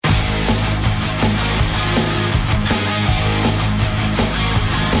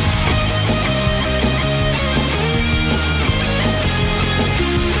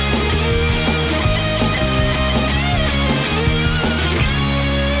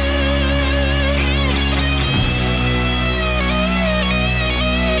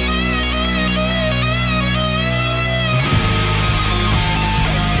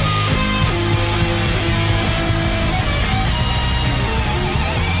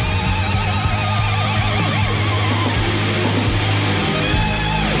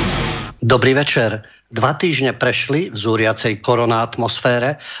Dobrý večer. 2 týždne prešli v zúriacej korona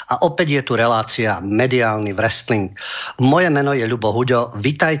atmosfére a opäť je tu relácia Mediálny Wrestling. Moje meno je Ľubo Huďo.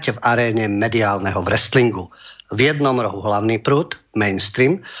 Vitajte v aréne mediálneho wrestlingu. V jednom rohu hlavný prúd,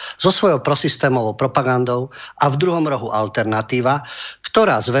 mainstream, so svojou prosystémovou propagandou a v druhom rohu alternatíva,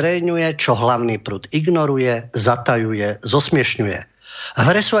 ktorá zverejňuje, čo hlavný prúd ignoruje, zatajuje, zosmiešňuje. V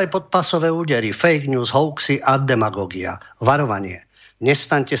hre sú aj podpasové údery, fake news, hoaxy a demagogia. Varovanie.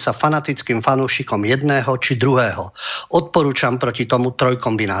 Nestaňte sa fanatickým fanúšikom jedného či druhého. Odporúčam proti tomu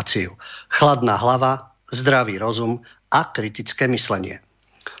trojkombináciu. Chladná hlava, zdravý rozum a kritické myslenie.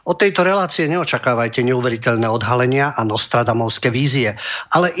 Od tejto relácie neočakávajte neuveriteľné odhalenia a nostradamovské vízie,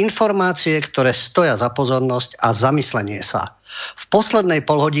 ale informácie, ktoré stoja za pozornosť a zamyslenie sa. V poslednej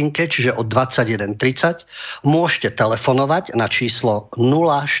polhodinke, čiže od 21:30, môžete telefonovať na číslo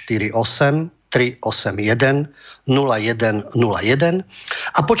 048 381 0101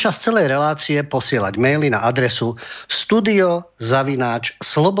 a počas celej relácie posielať maily na adresu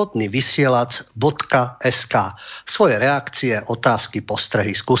studio@slobodnyvysielac.sk svoje reakcie, otázky,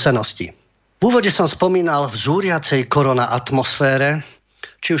 postrehy, skúsenosti. V úvode som spomínal v zúriacej korona atmosfére,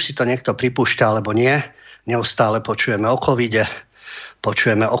 či už si to niekto pripúšťa alebo nie, neustále počujeme o covide,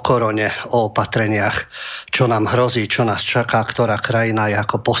 počujeme o korone, o opatreniach, čo nám hrozí, čo nás čaká, ktorá krajina je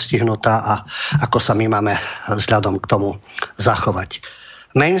ako postihnutá a ako sa my máme vzhľadom k tomu zachovať.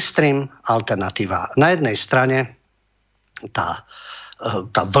 Mainstream, alternatíva. Na jednej strane tá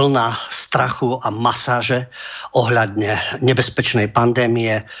vlna strachu a masáže ohľadne nebezpečnej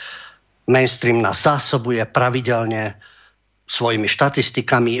pandémie. Mainstream nás zásobuje pravidelne svojimi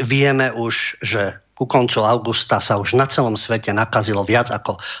štatistikami. Vieme už, že ku koncu augusta sa už na celom svete nakazilo viac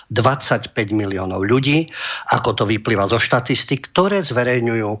ako 25 miliónov ľudí, ako to vyplýva zo štatistik, ktoré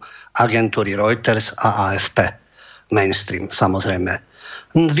zverejňujú agentúry Reuters a AFP. Mainstream, samozrejme.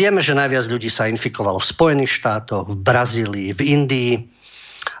 Vieme, že najviac ľudí sa infikovalo v Spojených štátoch, v Brazílii, v Indii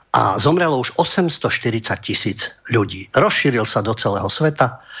a zomrelo už 840 000 ľudí. Rozšíril sa do celého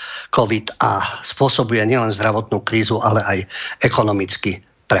sveta COVID a spôsobuje nielen zdravotnú krízu, ale aj ekonomický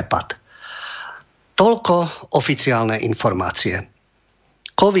prepad. Toľko oficiálne informácie.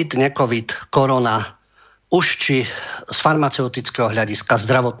 COVID, necovid, korona, už či z farmaceutického hľadiska,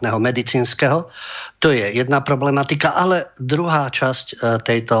 zdravotného, medicínskeho, to je jedna problematika, ale druhá časť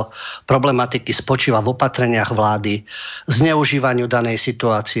tejto problematiky spočíva v opatreniach vlády, zneužívaniu danej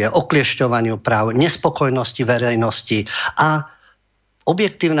situácie, okliešťovaniu práv, nespokojnosti verejnosti a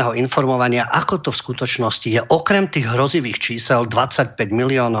objektívneho informovania, ako to v skutočnosti je. Okrem tých hrozivých čísel 25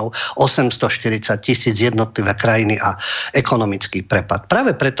 miliónov 840 000 jednotlivé krajiny a ekonomický prepad.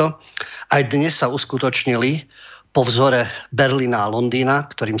 Práve preto aj dnes sa uskutočnili po vzore Berlína a Londýna,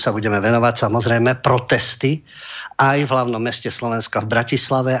 ktorým sa budeme venovať samozrejme, protesty aj v hlavnom meste Slovenska v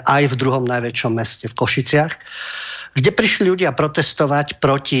Bratislave, aj v druhom najväčšom meste v Košiciach, kde prišli ľudia protestovať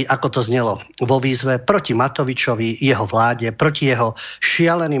proti, ako to znelo vo výzve, proti Matovičovi, jeho vláde, proti jeho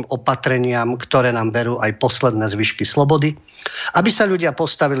šialeným opatreniam, ktoré nám berú aj posledné zvyšky slobody, aby sa ľudia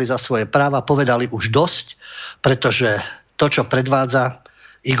postavili za svoje práva, povedali už dosť, pretože to, čo predvádza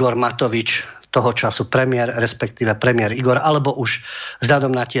Igor Matovič, toho času premiér, respektíve premiér Igor, alebo už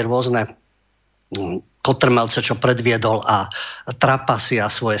vzhľadom na tie rôzne kotrmelce, čo predviedol a trapasy a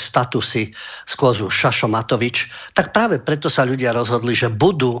svoje statusy skôzu Šašo Matovič, tak práve preto sa ľudia rozhodli, že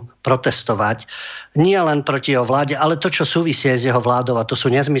budú protestovať nie len proti jeho vláde, ale to, čo súvisí s jeho vládou, a to sú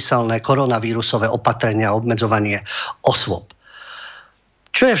nezmyselné koronavírusové opatrenia a obmedzovanie osôb.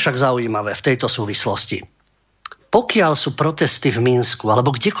 Čo je však zaujímavé v tejto súvislosti? Pokiaľ sú protesty v Minsku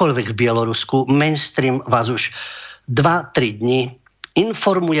alebo kdekoľvek v Bielorusku, mainstream vás už 2-3 dní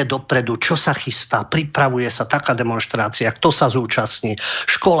informuje dopredu, čo sa chystá, pripravuje sa taká demonštrácia, kto sa zúčastní,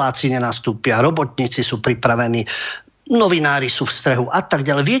 školáci nenastúpia, robotníci sú pripravení, novinári sú v strehu a tak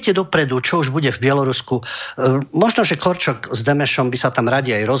ďalej. Viete dopredu, čo už bude v Bielorusku. Možno, že Korčok s Demešom by sa tam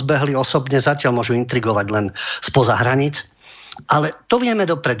radi aj rozbehli osobne, zatiaľ môžu intrigovať len spoza hraníc. Ale to vieme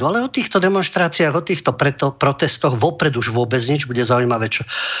dopredu. Ale o týchto demonštráciách, o týchto protestoch vopred už vôbec nič. Bude zaujímavé,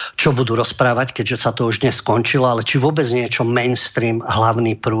 čo budú rozprávať, keďže sa to už dnes skončilo, ale či vôbec niečo mainstream,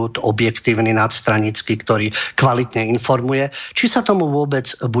 hlavný prúd, objektívny, nadstranický, ktorý kvalitne informuje, či sa tomu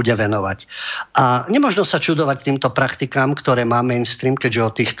vôbec bude venovať. A nemožno sa čudovať týmto praktikám, ktoré má mainstream, keďže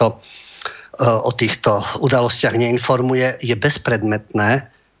o týchto udalostiach neinformuje. Je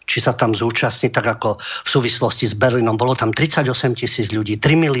bezpredmetné či sa tam zúčastní, tak ako v súvislosti s Berlínom. Bolo tam 38 000 ľudí,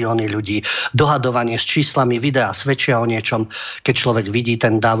 3 milióny ľudí. Dohadovanie s číslami videa svedčia o niečom, keď človek vidí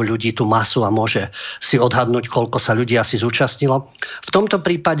ten dav ľudí, tú masu a môže si odhadnúť, koľko sa ľudí asi zúčastnilo. V tomto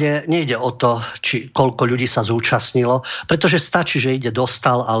prípade nejde o to, koľko ľudí sa zúčastnilo, pretože stačí, že ide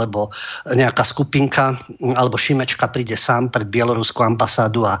dostal, alebo nejaká skupinka, alebo Šimečka príde sám pred bieloruskú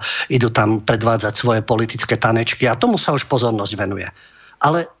ambasádu a idú tam predvádzať svoje politické tanečky a tomu sa už pozornosť venuje.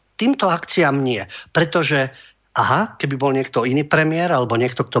 Ale týmto akciám nie, pretože keby bol niekto iný premiér alebo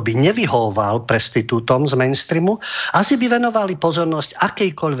niekto, kto by nevyhovoval prestitútom z mainstreamu, asi by venovali pozornosť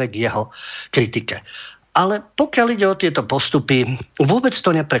akejkoľvek jeho kritike. Ale pokiaľ ide o tieto postupy, vôbec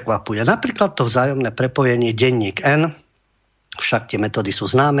to neprekvapuje. Napríklad to vzájomné prepojenie denník N, však tie metódy sú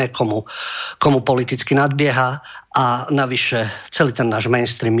známe, komu politicky nadbieha a navyše celý ten náš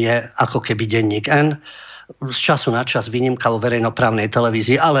mainstream je ako keby denník N, z času na čas výnimka vo verejnoprávnej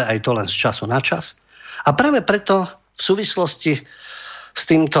televízii, ale aj to len z času na čas. A práve preto v súvislosti s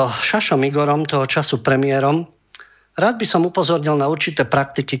týmto Šašom Igorom, toho času premiérom, rád by som upozornil na určité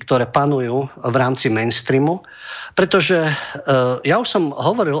praktiky, ktoré panujú v rámci mainstreamu, pretože ja už som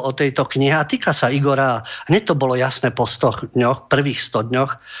hovoril o tejto knihe a týka sa Igora a hneď to bolo jasné po 100 dňoch, prvých 100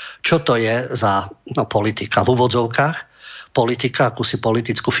 dňoch, čo to je za politika v úvodzovkách, politika, akúsi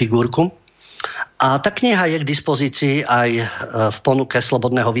politickú figurku. A tá kniha je k dispozícii aj v ponuke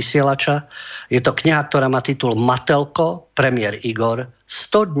Slobodného vysielača. Je to kniha, ktorá má titul Matelko, premiér Igor,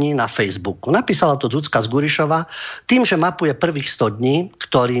 100 dní na Facebooku. Napísala to Ducka z Gurišova tým, že mapuje prvých 100 dní,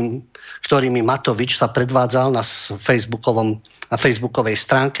 ktorými Matovič sa predvádzal na facebookovej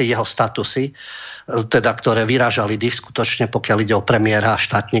stránke jeho statusy, teda ktoré vyrážali dých skutočne, pokiaľ ide o premiéra a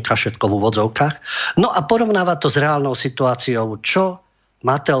štátnika, všetko v úvodzovkách. No a porovnáva to s reálnou situáciou, čo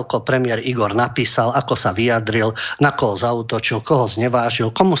Matelko, premiér Igor napísal, ako sa vyjadril, na koho zaútočil, koho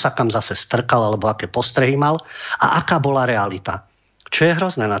znevážil, komu sa kam zase strkal, alebo aké postrehy mal a aká bola realita. Čo je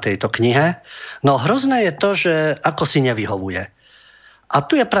hrozné na tejto knihe? No hrozné je to, že ako si nevyhovuje. A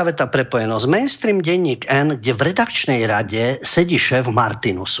tu je práve tá prepojenosť. Mainstream denník N, kde v redakčnej rade sedí šéf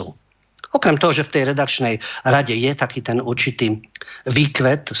Martinusu. Okrem toho, že v tej redakčnej rade je taký ten určitý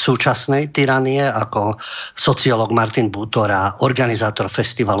výkvet súčasnej tyranie, ako sociológ Martin Bútora, organizátor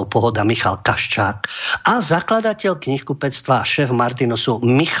festivalu Pohoda Michal Kaščák a zakladateľ knihkupectva a šéf Martinusu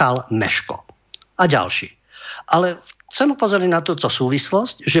Michal Meško a ďalší. Ale chcem upozorniť na túto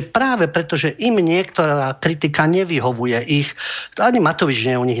súvislosť, že práve pretože im niektorá kritika nevyhovuje ich, ani Matovič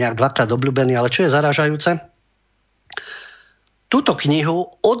nie je u nich nejak dvakrát obľúbený, ale čo je zaražajúce, túto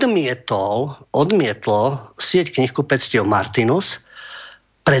knihu odmietlo sieť knihkupectiev Martinus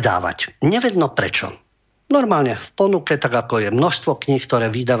predávať. Nevedno prečo. Normálne v ponuke, tak ako je množstvo kníh,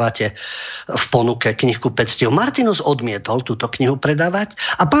 ktoré vydávate v ponuke knihkupectiev. Martinus odmietol túto knihu predávať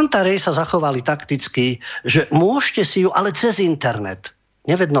a Pantarej sa zachovali takticky, že môžete si ju, ale cez internet.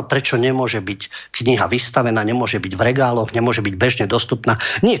 Nevedno, prečo nemôže byť kniha vystavená, nemôže byť v regáloch, nemôže byť bežne dostupná.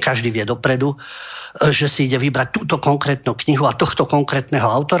 Nie každý vie dopredu, že si ide vybrať túto konkrétnu knihu a tohto konkrétneho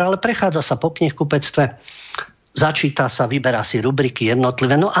autora, ale prechádza sa po knihkupectve, začíta sa, vyberá si rubriky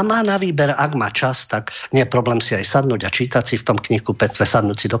jednotlivé, no a má na výber, ak má čas, tak nie je problém si aj sadnúť a čítať si v tom knihkupectve,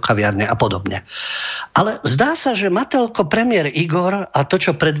 sadnúť si do kaviarne a podobne. Ale zdá sa, že Matelko, premiér Igor a to,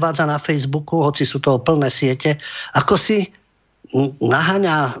 čo predvádza na Facebooku, hoci sú toho plné siete, ako si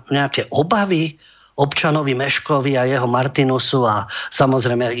naháňa nejaké obavy občanovi Meškovi a jeho Martinusu a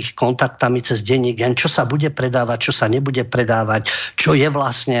samozrejme ich kontaktami cez denník N, čo sa bude predávať, čo sa nebude predávať, čo je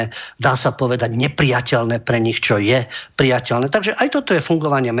vlastne, dá sa povedať, nepriateľné pre nich, čo je priateľné. Takže aj toto je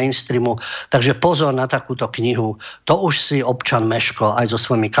fungovanie mainstreamu, takže pozor na takúto knihu. To už si občan Meško aj so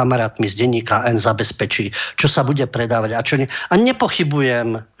svojimi kamarátmi z denníka N zabezpečí, čo sa bude predávať a čo nie. A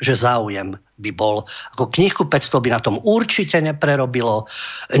nepochybujem, že záujem by bol. Ako knihkupectvo by na tom určite neprerobilo.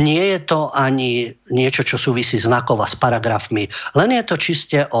 Nie je to ani niečo, čo súvisí znakov a s paragrafmi. Len je to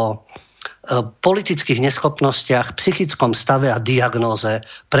čiste o politických neschopnostiach, psychickom stave a diagnóze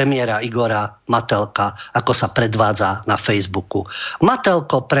premiéra Igora Matelka, ako sa predvádza na Facebooku.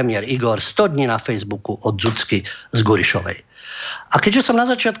 Matelko, premiér Igor, 100 dní na Facebooku od Zucky z Gurišovej. A keďže som na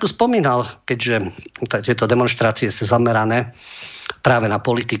začiatku spomínal, keďže tieto demonštrácie sú zamerané práve na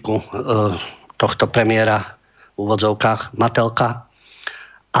politiku tohto premiéra v úvodzovkách Matelka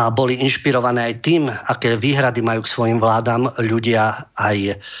a boli inšpirované aj tým, aké výhrady majú k svojim vládam ľudia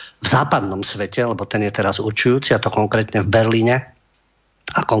aj v západnom svete, lebo ten je teraz určujúci, a to konkrétne v Berlíne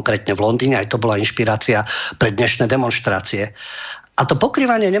a konkrétne v Londýne, aj to bola inšpirácia pre dnešné demonštrácie. A to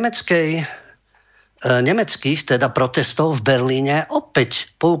pokrývanie nemeckých teda protestov v Berlíne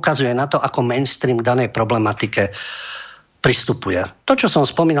opäť poukazuje na to, ako mainstream k danej problematike pristupuje. To, čo som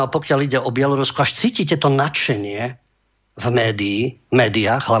spomínal, pokiaľ ide o Bielorusko, až cítite to nadšenie v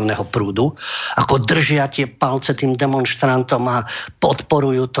médiách hlavného prúdu, ako držia tie palce tým demonštrantom a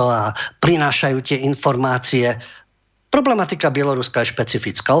podporujú to a prinášajú tie informácie. Problematika Bieloruska je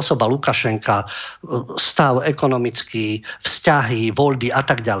špecifická. Osoba Lukašenka, stav ekonomický, vzťahy, voľby a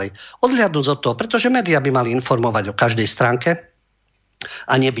tak ďalej. Odhľadnúť od toho, pretože médiá by mali informovať o každej stránke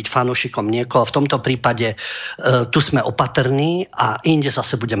a nebyť fanúšikom niekoho. V tomto prípade tu sme opatrní a inde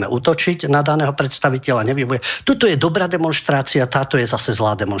zase budeme útočiť na daného predstaviteľa. Nevyhovuje. Tuto je dobrá demonštrácia, táto je zase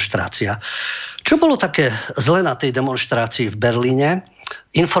zlá demonštrácia. Čo bolo také zlé na tej demonštrácii v Berlíne?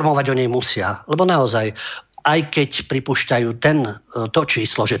 Informovať o nej musia, lebo naozaj aj keď pripúšťajú to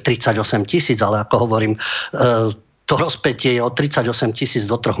číslo, že 38 000, ale ako hovorím, to rozpätie je od 38 000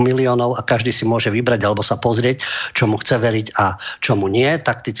 do 3 miliónov a každý si môže vybrať alebo sa pozrieť, čo mu chce veriť a čo mu nie.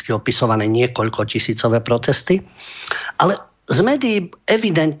 Takticky opisované niekoľko tisícové protesty. Ale z médií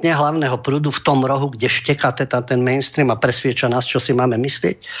evidentne hlavného prúdu v tom rohu, kde šteká ten mainstream a presvieča nás, čo si máme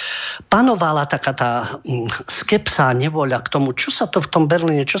myslieť, panovala taká tá skepsa, nevoľa k tomu, čo sa to v tom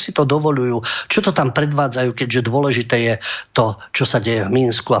Berlíne, čo si to dovolujú, čo to tam predvádzajú, keďže dôležité je to, čo sa deje v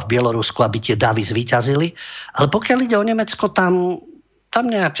Minsku a v Bielorusku, aby tie davy zvíťazili. Ale pokiaľ ide o Nemecko, tam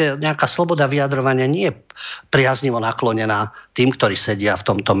nejaká sloboda vyjadrovania nie je priaznivo naklonená tým, ktorí sedia v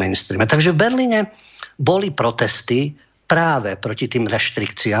tomto mainstreame. Takže v Berlíne boli protesty práve proti tým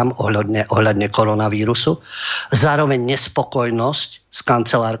reštrikciám ohľadne koronavírusu. Zároveň nespokojnosť s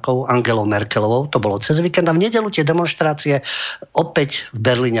kancelárkou Angelou Merkelovou. To bolo cez víkend a v nedeľu tie demonštrácie opäť v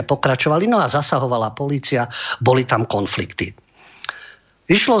Berlíne pokračovali. No a zasahovala polícia, boli tam konflikty.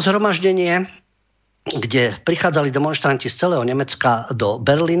 Vyšlo zhromaždenie, kde prichádzali demonštranti z celého Nemecka do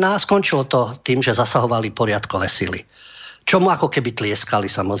Berlína a skončilo to tým, že zasahovali poriadkové sily. Čomu ako keby tlieskali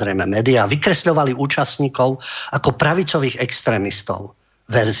samozrejme médiá, vykresľovali účastníkov ako pravicových extrémistov.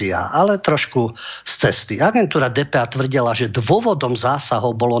 Verzia, ale trošku z cesty. Agentúra DPA tvrdila, že dôvodom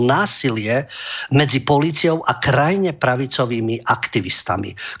zásahov bolo násilie medzi políciou a krajne pravicovými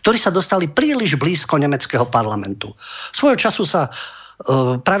aktivistami, ktorí sa dostali príliš blízko nemeckého parlamentu. Svojho času sa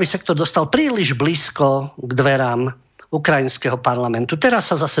pravý sektor dostal príliš blízko k dverám ukrajinského parlamentu.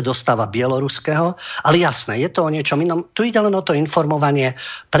 Teraz sa zase dostáva bieloruského, ale jasné, je to o niečom inom. Tu ide len o to informovanie,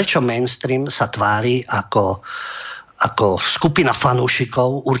 prečo mainstream sa tvári ako skupina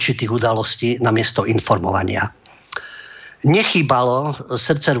fanúšikov určitých udalostí namiesto informovania. Nechýbalo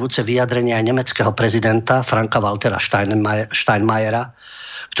srdcervúce vyjadrenie aj nemeckého prezidenta Franka Waltera Steinmeiera,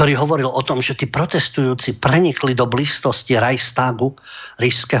 ktorý hovoril o tom, že tí protestujúci prenikli do blízkosti Reichstagu,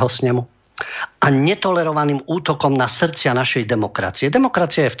 ríšskeho snemu, a netolerovaným útokom na srdcia našej demokracie.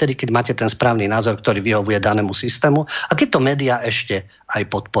 Demokracia je vtedy, keď máte ten správny názor, ktorý vyhovuje danému systému a keď to médiá ešte aj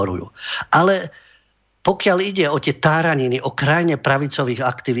podporujú. Ale pokiaľ ide o tie táraniny, o krajne pravicových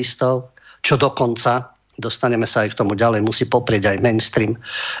aktivistov, čo dokonca, dostaneme sa aj k tomu ďalej, musí poprieť aj mainstream,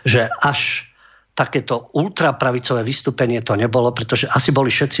 že až takéto ultrapravicové vystúpenie to nebolo, pretože asi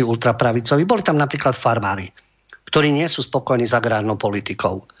boli všetci ultrapravicoví. Boli tam napríklad farmári, ktorí nie sú spokojní s agrárnou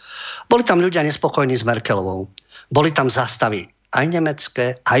politikou. Boli tam ľudia nespokojní s Merkelovou. Boli tam zástavy aj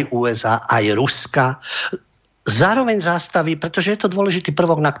nemecké, aj USA, aj Ruska. Zároveň zástavy, pretože je to dôležitý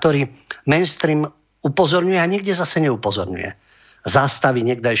prvok, na ktorý mainstream upozorňuje a niekde zase neupozorňuje. Zástavy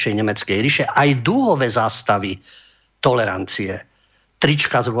niekdajšej nemeckej ríše, aj dúhové zástavy tolerancie,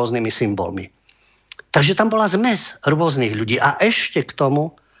 trička s rôznymi symbolmi. Takže tam bola zmes rôznych ľudí. A ešte k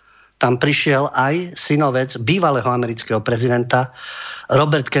tomu tam prišiel aj synovec bývalého amerického prezidenta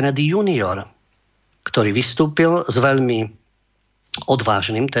Robert Kennedy Jr., ktorý vystúpil s veľmi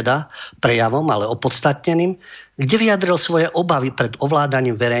odvážnym prejavom, ale opodstatneným, kde vyjadril svoje obavy pred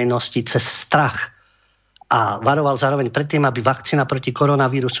ovládaním verejnosti cez strach a varoval zároveň pred tým, aby vakcína proti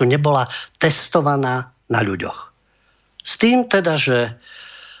koronavírusu nebola testovaná na ľuďoch. S tým že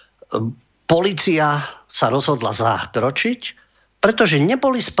polícia sa rozhodla zakročiť, pretože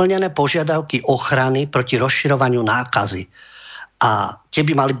neboli splnené požiadavky ochrany proti rozširovaniu nákazy. A tie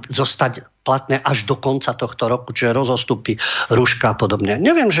by mali zostať platné až do konca tohto roku, čiže rozostupy, rúška a podobne.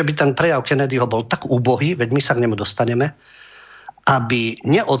 Neviem, že by ten prejav Kennedyho bol tak úbohý, veď my sa k nemu dostaneme, aby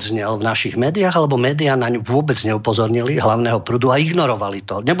neodznel v našich médiách, alebo médiá na ňu vôbec neupozornili hlavného prúdu a ignorovali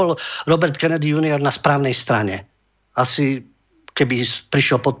to. Nebol Robert Kennedy Jr. na správnej strane. Asi keby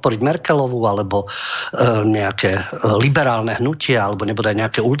prišiel podporiť Merkelovu alebo nejaké liberálne hnutie alebo nebude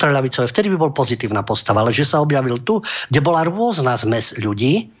nejaké ultraľavicové, vtedy by bol pozitívna postava. Ale že sa objavil tu, kde bola rôzna zmes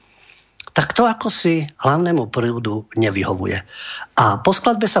ľudí, tak to ako si hlavnému prúdu nevyhovuje. A po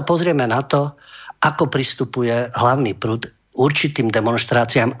skladbe sa pozrieme na to, ako pristupuje hlavný prúd určitým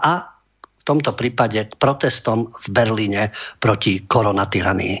demonštráciám a v tomto prípade k protestom v Berlíne proti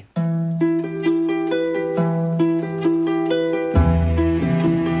koronatyranii.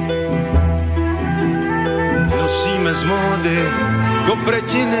 Nosíme z módy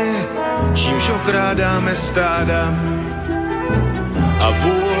kopretiny, čímž okrádáme stáda. A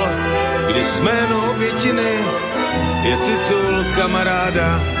půl, kdy jsme obětiny, je titul kamaráda.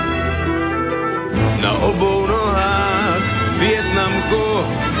 Na obou nohách Vietnamku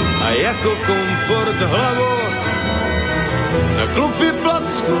a jako komfort hlavu. Na klupy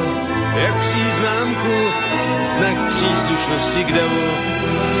placku, jak příznámku, znak příslušnosti k davu.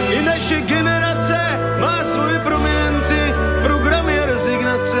 I naše generace má svoje prominenty, programy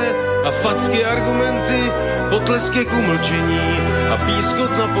rezignace a facky argumenty, potlesky k umlčení a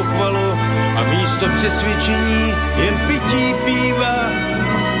pískot na pochvalu a místo přesvědčení jen pití píva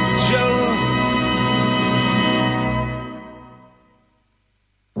z žalu.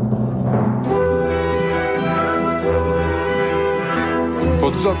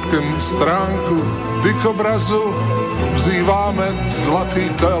 Pod zadkem stránku dikobrazu vzýváme zlatý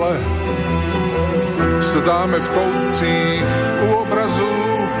tele. Sedáme v koutcích u obrazu,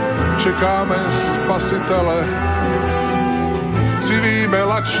 čekáme spasitele. Civíme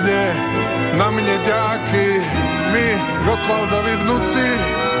lačne na mneďáky, my Gottwaldovi vnuci,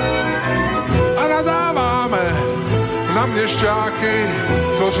 a nadáváme na mnešťáky,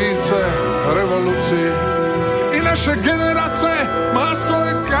 tvoříce revoluci. I naše generace má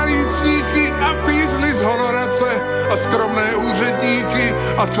svoje karícníky a fízly z honorace a skromné úředníky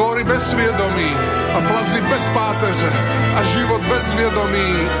a tvory bez svědomí a plazy bez páteře a život bez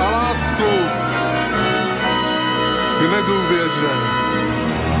vědomí a lásku k nedůvěře.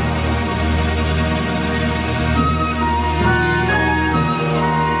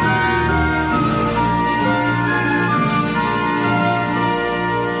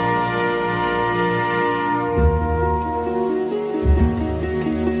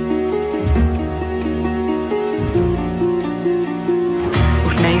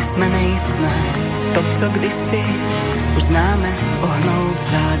 Nejsme to, co kdysi, už známe ohnout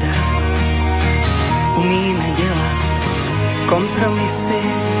záda. Umíme dělat kompromisy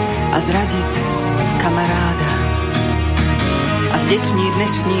a zradit kamaráda. A v vděční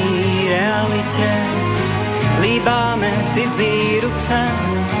dnešní realitě líbáme cizí ruce.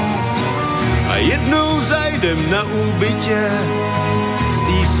 A jednou zajdem na úbytě z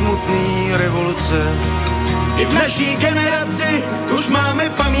té smutné revoluce. I v naší generaci už máme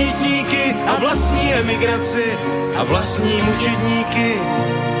pamětníky a vlastní emigraci a vlastní mučedníky.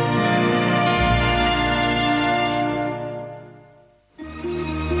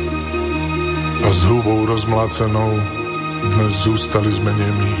 A s hubou rozmlácenou dnes zůstali jsme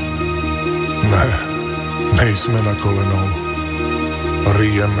němí. Ne, nejsme na kolenou.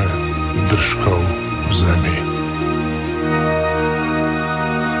 Ryjeme držkou v zemi.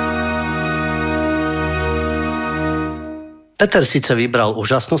 Peter síce vybral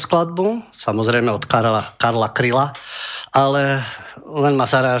úžasnú skladbu, samozrejme od Karla Kryla, ale len ma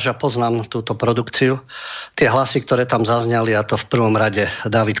zaráža, poznám túto produkciu. Tie hlasy, ktoré tam zazneli, a to v prvom rade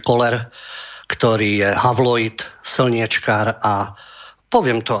David Koller, ktorý je havloid, slniečkár a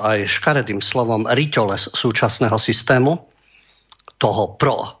poviem to aj škaredým slovom riťoles súčasného systému, toho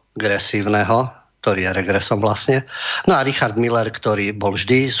progresívneho, ktorý je regresom vlastne. No a Richard Miller, ktorý bol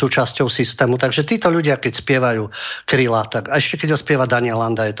vždy súčasťou systému. Takže títo ľudia, keď spievajú Kryla, tak a ešte keď ho spieva Daniel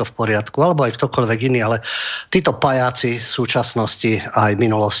Landa, je to v poriadku, alebo aj ktokoľvek iný, ale títo pajáci v súčasnosti a aj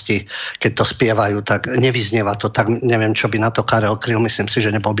minulosti, keď to spievajú, tak nevyznieva to, tak neviem, čo by na to Karel Kryl, myslím si,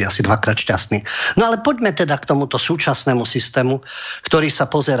 že nebol by asi dvakrát šťastný. No ale poďme teda k tomuto súčasnému systému, ktorý sa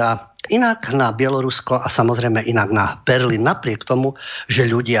pozerá inak na Bielorusko a samozrejme inak na Berlín, napriek tomu, že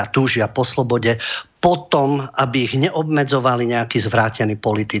ľudia túžia po slobode, potom, aby ich neobmedzovali nejakí zvrátení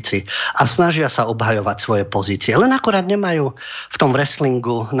politici a snažia sa obhajovať svoje pozície. Len akorát nemajú v tom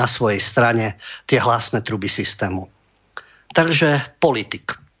wrestlingu na svojej strane tie hlasné truby systému. Takže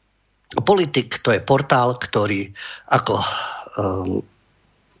politik. Politik to je portál, ktorý ako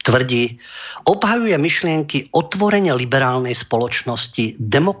tvrdí, obhajuje myšlienky otvorene liberálnej spoločnosti,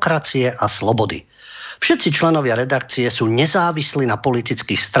 demokracie a slobody. Všetci členovia redakcie sú nezávislí na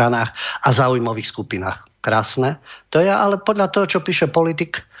politických stranách a záujmových skupinách. Krásne. To je ale podľa toho, čo píše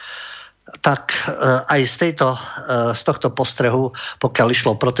politik, tak aj z tohto postrehu, pokiaľ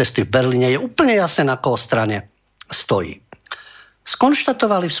išlo o protesty v Berlíne, je úplne jasné, na koho strane stojí.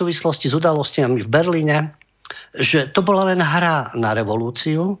 Skonštatovali v súvislosti s udalostiami v Berlíne, že to bola len hra na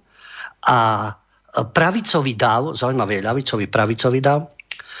revolúciu a pravicový dáv, zaujímavý ľavicový pravicový dáv,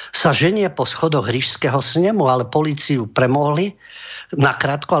 sa ženie po schodoch Ríšskeho snemu, ale políciu premohli,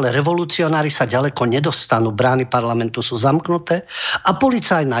 nakrátko, ale revolucionári sa ďaleko nedostanú. Brány parlamentu sú zamknuté a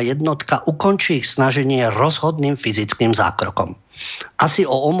policajná jednotka ukončí ich snaženie rozhodným fyzickým zákrokom. Asi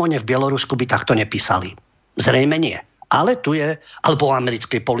o Omone v Bielorusku by takto nepísali. Zrejme nie. Ale tu je, alebo o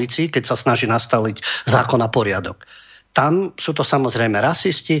americkej polícii, keď sa snaží nastaviť zákon a poriadok. Tam sú to samozrejme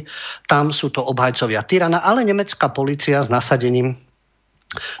rasisti, tam sú to obhajcovia tyrana, ale nemecká polícia s nasadením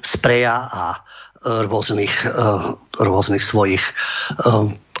spreja a rôznych svojich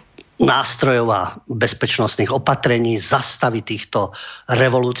nástrojov a bezpečnostných opatrení zastaví týchto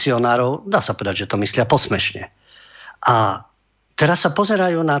revolucionárov. Dá sa povedať, že to myslia posmešne. A teraz sa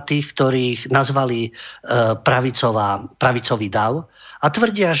pozerajú na tých, ktorých nazvali pravicový dav a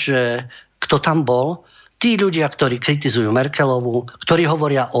tvrdia, že kto tam bol, tí ľudia, ktorí kritizujú Merkelovu, ktorí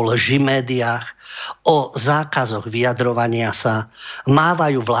hovoria o lži médiách, o zákazoch vyjadrovania sa,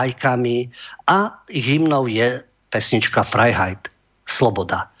 mávajú vlajkami a ich hymnou je pesnička Freiheit,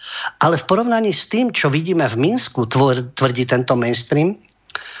 sloboda. Ale v porovnaní s tým, čo vidíme v Minsku, tvrdí tento mainstream,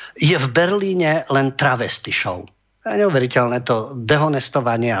 je v Berlíne len travesty show. Neuveriteľné to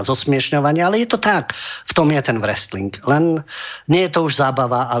dehonestovanie a zosmiešňovanie, ale je to tak. V tom je ten wrestling. Len nie je to už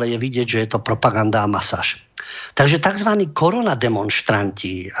zábava, ale je vidieť, že je to propaganda a masáž. Takže tzv.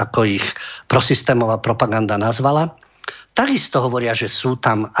 Koronademonštranti, ako ich prosystémová propaganda nazvala, takisto hovoria, že sú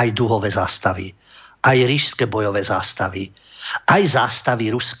tam aj duhové zástavy, aj ríšske bojové zástavy, aj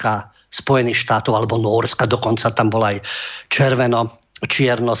zástavy Ruska, Spojených štátov alebo Nórska, dokonca tam bola aj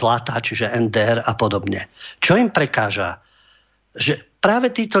čierno-zlatá, čiže NDR a podobne. Čo im prekáža? Že práve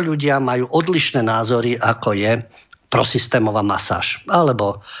títo ľudia majú odlišné názory, ako je prosystémová masáž,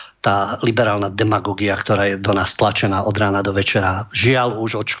 alebo tá liberálna demagogia, ktorá je do nás tlačená od rána do večera. Žiaľ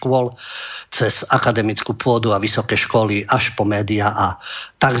už od škôl, cez akademickú pôdu a vysoké školy, až po médiá a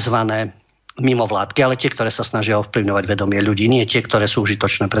takzvané mimovládky, ale tie, ktoré sa snažia ovplyvňovať vedomie ľudí, nie tie, ktoré sú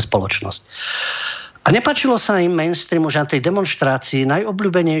užitočné pre spoločnosť. A nepáčilo sa im mainstreamu, že na tej demonštrácii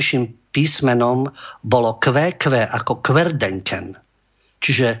najobľúbenejším písmenom bolo QQ ako kverdenken.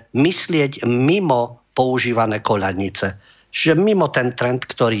 Čiže myslieť mimo používané koľadnice. Čiže mimo ten trend,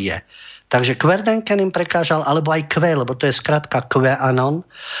 ktorý je. Takže kverdenken im prekážal, alebo aj Q, lebo to je skratka QAnon.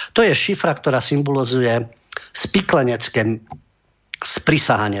 To je šifra, ktorá symbolizuje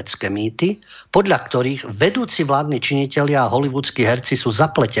sprisahanecké mýty, podľa ktorých vedúci vládni činitelia a hollywoodskí herci sú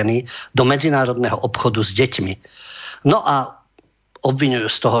zapletení do medzinárodného obchodu s deťmi. No a obviňujú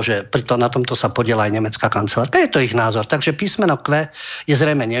z toho, že na tomto sa podieľa aj nemecká kancelárka. Je to ich názor. Takže písmeno Q je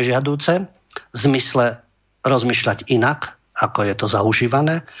zrejme nežiadúce v zmysle rozmýšľať inak, ako je to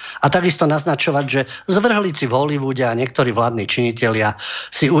zaužívané. A takisto naznačovať, že zvrhlíci v Hollywoode a niektorí vládni činitelia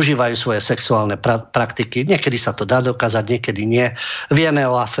si užívajú svoje sexuálne praktiky. Niekedy sa to dá dokázať, niekedy nie. Vieme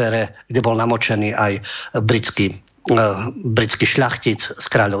o afére, kde bol namočený aj britský šľachtic z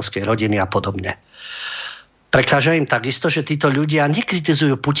kráľovskej rodiny a podobne. Prekáža im takisto, že títo ľudia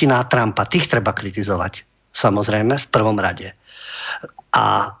nekritizujú Putina a Trumpa. Tých treba kritizovať. Samozrejme, v prvom rade.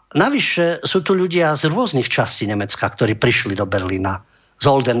 A navyše sú tu ľudia z rôznych častí Nemecka, ktorí prišli do Berlína. Z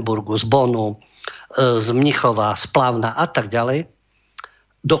Oldenburgu, z Bonnu, z Mnichova, z Plavna a tak ďalej.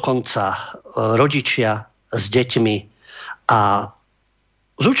 Dokonca rodičia s deťmi a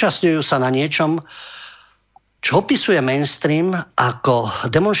zúčastňujú sa na niečom, čo opisuje mainstream ako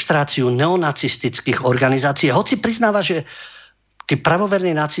demonštráciu neonacistických organizácií. Hoci priznáva, že tí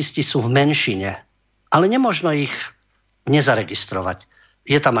pravoverní nacisti sú v menšine, ale nemožno ich nezaregistrovať.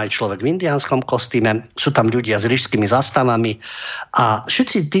 Je tam aj človek v indiánskom kostýme, sú tam ľudia s ríšskými zastavami a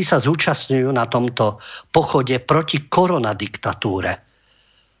všetci tí sa zúčastňujú na tomto pochode proti koronadiktatúre.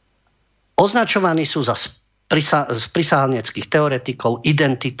 Označovaní sú za sprisahaneckých teoretikov,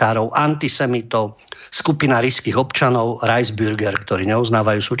 identitárov, antisemitov, skupina ríšskych občanov, Reichsbürger, ktorí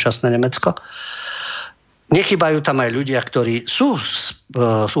neuznávajú súčasné Nemecko. Nechybajú tam aj ľudia, ktorí sú z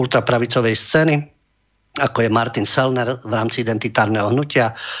ultrapravicovej scény, ako je Martin Sellner v rámci identitárneho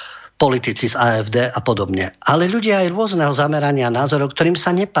hnutia, politici z AfD a podobne. Ale ľudia aj rôzneho zamerania a názorov, ktorým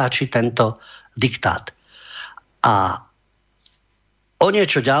sa nepáči tento diktát. A o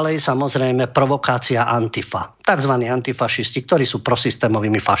niečo ďalej samozrejme provokácia Antifa. Takzvaní antifašisti, ktorí sú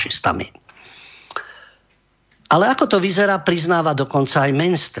prosystémovými fašistami. Ale ako to vyzerá, priznáva dokonca aj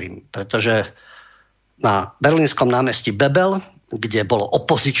mainstream, pretože na berlínskom námestí Bebel, kde bolo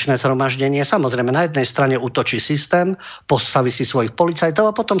opozičné zhromaždenie. Samozrejme, na jednej strane útočí systém, postaví si svojich policajtov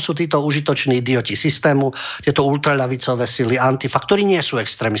a potom sú títo užitoční idioti systému, tieto ultraľavicové sily Antifa, ktorí nie sú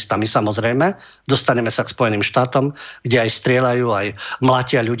extrémistami, samozrejme. Dostaneme sa k Spojeným štátom, kde aj strieľajú, aj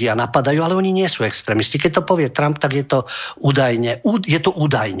mlátia ľudí a napadajú, ale oni nie sú extrémisti. Keď to povie Trump, tak je to údajne.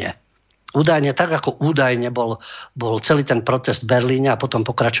 Údajne, tak ako údajne bol celý ten protest v Berlíne a potom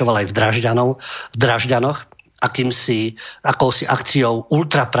pokračoval aj v Dražďanoch, akousi akciou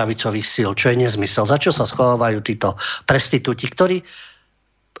ultrapravicových síl, čo je nezmysel. Za čo sa schovávajú títo prestitúti, ktorí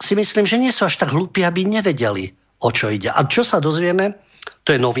si myslím, že nie sú až tak hlúpi, aby nevedeli, o čo ide. A čo sa dozvieme,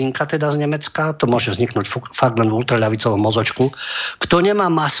 to je novinka teda z Nemecka, to môže vzniknúť fakt len v ultraľavicovom mozočku. Kto nemá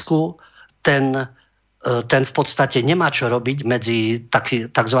masku, ten v podstate nemá čo robiť medzi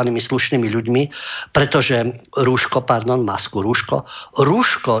takzvanými slušnými ľuďmi, pretože rúško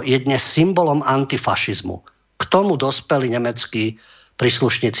je dnes symbolom antifašizmu. K tomu dospeli nemeckí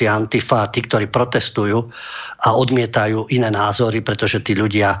príslušníci Antifa, tí, ktorí protestujú a odmietajú iné názory, pretože tí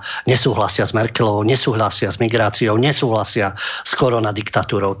ľudia nesúhlasia s Merkelovou, nesúhlasia s migráciou, nesúhlasia s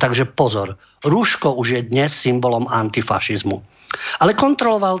koronadiktatúrou. Takže pozor, rúško už je dnes symbolom antifašizmu. Ale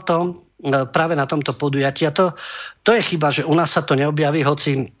kontroloval to práve na tomto podujatí. A to je chyba, že u nás sa to neobjaví,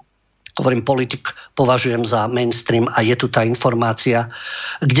 hoci hovorím, politik považujem za mainstream a je tu tá informácia,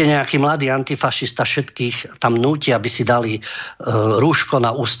 kde nejaký mladý antifašista všetkých tam núti, aby si dali rúško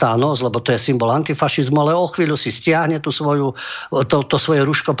na ústa a nos, lebo to je symbol antifašizmu, ale o chvíľu si stiahne to svoje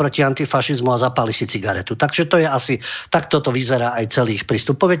rúško proti antifašizmu a zapáli si cigaretu. Takže to je asi, takto to vyzerá aj celý ich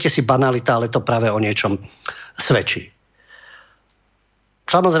prístup. Poviete si banalita, ale to práve o niečom svedčí.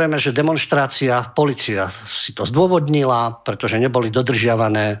 Samozrejme, že demonštrácia, polícia si to zdôvodnila, pretože neboli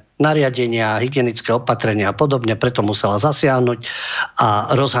dodržiavané nariadenia, hygienické opatrenia a podobne, preto musela zasiahnuť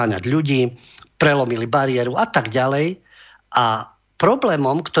a rozháňať ľudí, prelomili bariéru a tak ďalej. A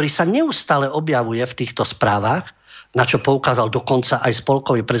problémom, ktorý sa neustále objavuje v týchto správach, na čo poukázal dokonca aj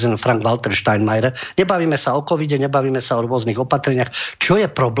spolkový prezident Frank-Walter Steinmeier, nebavíme sa o covide, nebavíme sa o rôznych opatreniach. Čo je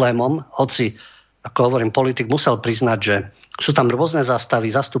problémom, hoci, ako hovorím, politik musel priznať, že sú tam rôzne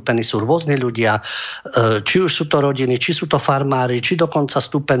zástavy, zastúpení sú rôzni ľudia, či už sú to rodiny, či sú to farmári, či dokonca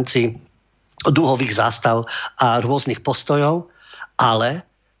stúpenci dúhových zástav a rôznych postojov, ale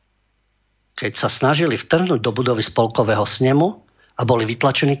keď sa snažili vtrhnúť do budovy spolkového snemu a boli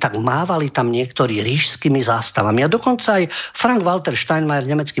vytlačení, tak mávali tam niektorí ríšskými zástavami. A dokonca aj Frank-Walter Steinmeier,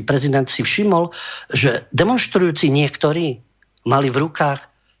 nemecký prezident, si všimol, že demonštrujúci niektorí mali v rukách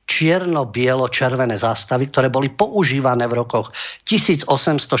čierno-bielo-červené zástavy, ktoré boli používané v rokoch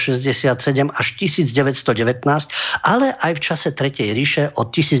 1867 až 1919, ale aj v čase Tretej ríše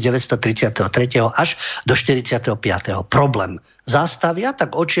od 1933 až do 45. Problém. Zástavy a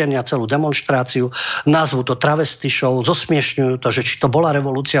tak očiernia celú demonštráciu, nazvú to travesty show, zosmiešňujú to, že či to bola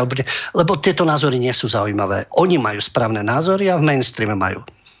revolúcia, lebo tieto názory nie sú zaujímavé. Oni majú správne názory a v mainstreame majú.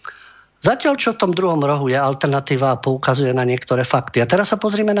 Zatiaľ, čo v tom druhom rohu je alternatíva a poukazuje na niektoré fakty. A teraz sa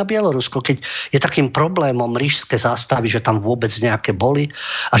pozrime na Bielorusko, keď je takým problémom ríšske zástavy, že tam vôbec nejaké boli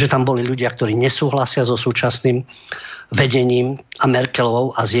a že tam boli ľudia, ktorí nesúhlasia so súčasným vedením a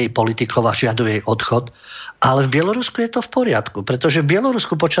Merkelovou a s jej politikou a žiadajú jej odchod. Ale v Bielorusku je to v poriadku, pretože v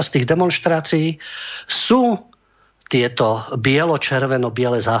Bielorusku počas tých demonštrácií sú tieto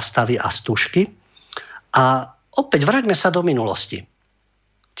bielo-červeno-biele zástavy a stužky. A opäť vráťme sa do minulosti.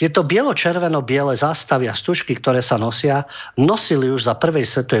 Tieto bielo-červeno-biele zástavy a stužky, ktoré sa nosili už za prvej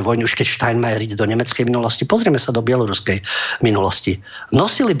svetovej vojny, už keď Steinmeier ide do nemeckej minulosti. Pozrieme sa do bieloruskej minulosti.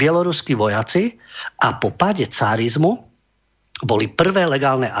 Nosili bieloruskí vojaci a po páde carizmu boli prvé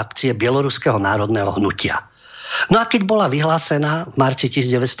legálne akcie bieloruského národného hnutia. No a keď bola vyhlásená v marci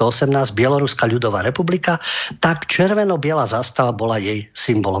 1918 Bieloruská ľudová republika, tak červeno-biela zástava bola jej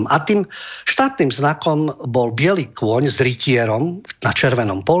symbolom. A tým štátnym znakom bol biely kôň s rytierom na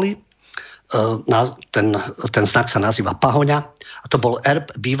červenom poli. Ten znak sa nazýva pahoňa a to bol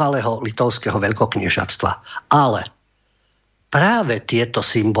erb bývalého litovského veľkokniežatstva. Ale práve tieto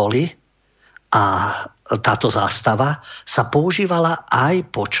symboly a táto zástava sa používala aj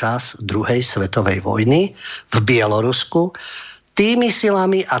počas druhej svetovej vojny v Bielorusku tými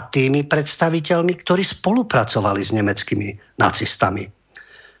silami a tými predstaviteľmi, ktorí spolupracovali s nemeckými nacistami.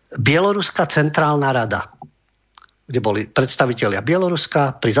 Bieloruská centrálna rada, kde boli predstavitelia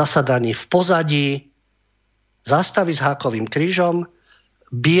Bieloruska pri zasadaní v pozadí zástavy s hákovým krížom,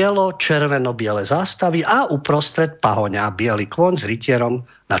 bielo-červeno-biele zástavy a uprostred pahoňa, biely kôň s rytierom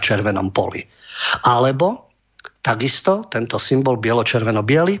na červenom poli. Alebo takisto tento symbol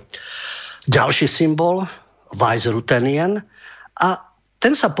bielo-červeno-biely, ďalší symbol Weißrutenien a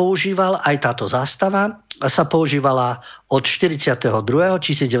ten sa používal, aj táto zástava sa používala od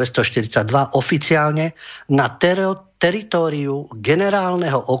 1942. Oficiálne na teritóriu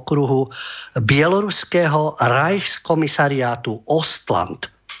generálneho okruhu bieloruského Reichskomisariátu Ostland.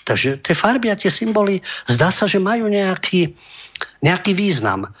 Takže tie farby a tie symboly zdá sa, že majú nejaký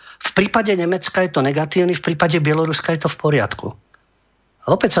význam. V prípade Nemecka je to negatívny, v prípade Bieloruska je to v poriadku.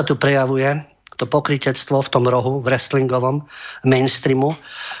 A opäť sa tu prejavuje to pokrytectvo v tom rohu v wrestlingovom mainstreamu.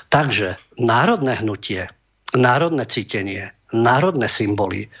 Takže národné hnutie, národné cítenie, národné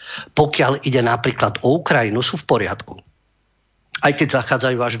symboly, pokiaľ ide napríklad o Ukrajinu, sú v poriadku. Aj keď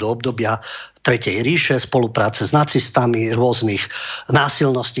zachádzajú až do obdobia Tretej ríše, spolupráce s nacistami, rôznych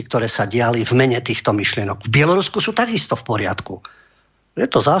násilností, ktoré sa diali v mene týchto myšlienok. V Bielorusku sú takisto v poriadku. Je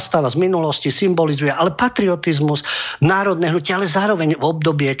to zástava z minulosti, symbolizuje, ale patriotizmus, národné hnutie, ale zároveň v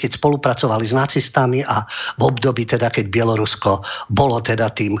období, keď spolupracovali s nacistami a v období, teda, keď Bielorusko bolo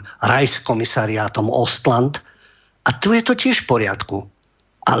teda tým Reichskomisariátom Ostland. A tu je to tiež v poriadku.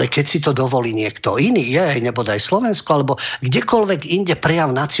 Ale keď si to dovolí niekto iný, nebodaj Slovensko, alebo kdekoľvek inde prejav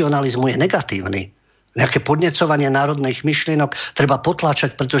nacionalizmu je negatívny. Nejaké podnecovanie národných myšlienok treba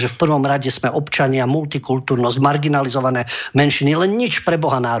potláčať, pretože v prvom rade sme občania, multikultúrnosť, marginalizované menšiny, len nič pre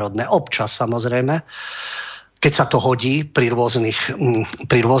Boha národné. Občas samozrejme, keď sa to hodí pri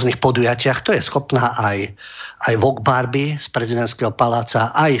rôznych podujatiach, to je schopná aj Vok Barbie z prezidentského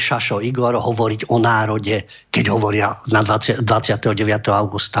paláca, aj Šašo Igor hovoriť o národe, keď hovoria na 29.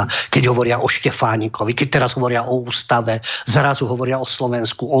 augusta, keď hovoria o Štefánikovi, keď teraz hovoria o ústave, zrazu hovoria o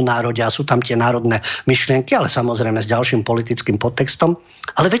Slovensku, o národe a sú tam tie národné myšlienky, ale samozrejme s ďalším politickým podtextom.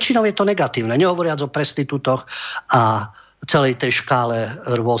 Ale väčšinou je to negatívne, nehovoriac o prestitútoch a celej tej škále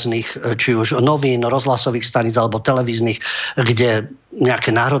rôznych, či už novín, rozhlasových staníc alebo televíznych, kde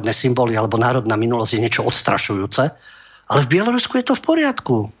nejaké národné symboly alebo národná minulosť je niečo odstrašujúce. Ale v Bielorusku je to v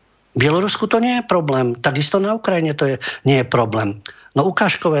poriadku. V Bielorusku to nie je problém. Takisto na Ukrajine to nie je problém. No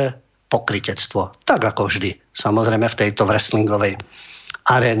ukážkové pokrytectvo. Tak ako vždy. Samozrejme v tejto wrestlingovej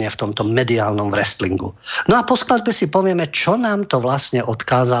aréne, v tomto mediálnom wrestlingu. No a po skladbe si povieme, čo nám to vlastne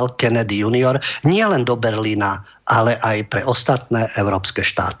odkázal Kennedy junior, nie len do Berlína, ale aj pre ostatné európske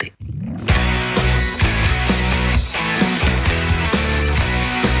štáty.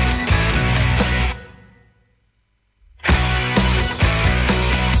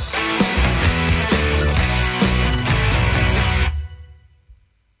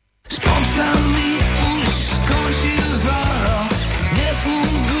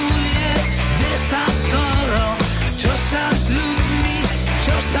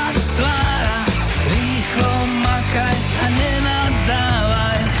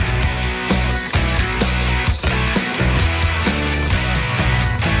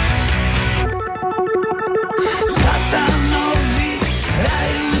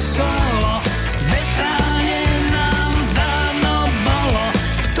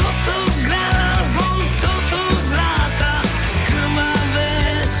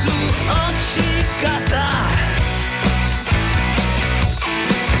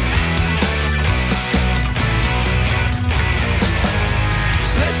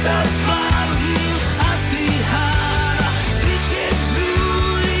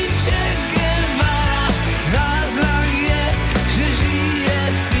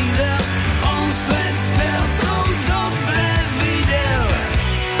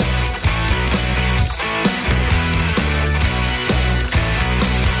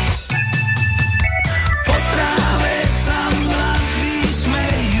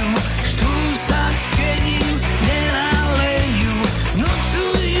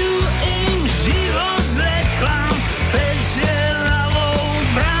 Nucujú im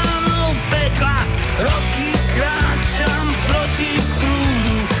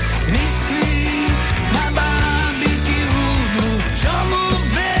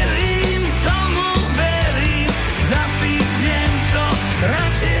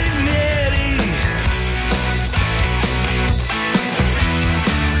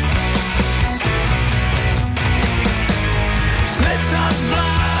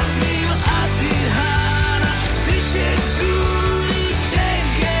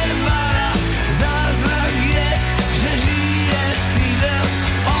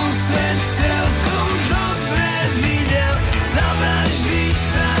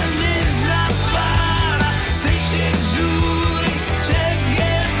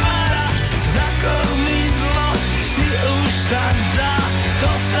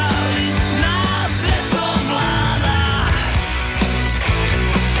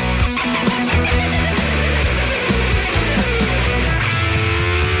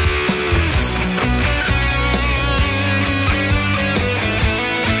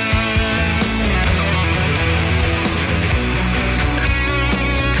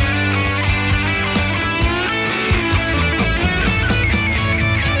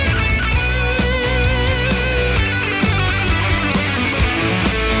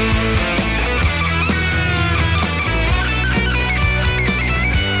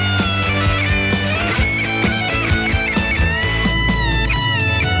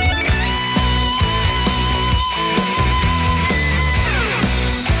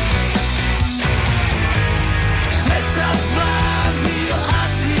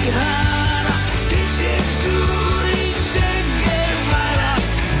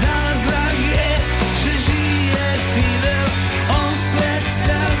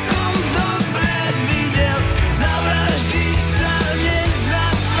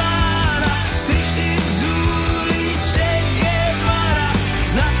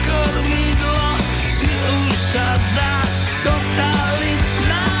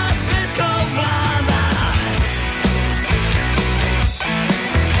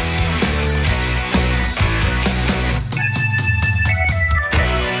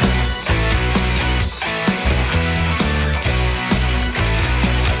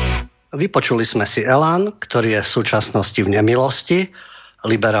vypočuli sme si Elán, ktorý je v súčasnosti v nemilosti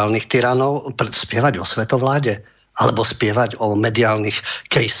liberálnych tyranov, spievať o svetovláde, alebo spievať o mediálnych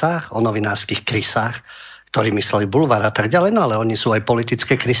krysách, o novinárskych krysách, ktorí mysleli bulvár a tak ďalej, no ale oni sú aj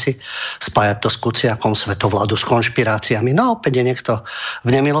politické krysy, spájať to s Kuciakom, svetovládu, s konšpiráciami. No opäť je niekto v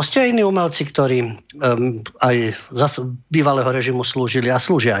nemilosti a iní umelci, ktorí aj za bývalého režimu slúžili a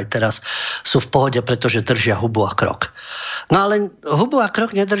slúžia aj teraz, sú v pohode, pretože držia hubu a krok. No ale hubu a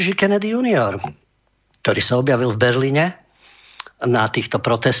krok nedrží Kennedy junior, ktorý sa objavil v Berlíne na týchto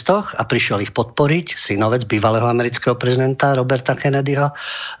protestoch a prišiel ich podporiť, synovec bývalého amerického prezidenta Roberta Kennedyho,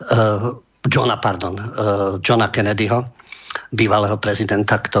 Johna Kennedyho, bývalého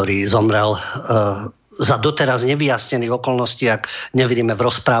prezidenta, ktorý zomrel za doteraz nevyjasnených okolností, ak nevidíme v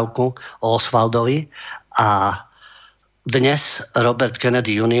rozprávku o Osvaldovi. A dnes Robert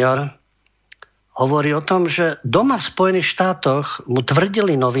Kennedy junior hovorí o tom, že doma v Spojených štátoch mu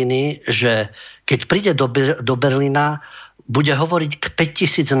tvrdili noviny, že keď príde do Berlína, bude hovoriť k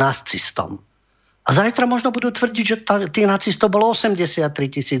 5000 nacistom. A zajtra možno budú tvrdiť, že tých nacistov bolo 83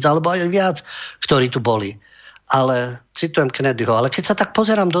 000 alebo aj viac, ktorí tu boli. Ale, citujem Kennedyho, ale keď sa tak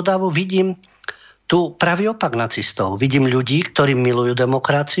pozerám do davu, vidím tu pravý opak nacistov. Vidím ľudí, ktorí milujú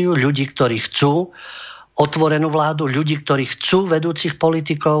demokraciu, ľudí, ktorí chcú otvorenú vládu, ľudí, ktorí chcú vedúcich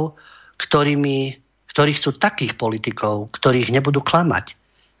politikov, ktorí chcú takých politikov, ktorých nebudú klamať.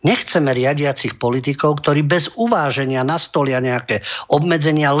 Nechceme riadiacich politikov, ktorí bez uváženia nastolia nejaké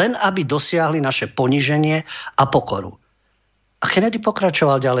obmedzenia, len aby dosiahli naše poníženie a pokoru. A Kennedy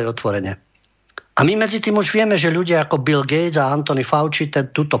pokračoval ďalej otvorene. A my medzi tým už vieme, že ľudia ako Bill Gates a Anthony Fauci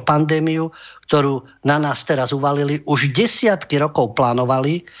túto pandémiu, ktorú na nás teraz uvalili, už desiatky rokov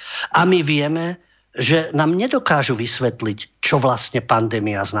plánovali a my vieme, že nám nedokážu vysvetliť, čo vlastne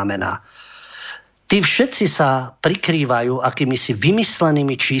pandémia znamená. Tí všetci sa prikrývajú akýmisi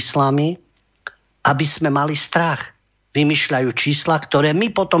vymyslenými číslami, aby sme mali strach. Vymýšľajú čísla, ktoré my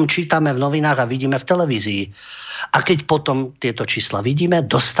potom čítame v novinách a vidíme v televízii. A keď potom tieto čísla vidíme,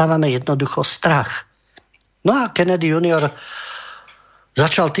 dostávame jednoducho strach. No a Kennedy junior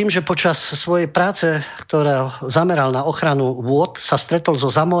začal tým, že počas svojej práce, ktorá zameral na ochranu vôd, sa stretol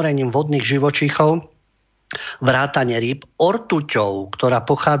so zamorením vodných živočíchov, vrátane rýb, ortuťou, ktorá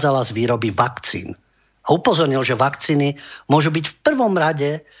pochádzala z výroby vakcín. A upozornil, že vakcíny musia byť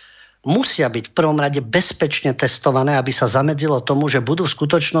v prvom rade bezpečne testované, aby sa zamedzilo tomu, že budú v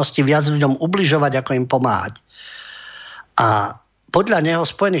skutočnosti viac ľuďom ubližovať, ako im pomáhať. A podľa neho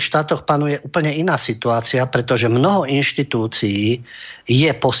v Spojených štátoch panuje úplne iná situácia, pretože mnoho inštitúcií je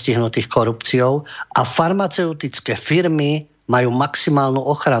postihnutých korupciou a farmaceutické firmy majú maximálnu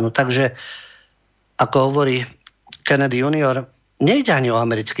ochranu. Takže, ako hovorí Kennedy junior, nejde ani o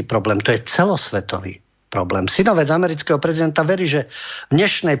americký problém, to je celosvetový problém. Synovec amerického prezidenta verí, že v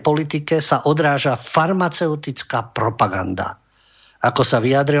dnešnej politike sa odráža farmaceutická propaganda. Ako sa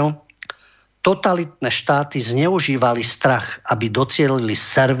vyjadril, totalitné štáty zneužívali strach, aby docielili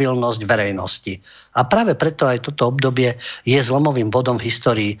servilnosť verejnosti. A práve preto aj toto obdobie je zlomovým bodom v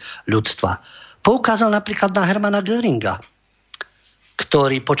histórii ľudstva. Poukázal napríklad na Hermana Göringa,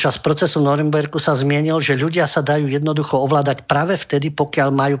 ktorý počas procesu v Norimberku sa zmienil, že ľudia sa dajú jednoducho ovládať práve vtedy, pokiaľ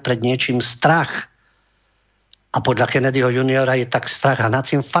majú pred niečím strach. A podľa Kennedyho juniora je tak strach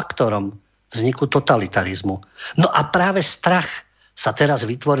hnacím faktorom vzniku totalitarizmu. No a práve strach sa teraz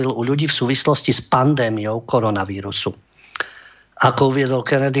vytvoril u ľudí v súvislosti s pandémiou koronavírusu. Ako uviedol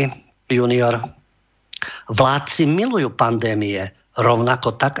Kennedy junior, vládci milujú pandémie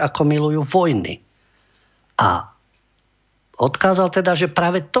rovnako tak, ako milujú vojny. A odkázal teda, že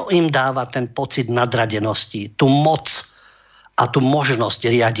práve to im dáva ten pocit nadradenosti, tú moc a tú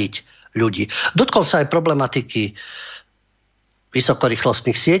možnosť riadiť ľudí. Dotkol sa aj problematiky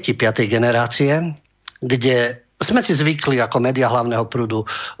vysokorýchlostných sietí 5. generácie, kde sme si zvykli ako médiá hlavného prúdu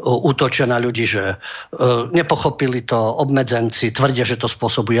útočia na ľudí, že nepochopili to obmedzenci, tvrdia, že to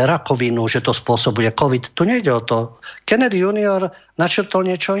spôsobuje rakovinu, že to spôsobuje COVID. Tu nejde o to. Kennedy junior načrtol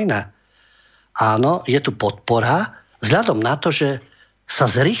niečo iné. Áno, je tu podpora vzhľadom na to, že sa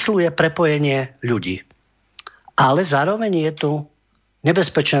zrýchľuje prepojenie ľudí. Ale zároveň je tu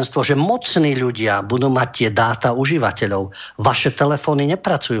nebezpečenstvo, že mocní ľudia budú mať tie dáta užívateľov. Vaše telefóny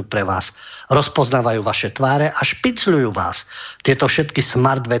nepracujú pre vás. Rozpoznávajú vaše tváre a špicľujú vás. Tieto všetky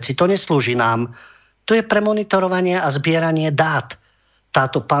smart veci, to neslúži nám. To je pre monitorovanie a zbieranie dát.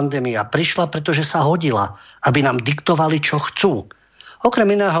 Táto pandémia prišla, pretože sa hodila, aby nám diktovali, čo chcú.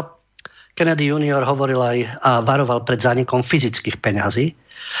 Okrem iného, Kennedy junior hovoril aj a varoval pred zánikom fyzických peňazí,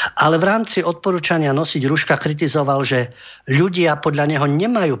 Ale v rámci odporúčania nosiť rúška kritizoval, že ľudia podľa neho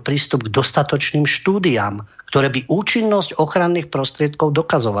nemajú prístup k dostatočným štúdiám, ktoré by účinnosť ochranných prostriedkov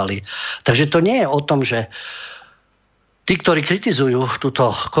dokazovali. Takže to nie je o tom, že tí, ktorí kritizujú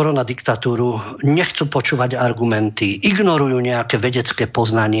túto koronadiktatúru, nechcú počúvať argumenty, ignorujú nejaké vedecké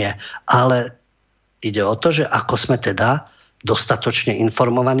poznanie, ale ide o to, že ako sme teda dostatočne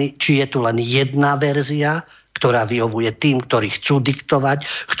informovaní, či je tu len jedna verzia, ktorá vyhovuje tým, ktorí chcú diktovať,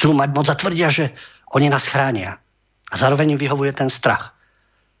 chcú mať moc a tvrdia, že oni nás chránia. A zároveň im vyhovuje ten strach.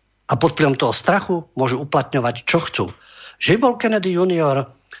 A pod vplyvom toho strachu môžu uplatňovať, čo chcú. Že bol Kennedy junior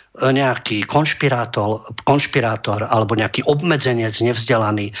nejaký konšpirátor alebo nejaký obmedzenec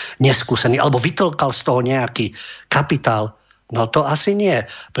nevzdelaný, neskúsený, alebo vytlkal z toho nejaký kapitál. No to asi nie,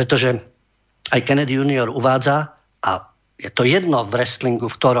 pretože aj Kennedy junior uvádza, a je to jedno v wrestlingu,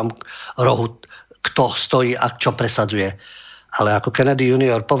 v ktorom rohu kto stojí a čo presadzuje. Ale ako Kennedy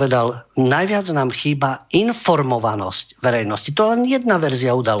junior povedal, najviac nám chýba informovanosť verejnosti. To je len jedna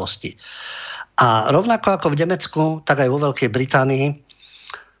verzia udalosti. A rovnako ako v Nemecku, tak aj vo Veľkej Británii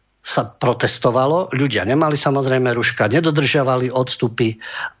sa protestovalo. Ľudia nemali samozrejme ruška, nedodržiavali odstupy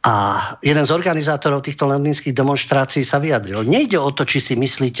a jeden z organizátorov týchto londýnskych demonštrácií sa vyjadril. Nejde o to, či si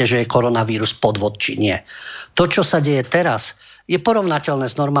myslíte, že je koronavírus podvod, či nie. To, čo sa deje teraz, je porovnateľné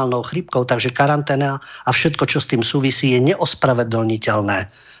s normálnou chrípkou, takže karanténa a všetko, čo s tým súvisí, je neospravedlniteľné.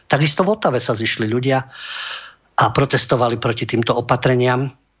 Takisto v Otave sa zišli ľudia a protestovali proti týmto opatreniam,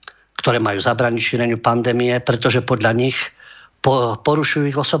 ktoré majú zabrániť šíreniu pandémie, pretože podľa nich porušujú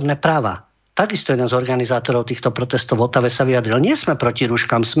ich osobné práva. Takisto jeden z organizátorov týchto protestov v Otave sa vyjadril. Nie sme proti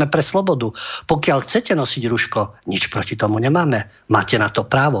rúškam, sme pre slobodu. Pokiaľ chcete nosiť rúško, nič proti tomu nemáme. Máte na to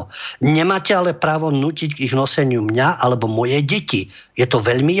právo. Nemáte ale právo nútiť k ich noseniu mňa alebo moje deti. Je to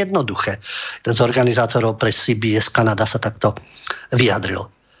veľmi jednoduché. Jeden z organizátorov pre CBS Kanada sa takto vyjadril.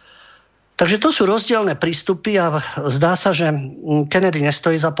 Takže to sú rozdielne prístupy a zdá sa, že Kennedy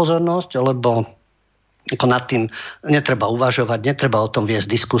nestojí za pozornosť, lebo ako nad tým netreba uvažovať, netreba o tom viesť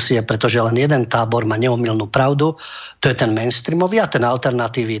diskusie, pretože len jeden tábor má neomylnú pravdu, to je ten mainstreamový a ten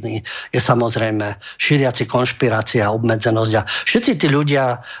alternatívny je samozrejme šíriaci konšpirácia a obmedzenosť. A všetci tí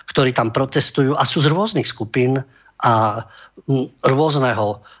ľudia, ktorí tam protestujú a sú z rôznych skupín a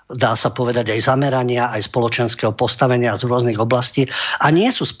rôzneho, dá sa povedať, aj zamerania, aj spoločenského postavenia z rôznych oblastí a nie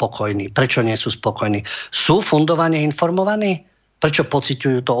sú spokojní. Prečo nie sú spokojní? Sú fundovane informovaní? Prečo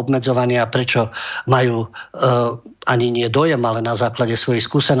pociťujú to obmedzovanie a prečo majú ani nie dojem, ale na základe svojich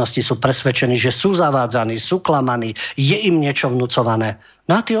skúseností sú presvedčení, že sú zavádzaní, sú klamaní, je im niečo vnúcované.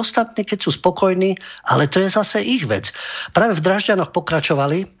 No a tí ostatní, keď sú spokojní, ale to je zase ich vec. Práve v Drážďanoch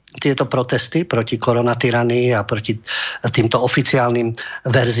pokračovali tieto protesty proti koronatyranii a proti týmto oficiálnym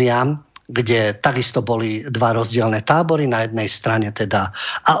verziám, kde takisto boli dva rozdielne tábory, na jednej strane teda.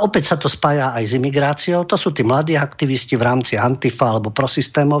 A opäť sa to spája aj s imigráciou. To sú tí mladí aktivisti v rámci Antifa alebo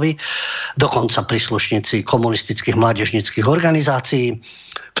prosystémoví, dokonca príslušníci komunistických mládežnických organizácií,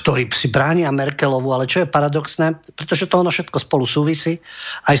 ktorí si bránia Merkelovu, ale čo je paradoxné, pretože to ono všetko spolu súvisí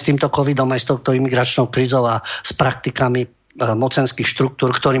aj s týmto covidom, aj s touto imigračnou krízou a s praktikami mocenských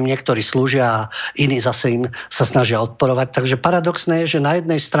štruktúr, ktorým niektorí slúžia a iní zase im sa snažia odporovať. Takže paradoxné je, že na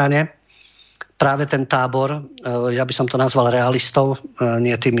jednej strane práve ten tábor, ja by som to nazval realistov,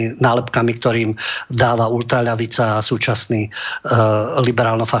 nie tými nálepkami, ktorým dáva ultraľavica a súčasný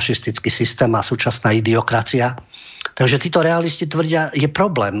liberálno-fašistický systém a súčasná idiokracia. Takže títo realisti tvrdia, je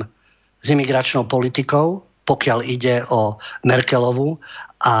problém s imigračnou politikou, pokiaľ ide o Merkelovu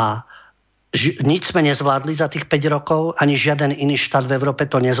a nič sme nezvládli za tých 5 rokov, ani žiaden iný štát v Európe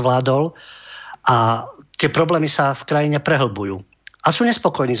to nezvládol a tie problémy sa v krajine prehlbujú. A sú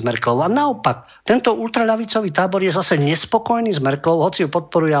nespokojní s Merkelovou. A naopak, tento ultraľavicový tábor je zase nespokojný s Merkelovou, hoci ju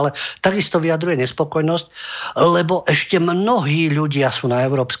podporuje, ale takisto vyjadruje nespokojnosť, lebo ešte mnohí ľudia sú na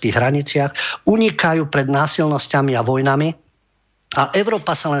európskych hraniciach, unikajú pred násilnosťami a vojnami a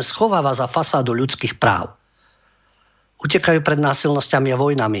Európa sa len schováva za fasádu ľudských práv. Utekajú pred násilnosťami a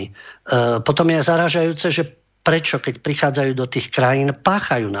vojnami. Potom je zaražajúce, že prečo, keď prichádzajú do tých krajín,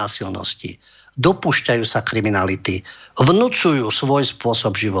 páchajú násilnosti. Dopúšťajú sa kriminality, vnúcujú svoj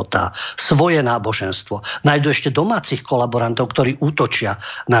spôsob života, svoje náboženstvo, nájdu ešte domácich kolaborantov, ktorí útočia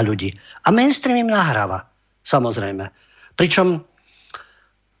na ľudí. A mainstream im nahráva, samozrejme. Pričom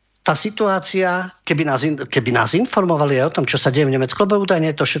tá situácia, keby nás informovali aj o tom, čo sa deje v Nemecku, lebo údajne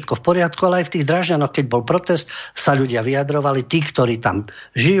je to všetko v poriadku, ale aj v tých Drážďanoch, keď bol protest, sa ľudia vyjadrovali, tí, ktorí tam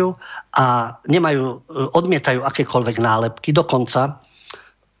žijú a odmietajú akékoľvek nálepky, dokonca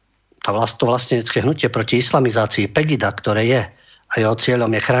to vlastenecké hnutie proti islamizácii Pegida, ktoré je a jeho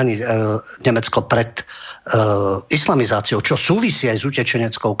cieľom je chrániť Nemecko pred islamizáciou, čo súvisí aj s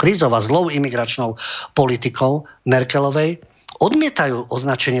utečeneckou krízou a zlou imigračnou politikou Merkelovej, odmietajú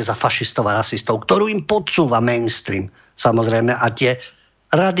označenie za fašistov a rasistov, ktorú im podsúva mainstream, samozrejme, a tie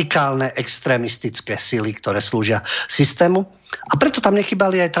radikálne extrémistické sily, ktoré slúžia systému. A preto tam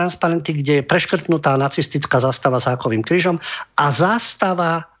nechybali aj transparenty, kde je preškrtnutá nacistická zastava s hákovým krížom a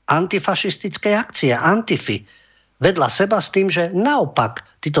zástava antifašistickej akcie, Antify, vedľa seba s tým, že naopak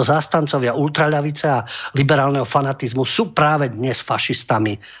títo zástancovia ultraľavice a liberálneho fanatizmu sú práve dnes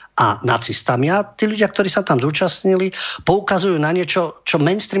fašistami a nacistami. A tí ľudia, ktorí sa tam zúčastnili, poukazujú na niečo, čo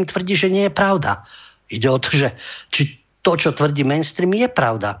mainstream tvrdí, že nie je pravda. Ide o to, že či to, čo tvrdí mainstream, je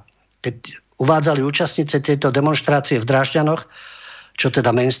pravda. Keď uvádzali účastnice tejto demonštrácie v Drážďanoch, čo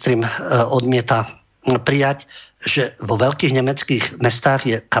teda mainstream odmieta prijať, že vo veľkých nemeckých mestách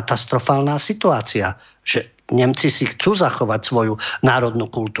je katastrofálna situácia, že Nemci si chcú zachovať svoju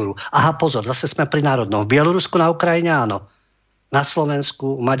národnú kultúru. Aha, pozor, zase sme pri národnom. V Bielorusku, na Ukrajine áno. Na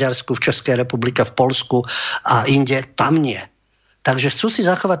Slovensku, v Maďarsku, v Českej republike, v Poľsku a inde, tam nie. Takže chcú si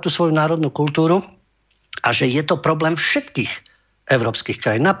zachovať tú svoju národnú kultúru a že je to problém všetkých európskych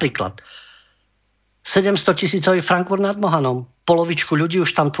krajín. Napríklad 700 000 Frankfurt nad Mohanom. Polovičku ľudí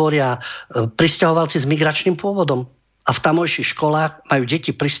už tam tvoria prisťahovalci s migračným pôvodom. A v tamojších školách majú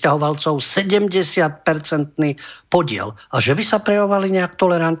deti prisťahovalcov 70% podiel. A že by sa prejavovali nejak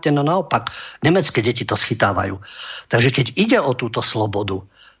tolerantne, no naopak, nemecké deti to schytávajú. Takže keď ide o túto slobodu,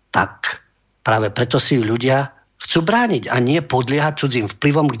 tak práve preto si ľudia chcú brániť a nie podliehať cudzím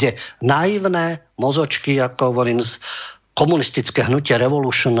vplyvom, kde naivné mozočky, ako hovorím, z komunistické hnutie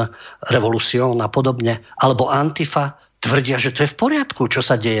Revolution a podobne, alebo Antifa, tvrdia, že to je v poriadku, čo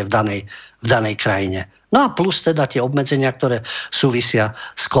sa deje v danej krajine. No a plus teda tie obmedzenia, ktoré súvisia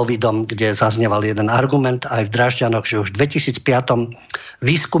s covidom, kde zaznieval jeden argument aj v Drážďanoch, že už v 2005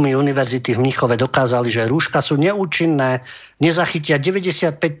 výskumy univerzity v Mníchove dokázali, že rúška sú neúčinné, nezachytia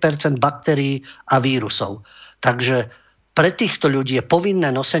 95% baktérií a vírusov. Takže pre týchto ľudí je povinné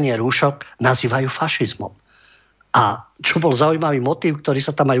nosenie rúšok nazývajú fašizmom. A čo bol zaujímavý motív, ktorý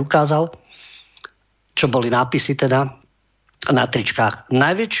sa tam aj ukázal, čo boli nápisy teda na tričkách.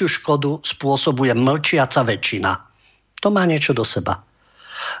 Najväčšiu škodu spôsobuje mlčiaca väčšina. To má niečo do seba.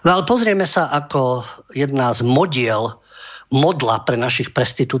 No ale pozrieme sa, ako jedna z modla pre našich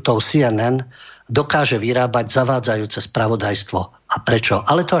prestitútov CNN dokáže vyrábať zavádzajúce spravodajstvo. A prečo?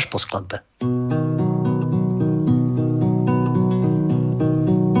 Ale to až po skladbe.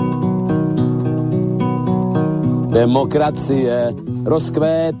 Demokracie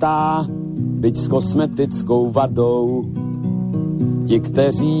rozkvétá, byť s kosmetickou vadou. Ti,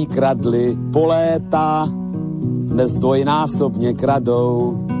 kteří kradli po léta, dnes dvojnásobně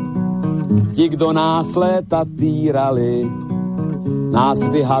kradou. Ti, kdo nás léta týrali, nás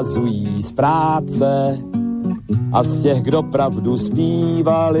vyhazují z práce. A z těch, kdo pravdu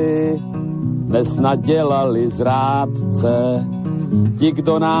zpívali, dnes nadělali zrádce. Ti,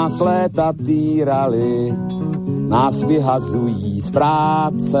 kdo nás léta týrali, nás vyhazují z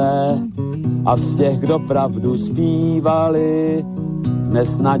práce. A z těch, kdo pravdu zpívali,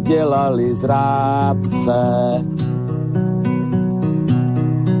 dnes nadělali zrádce.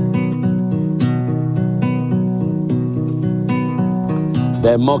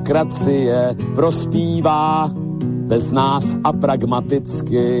 Demokracie prospívá bez nás a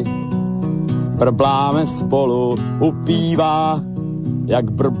pragmaticky. Brbláme spolu u piva,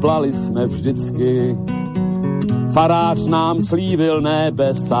 jak brblali jsme vždycky. Farář nám slíbil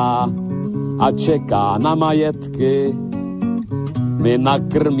nebesa a čeká na majetky. My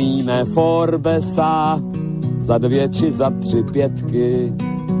nakrmíme Forbesa za 2 či za 3 pětky.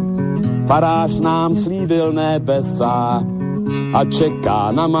 Farář nám slíbil nebesa a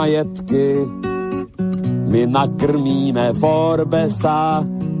čeká na majetky. My nakrmíme Forbesa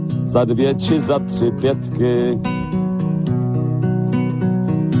za 2 či za 3 pětky.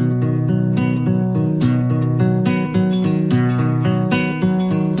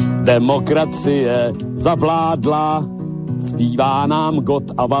 Demokracie zavládla, zpívá nám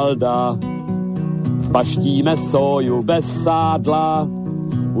Gott a Valda. Spaštíme soju bez sádla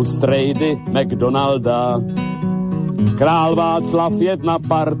u strejdy McDonalda. Král Václav jedna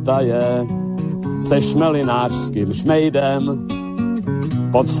partaje se šmelinářským šmejdem.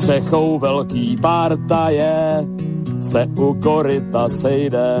 Pod střechou velký partaje se u koryta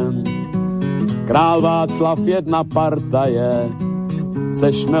sejdem. Král Václav jedna partaje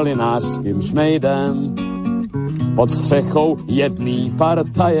se šmelinářským šmejdem. Pod střechou jedný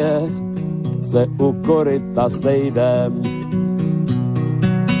partaje se u koryta sejdem.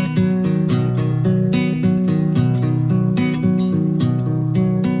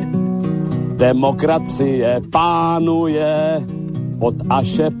 Demokracie pánuje od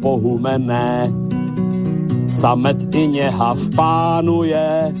Aše po Humenné. Samet i něhav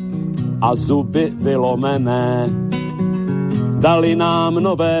pánuje a zuby vylomené. Dali nám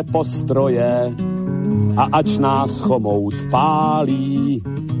nové postroje a ač nás chomout pálí,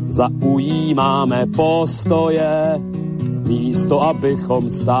 zaujímáme postoje, místo abychom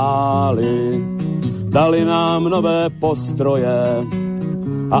stáli. Dali nám nové postroje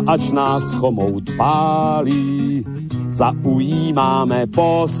a ač nás chomout pálí, zaujímáme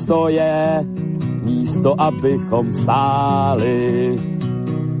postoje, místo abychom stáli.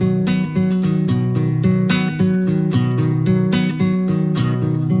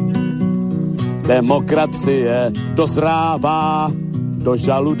 Demokracie dozrává do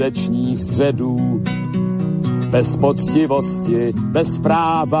žaludečních vředů, bez poctivosti, bez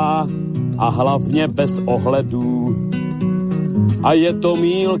práva a hlavně bez ohledů. A je to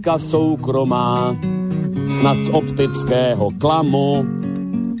mýlka soukromá, snad z optického klamu,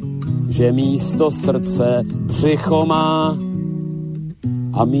 že místo srdce břicho má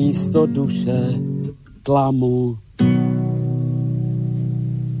a místo duše tlamu.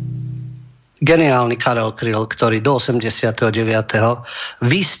 Geniálny Karel Kryl, ktorý do 89.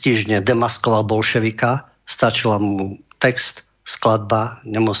 výstižne demaskoval bolševika, stačila mu text, skladba,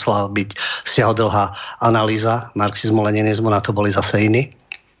 nemusela byť siahodlhá analýza marxizmu, leninizmu, na to boli zase iní.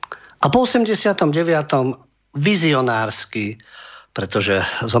 A po 89. vizionársky, pretože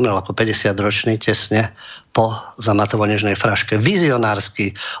zomrel ako 50-ročný tesne po zamatovo-nežnej fraške,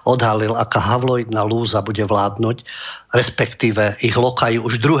 vizionársky odhalil, aká havloidná lúza bude vládnuť, respektíve ich lokaji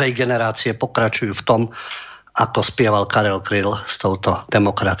už druhej generácie pokračujú v tom, ako spieval Karel Kryl s touto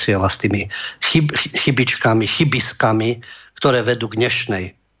demokraciou a s tými chybičkami, chybiskami, ktoré vedú k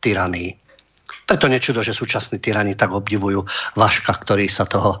dnešnej tyranii. Preto nečudo, že súčasní tyrani tak obdivujú Vaška, ktorý sa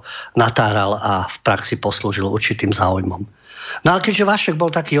toho natáral a v praxi poslúžil určitým záujmom. No ale keďže Vašek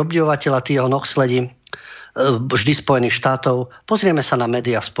bol taký obdivovateľ a tí jeho nohsledi vždy Spojených štátov, pozrieme sa na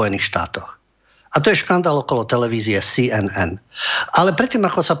médiá v Spojených štátoch. A to je škandál okolo televízie CNN. Ale predtým,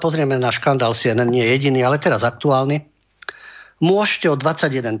 ako sa pozrieme na škandál CNN, nie je jediný, ale teraz aktuálny, môžete o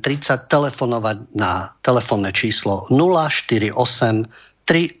 21:30 telefonovať na telefónne číslo 048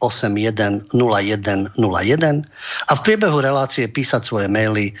 381 0101 a v priebehu relácie písať svoje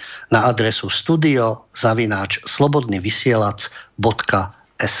maily na adresu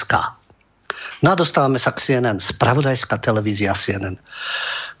studio@slobodnyvysielac.sk. No a dostávame sa k CNN, spravodajská televízia CNN.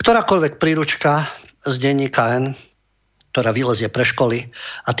 Ktorákoľvek príručka z denníka N, ktorá vylezie pre školy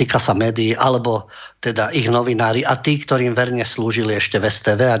a týka sa médií, alebo teda ich novinári a tí, ktorým verne slúžili ešte v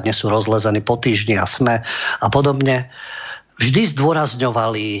STV a dnes sú rozlezení po týždni a SME a podobne, vždy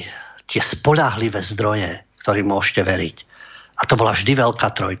zdôrazňovali tie spoľahlivé zdroje, ktorým môžete veriť. A to bola vždy veľká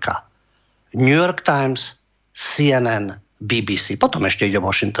trojka. New York Times, CNN, BBC, potom ešte ide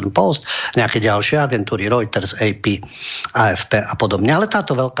Washington Post, nejaké ďalšie agentúry, Reuters, AP, AFP a podobne. Ale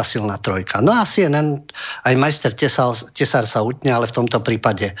táto veľká silná trojka. No a CNN, aj majster tesár sa utne, ale v tomto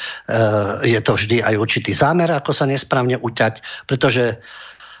prípade je to vždy aj určitý zámer, ako sa nesprávne uťať, pretože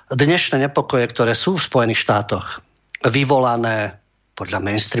dnešné nepokoje, ktoré sú v Spojených štátoch, vyvolané podľa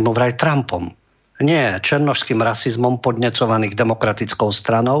mainstreamu vraj Trumpom, nie černošským rasizmom podnecovaných demokratickou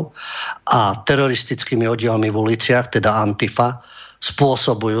stranou a teroristickými oddielmi v uliciach, teda Antifa,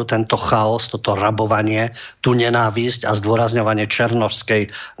 spôsobujú tento chaos, toto rabovanie, tú nenávisť a zdôrazňovanie černošskej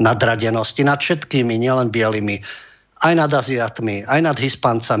nadradenosti nad všetkými, nielen bielými, aj nad Aziatmi, aj nad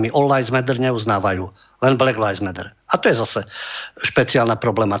Hispancami. All Lives Matter neuznávajú, len Black Lives Matter. A to je zase špeciálna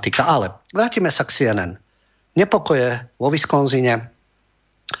problematika. Ale vrátime sa k CNN. Nepokoje vo Wisconsine,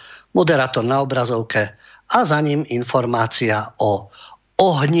 moderátor na obrazovke a za ním informácia o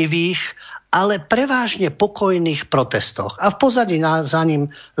ohnivých, ale prevažne pokojných protestoch. A v pozadí za ním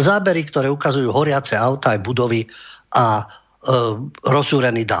zábery, ktoré ukazujú horiace auta aj budovy a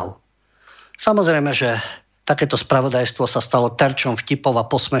rozúrený dav. Samozrejme, že takéto spravodajstvo sa stalo terčom vtipov a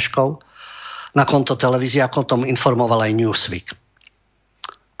posmeškov na konto televízie, ako o tom informoval aj Newsweek.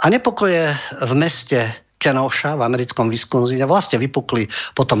 A nepokoje v meste Kenosha v americkom Wisconsine vlastne vypukli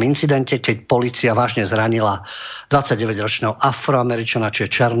po tom incidente, keď polícia vážne zranila 29-ročného Afroameričana, či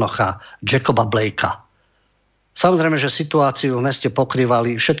Černocha, Jacoba Blakea. Samozrejme, že situáciu v meste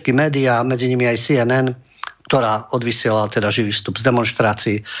pokrývali všetky médiá, medzi nimi aj CNN, ktorá odvysielala teda živý vstup z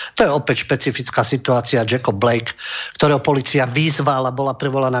demonštrácií. To je opäť špecifická situácia. Jacob Blake, ktorého polícia vyzvala, bola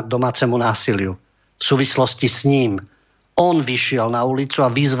privolaná k domácemu násiliu. V súvislosti s ním on vyšiel na ulicu a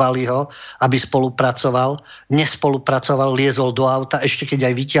vyzvali ho, aby spolupracoval. Nespolupracoval, liezol do auta, ešte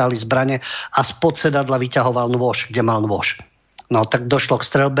keď aj vyťahli zbrane a spod sedadla vyťahoval nôž, kde mal nôž. No tak došlo k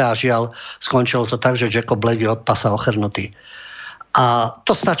streľbe a žiaľ, skončilo to tak, že Jacko Black je od pasa ochrnutý. A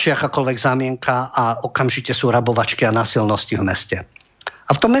to stačí akákoľvek zámienka a okamžite sú rabovačky a násilnosti v meste.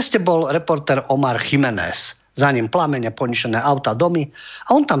 A v tom meste bol reportér Omar Jiménez. Za ním plamene, poničené auta, domy.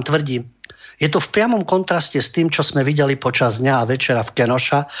 A on tam tvrdí, je to v priamom kontraste s tým, čo sme videli počas dňa a večera v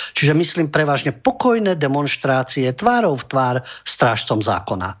Kenoša, čiže myslím prevažne pokojné demonštrácie tvárou v tvár strážcom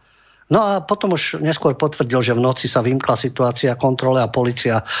zákona. No a potom už neskôr potvrdil, že v noci sa vymkla situácia kontrole a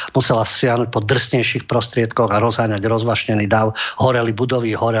polícia musela siahnuť po drsnejších prostriedkoch a rozháňať rozvašnený dav. Horeli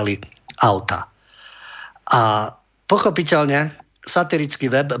budovy, horeli auta. A pochopiteľne satirický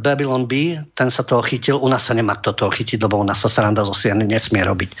web Babylon B, ten sa toho chytil, u nás sa nemá kto toho chytiť, lebo u nás sa sranda zo CNN nesmie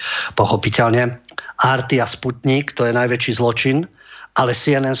robiť. Pochopiteľne. Arty a Sputnik, to je najväčší zločin, ale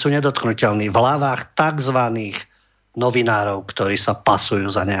CNN sú nedotknuteľní v hlavách takzvaných novinárov, ktorí sa pasujú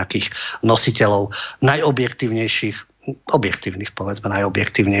za nejakých nositeľov objektívnych,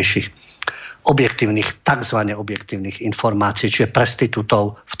 takzvané objektívnych informácií, čiže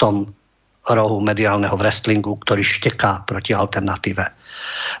prestitútov v tom rohu mediálneho wrestlingu, ktorý šteká proti alternatíve.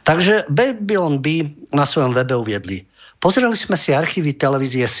 Takže Babylon B na svojom webe uviedli. Pozreli sme si archívy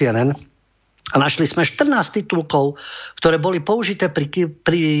televízie CNN a našli sme 14 titulkov, ktoré boli použité pri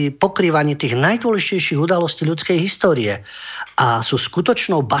pokrývaní tých najdôležitejších udalostí ľudskej histórie a sú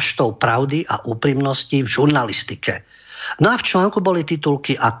skutočnou baštou pravdy a úprimnosti v žurnalistike. No a v článku boli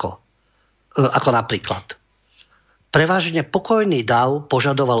titulky ako napríklad prevažne pokojný dav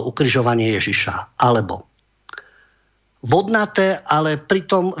požadoval ukrižovanie Ježiša. Alebo vodnaté, ale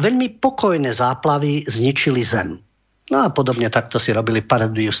pritom veľmi pokojné záplavy zničili zem. No a podobne takto si robili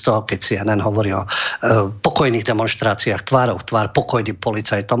parodiu z toho, keď si CNN hovorí o pokojných demonštráciách tvárov v tvár pokojným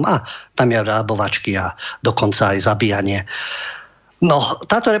policajtom a tam je rabovačky a dokonca aj zabíjanie. No,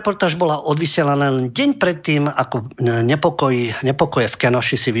 táto reportáž bola odvysielaná len deň predtým, ako nepokoje v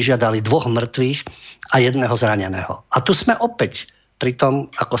Kenoši si vyžiadali 2 mŕtvych a 1 zraneného. A tu sme opäť pri tom,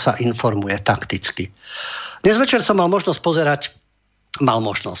 ako sa informuje takticky. Dnes večer som mal možnosť pozerať,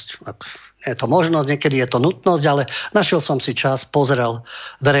 je to možnosť, niekedy je to nutnosť, ale našiel som si čas, pozrel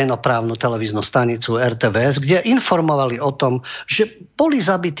verejnoprávnu televíznu stanicu RTVS, kde informovali o tom, že boli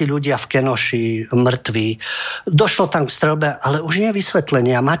zabití ľudia v Kenoši, mŕtvi. Došlo tam k streľbe, ale už nie je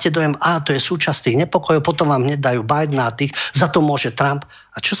vysvetlenia. Máte dojem, to je súčasť tých nepokojov, potom vám nedajú Bidena a tých, za to môže Trump.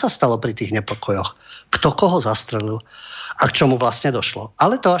 A čo sa stalo pri tých nepokojoch? Kto koho zastrelil? A k čomu vlastne došlo?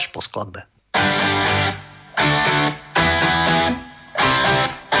 Ale to až po skladbe.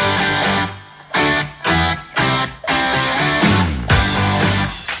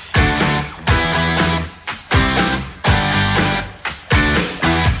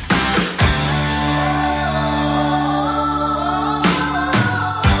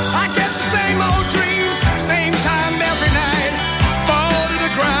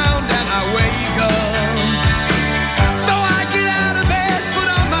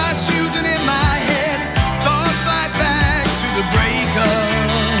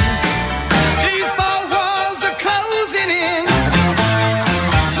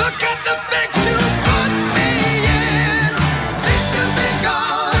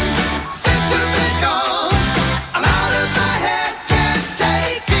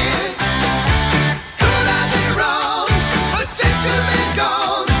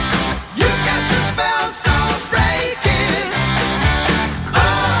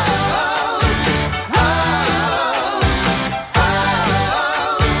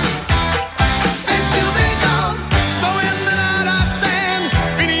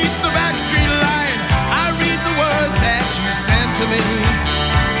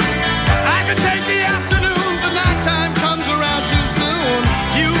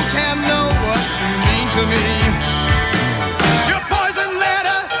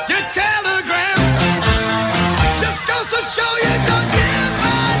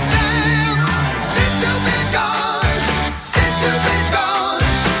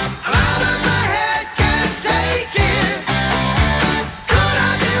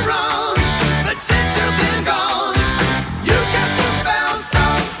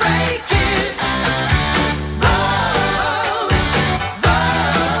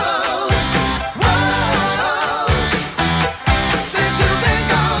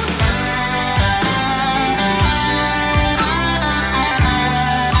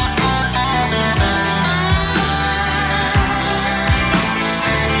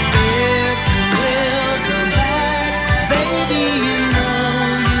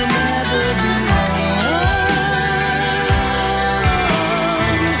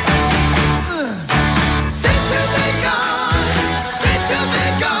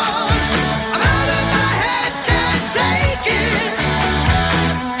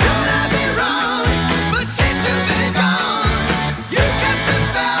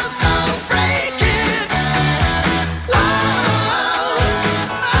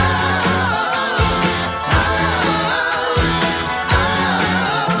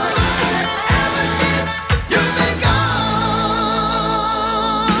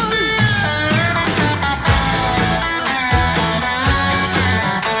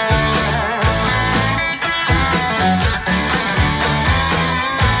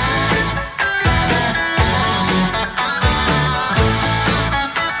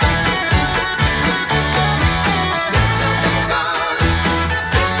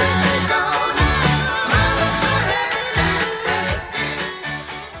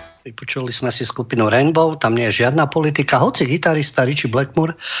 Počuli sme si skupinu Rainbow, tam nie je žiadna politika, hoci gitarista Richie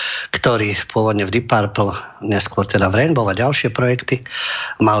Blackmore, ktorý pôvodne v Deep Purple, neskôr teda v Rainbow a ďalšie projekty,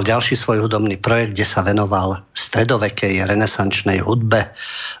 mal ďalší svoj hudobný projekt, kde sa venoval stredovekej, renesančnej hudbe,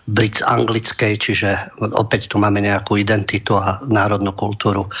 brit-anglickej, čiže opäť tu máme nejakú identitu a národnú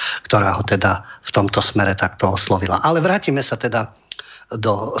kultúru, ktorá ho teda v tomto smere takto oslovila. Ale vrátime sa teda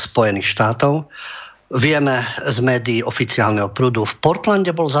do Spojených štátov. Vieme z médií oficiálneho prúdu, v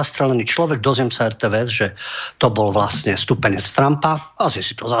Portlande bol zastrelený človek, dozviem sa RTVS, že to bol vlastne stupenec Trumpa, asi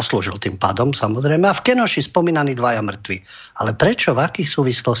si to zaslúžil tým pádom, samozrejme, a v Kenoši spomínaní 2 mŕtvi. Ale prečo, v akých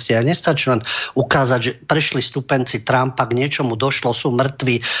súvislostiach? Nestačí len ukázať, že prešli stupenci Trumpa, k niečomu došlo, sú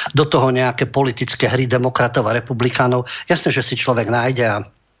mŕtvi, do toho nejaké politické hry demokratov a republikánov. Jasné, že si človek nájde a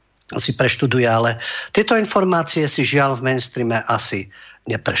si preštuduje, ale tieto informácie si žiaľ v mainstreame asi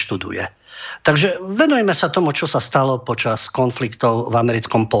nepreštuduje. Takže venujeme sa tomu, čo sa stalo počas konfliktov v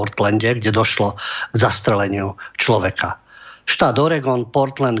americkom Portlande, kde došlo k zastreleniu človeka. Štát Oregon,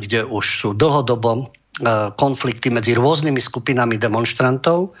 Portland, kde už sú dlhodobo konflikty medzi rôznymi skupinami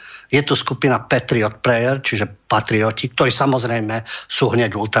demonstrantov. Je tu skupina Patriot Prayer, čiže patrioti, ktorí samozrejme sú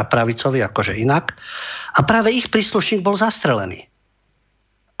hneď ultrapravicoví, akože inak. A práve ich príslušník bol zastrelený.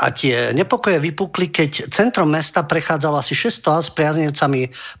 A tie nepokoje vypukli, keď centrom mesta prechádzalo asi 600 aut s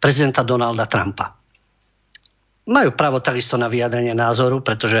priaznivcami prezidenta Donalda Trumpa. Majú právo takisto na vyjadrenie názoru,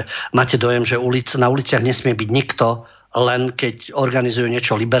 pretože máte dojem, že na uliciach nesmie byť nikto, len keď organizujú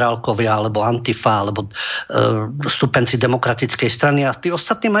niečo liberálkovia, alebo Antifa, alebo stupenci demokratickej strany a tí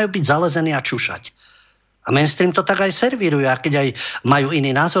ostatní majú byť zalezení a čušať. A mainstream to tak aj servíruje a keď aj majú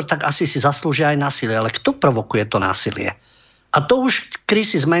iný názor, tak asi si zaslúžia aj násilie. Ale kto provokuje to násilie? A to už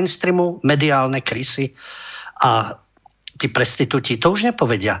krysy z mainstreamu, mediálne krysy a tí prestitúti to už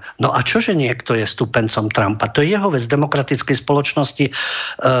nepovedia. No a čože niekto je stupencom Trumpa? To je jeho vec demokratickej spoločnosti.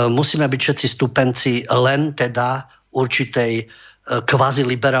 Musíme byť všetci stupenci len teda určitej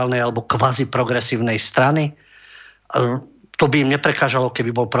kvazi-liberálnej alebo kvazi-progresívnej strany. To by im neprekážalo,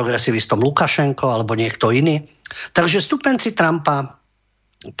 keby bol progresivistom Lukašenko alebo niekto iný. Takže stupenci Trumpa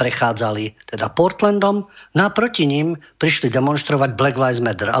prechádzali teda Portlandom, no a proti ním prišli demonštrovať Black Lives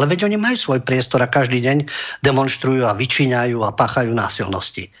Matter. Ale veď oni majú svoj priestor a každý deň demonštrujú a vyčíňajú a páchajú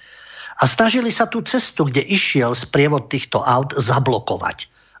násilnosti. A snažili sa tú cestu, kde išiel sprievod týchto aut, zablokovať.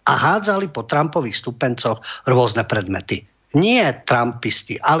 A hádzali po Trumpových stupencoch rôzne predmety. Nie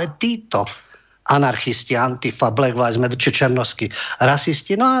Trumpisti, ale títo anarchisti, Antifa, Black Lives Matter, či černoskí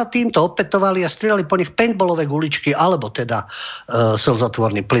rasisti. No a týmto opätovali a strieľali po nich paintballové guličky, alebo teda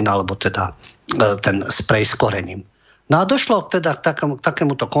slzotvorný plyn, alebo teda ten sprej s korením. No a došlo teda k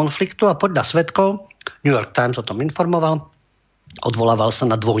takémuto konfliktu a podľa svedkov, New York Times o tom informoval, odvolával sa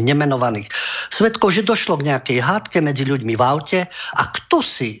na 2 nemenovaných svedkov, že došlo k nejakej hádke medzi ľuďmi v aute a kto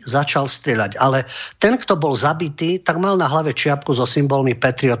si začal strieľať. Ale ten, kto bol zabitý, tak mal na hlave čiapku so symbolmi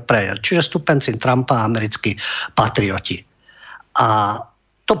Patriot Prayer, čiže stupenci Trumpa a americkí patrioti. A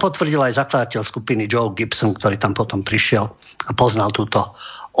to potvrdil aj zakladateľ skupiny Joe Gibson, ktorý tam potom prišiel a poznal túto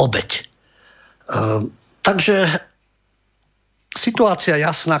obeť. Takže situácia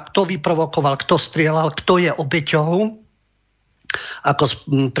jasná, kto vyprovokoval, kto strieľal, kto je obeťou.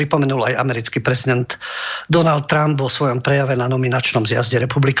 Ako pripomenul aj americký prezident Donald Trump vo svojom prejave na nominačnom zjazde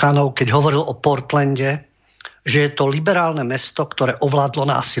republikánov, keď hovoril o Portlande, že je to liberálne mesto, ktoré ovládlo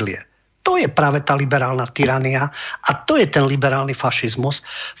násilie. To je práve tá liberálna tyrania a to je ten liberálny fašizmus.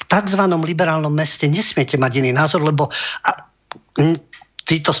 V tzv. Liberálnom meste nesmiete mať iný názor, lebo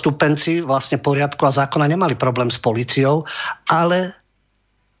títo stupenci vlastne poriadku a zákona nemali problém s políciou, ale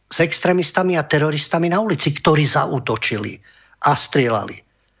s extrémistami a teroristami na ulici, ktorí zaútočili a strieľali.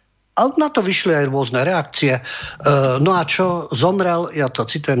 A na to vyšli aj rôzne reakcie. No a čo? Zomrel, ja to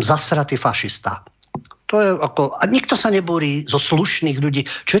citujem, zasratý fašista. To je ako, a nikto sa nebúri zo slušných ľudí.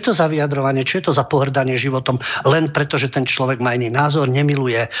 Čo je to za vyjadrovanie? Čo je to za pohrdanie životom? Len preto, že ten človek má iný názor,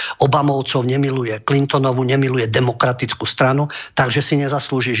 nemiluje Obamovcov, nemiluje Clintonovu, nemiluje demokratickú stranu, takže si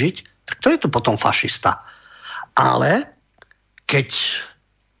nezaslúži žiť? Tak to je to potom fašista. Ale keď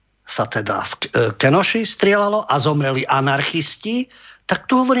sa teda v Kenoši strieľalo a zomreli anarchisti, tak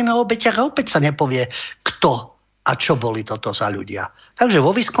tu hovoríme o obeťach a opäť sa nepovie, kto a čo boli toto za ľudia. Takže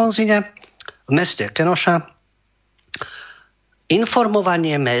vo Wisconsine, v meste Kenoša,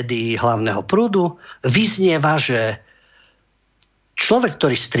 informovanie médií hlavného prúdu vyznieva, že človek,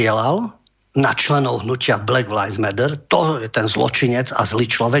 ktorý strieľal na členov hnutia Black Lives Matter, to je ten zločinec a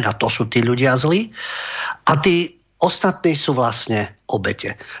zlý človek a to sú tí ľudia zlí. A tí ostatní sú vlastne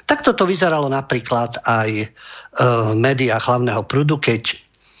obete. Takto to vyzeralo napríklad aj v médiách hlavného prúdu, keď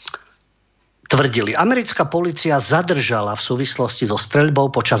tvrdili. Americká polícia zadržala v súvislosti so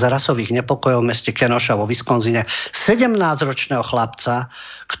streľbou počas rasových nepokojov v meste Kenosha vo Wisconsine 17-ročného chlapca,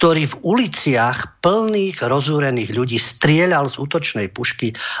 ktorý v uliciach plných rozúrených ľudí strieľal z útočnej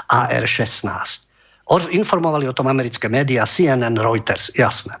pušky AR-16. Informovali o tom americké médiá, CNN, Reuters,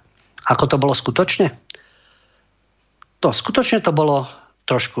 jasné. Ako to bolo skutočne? Skutočne to bolo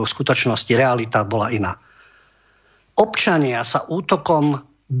trošku v skutočnosti, realita bola iná. Občania sa útokom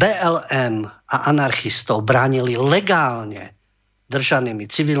BLM a anarchistov bránili legálne držanými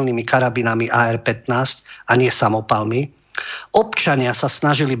civilnými karabinami AR-15 a nie samopalmi. Občania sa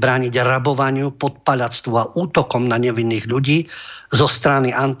snažili brániť rabovaniu, podpaľactvu a útokom na nevinných ľudí zo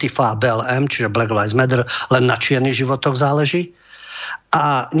strany Antifa a BLM, čiže Black Lives Matter, len na čiernych životoch záleží.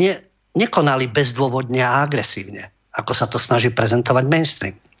 A nekonali bezdôvodne a agresívne, ako sa to snaží prezentovať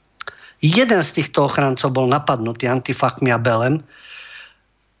mainstream. Jeden z týchto ochrancov bol napadnutý antifakmi a BLM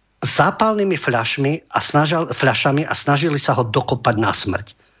zápalnými fľašami a snažili sa ho dokopať na smrť.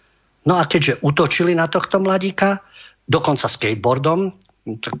 No a keďže útočili na tohto mladíka, dokonca skateboardom,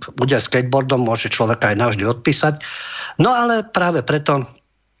 úder skateboardom môže človeka aj navždy odpísať, no ale práve preto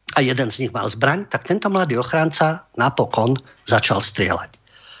a jeden z nich mal zbraň, tak tento mladý ochranca napokon začal strieľať.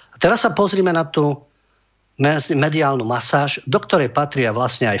 A teraz sa pozrime na tú mediálnu masáž, do ktorej patria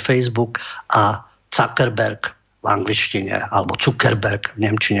vlastne aj Facebook a Zuckerberg v angličtine, alebo Zuckerberg v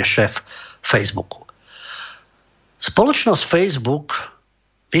nemčine, šéf Facebooku. Spoločnosť Facebook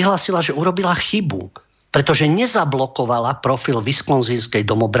vyhlásila, že urobila chybu, pretože nezablokovala profil wisconsinskej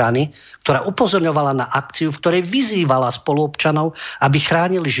domobrany, ktorá upozorňovala na akciu, v ktorej vyzývala spoluobčanov, aby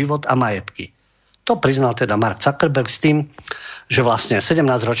chránili život a majetky. To priznal teda Mark Zuckerberg s tým, že vlastne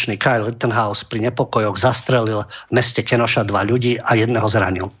 17-ročný Kyle Rittenhouse pri nepokojoch zastrelil v meste Kenosha 2 ľudí a jedného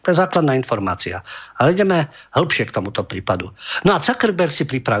zranil. To je základná informácia. Ale ideme hĺbšie k tomuto prípadu. No a Zuckerberg si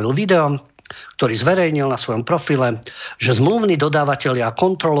pripravil video, ktorý zverejnil na svojom profile, že zmluvní dodávatelia a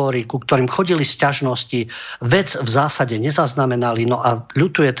kontrolóri, ku ktorým chodili sťažnosti, vec v zásade nezaznamenali. No a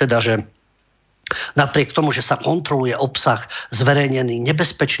ľutuje teda, že napriek tomu, že sa kontroluje obsah zverejnený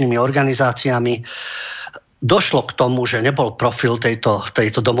nebezpečnými organizáciami, došlo k tomu, že nebol profil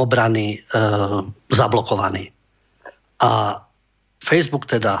tejto domobrany zablokovaný. A Facebook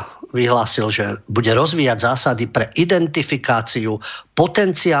teda vyhlásil, že bude rozvíjať zásady pre identifikáciu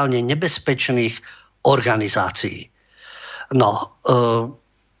potenciálne nebezpečných organizácií. No,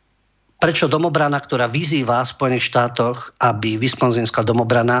 prečo domobrana, ktorá vyzýva v Spojených štátoch, aby wisconsinská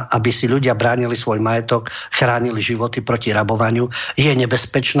domobrana, aby si ľudia bránili svoj majetok, chránili životy proti rabovaniu, je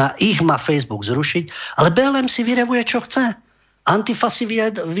nebezpečná. Ich má Facebook zrušiť, ale BLM si vyrevuje, čo chce. Antifa si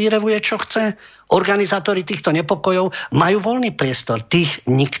vyrevuje, čo chce. Organizátori týchto nepokojov majú voľný priestor. Tých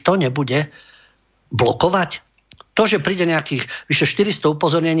nikto nebude blokovať. To, že príde nejakých vyše 400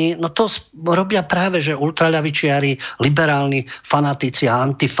 upozornení, no to robia práve, že ultraľavičiari, liberálni fanatici a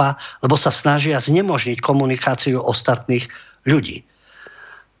Antifa, lebo sa snažia znemožniť komunikáciu ostatných ľudí.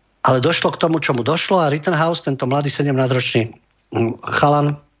 Ale došlo k tomu, čomu došlo a Rittenhouse, tento mladý 17-ročný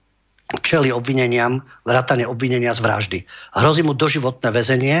chalan, čeli obvineniam, vrátane obvinenia z vraždy. Hrozí mu doživotné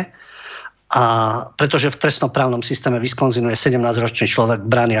väzenie, a pretože v trestnoprávnom systéme Wisconsinu je 17-ročný človek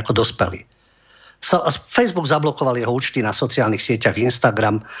braný ako dospelý. Facebook zablokoval jeho účty na sociálnych sieťach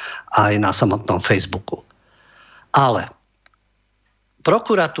Instagram aj na samotnom Facebooku. Ale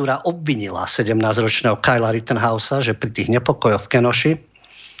prokuratúra obvinila 17-ročného Kyla Rittenhousea, že pri tých nepokojoch v Kenoši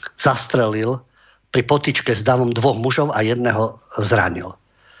zastrelil pri potyčke s davom 2 mužov a jedného zranil.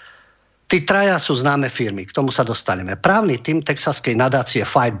 Tí traja sú známe firmy, k tomu sa dostaneme. Právny tím texaskej nadácie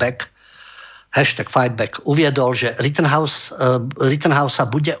Fightback, #Fightback, uviedol, že Rittenhousea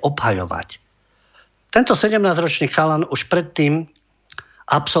bude obhajovať. Tento 17-ročný chalan už predtým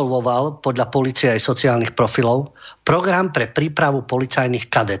absolvoval podľa polície aj sociálnych profilov program pre prípravu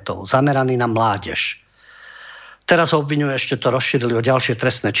policajných kadetov zameraný na mládež. Teraz ho obviňuje, ešte to rozšírili o ďalšie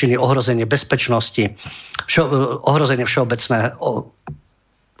trestné činy, ohrozenie bezpečnosti, ohrozenie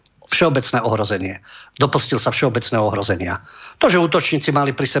všeobecné ohrozenie. Dopustil sa všeobecného ohrozenia. To, že útočníci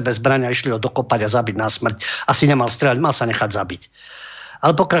mali pri sebe zbraň a išli ho dokopať a zabiť na smrť, asi nemal strieľať, mal sa nechať zabiť.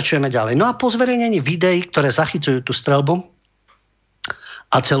 Ale pokračujeme ďalej. No a po zverejnení videí, ktoré zachycujú tú streľbu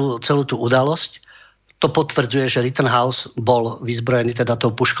a celú tú udalosť, to potvrdzuje, že Rittenhouse bol vyzbrojený teda tou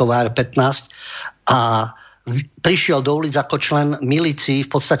puškou AR-15 a prišiel do ulic ako člen milícií,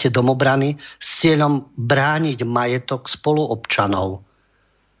 v podstate domobrany, s cieľom brániť majetok spoluobčanov.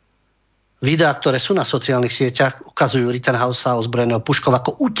 Videá, ktoré sú na sociálnych sieťach, ukazujú Rittenhousea ozbrojeného puškou,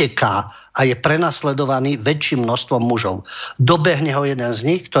 ako uteká a je prenasledovaný väčším množstvom mužov. Dobehne ho jeden z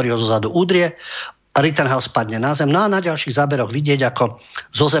nich, ktorý ho zozadu udrie, Rittenhouse padne na zem. No a na ďalších záberoch vidieť, ako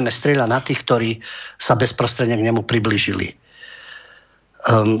zo zeme strieľa na tých, ktorí sa bezprostredne k nemu priblížili.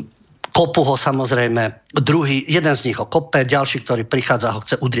 Kopu ho samozrejme, jeden z nich ho kope, ďalší, ktorý prichádza, ho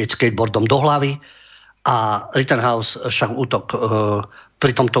chce udrieť skateboardom do hlavy a Rittenhouse však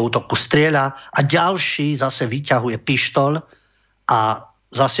pri tomto útoku strieľa a ďalší zase vyťahuje pištoľ a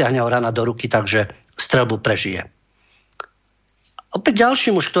zasiahne ho rana do ruky, takže streľbu prežije. Opäť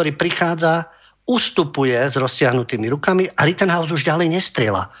ďalší muž, ktorý prichádza, ustupuje s roztiahnutými rukami a Rittenhouse už ďalej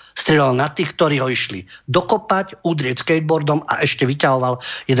nestrieľa. Strieľal na tých, ktorí ho išli dokopať, udrieť skateboardom a ešte vyťahoval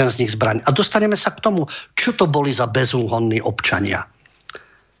jeden z nich zbraň. A dostaneme sa k tomu, čo to boli za bezúhonní občania.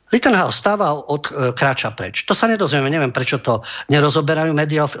 Rittenhouse stáva kráča preč. To sa nedozvieme, neviem, prečo to nerozoberajú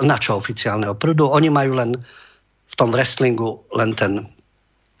médiá, na čo oficiálneho prúdu. Oni majú len v tom wrestlingu len ten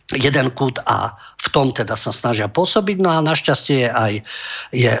jeden kút a v tom teda sa snažia pôsobiť. No a našťastie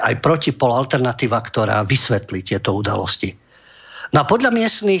je aj protipol, alternatíva, ktorá vysvetlí tieto udalosti. No a podľa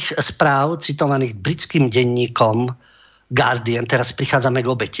miestnych správ, citovaných britským denníkom Guardian, teraz prichádzame k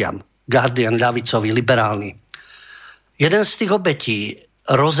obetiam. Guardian, ľavicový, liberálny. Jeden z tých obetí,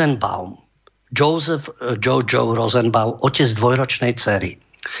 Rosenbaum, Joseph Joe Rosenbaum, otec dvojročnej dcery.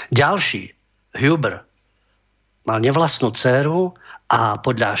 Ďalší, Huber, mal nevlastnú dceru a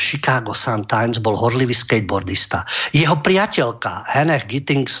podľa Chicago Sun-Times bol horlivý skateboardista. Jeho priateľka Hannah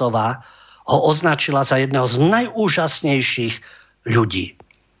Gittingsová ho označila za jedného z najúžasnejších ľudí.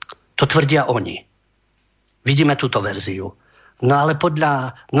 To tvrdia oni. Vidíme túto verziu. No ale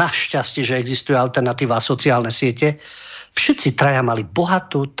podľa našťastie, že existuje alternatíva a sociálne siete, všetci traja mali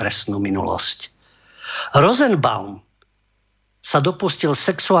bohatú trestnú minulosť. Rosenbaum sa dopustil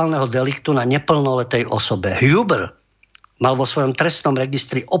sexuálneho deliktu na neplnoletej osobe. Huber mal vo svojom trestnom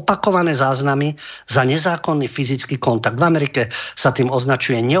registri opakované záznamy za nezákonný fyzický kontakt. V Amerike sa tým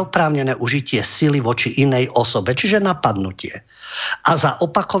označuje neoprávnené užitie sily voči inej osobe, čiže napadnutie. A za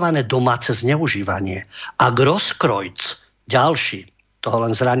opakované domáce zneužívanie. A Grosskreutz, ďalší, toho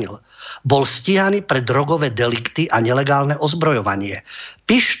len zranil, bol stíhaný pre drogové delikty a nelegálne ozbrojovanie.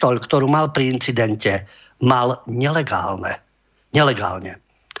 Pištoľ, ktorú mal pri incidente, mal nelegálne.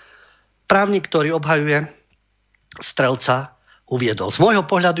 Právnik, ktorý obhajuje strelca, uviedol: z môjho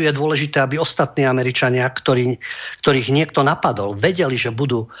pohľadu je dôležité, aby ostatní Američania, ktorých niekto napadol, vedeli, že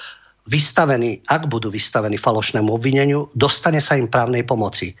budú vystavení, ak budú vystavení falošnému obvineniu, dostane sa im právnej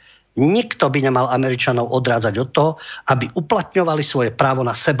pomoci. Nikto by nemal Američanov odrádzať od toho, aby uplatňovali svoje právo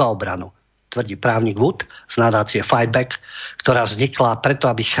na sebaobranu, tvrdí právnik Wood z nadácie Fightback, ktorá vznikla preto,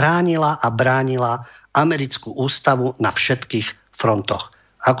 aby chránila a bránila americkú ústavu na všetkých frontoch.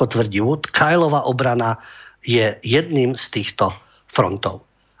 Ako tvrdí Wood, Kyleova obrana je jedným z týchto frontov.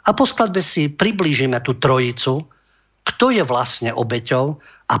 A po skladbe si priblížime tú trojicu, kto je vlastne obeťou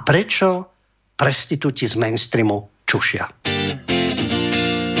a prečo prestitúti z mainstreamu čušia.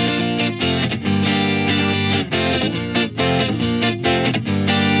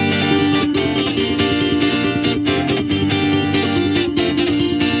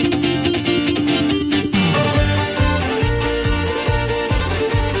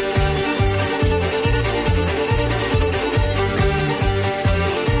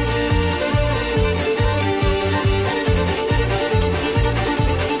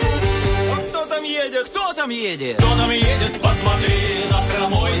 Кто там едет, посмотри, на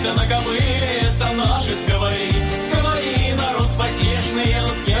хромой да на ковыле, это наши сковори. Сковори, народ потешный,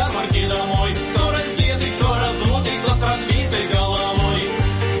 едут с ярмарки домой. Кто раздетый, кто разутый, кто с разбитой головой.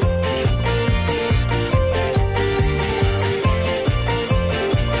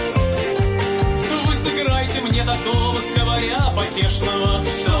 Вы сыграйте мне такого сковаря потешного,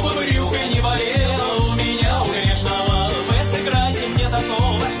 чтобы брюкой не болело у меня, у грешного. Вы сыграйте мне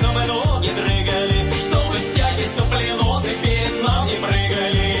такого, чтобы ноги дрыгали, всякие сопленосы перед нам не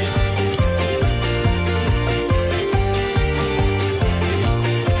прыгали.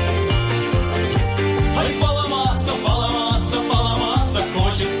 Ой, поломаться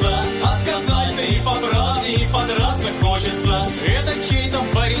хочется, а сказать-то и по правде, и подраться хочется. Это чей-то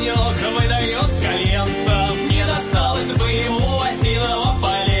паренек выдает коленца, не досталось бы ему осиного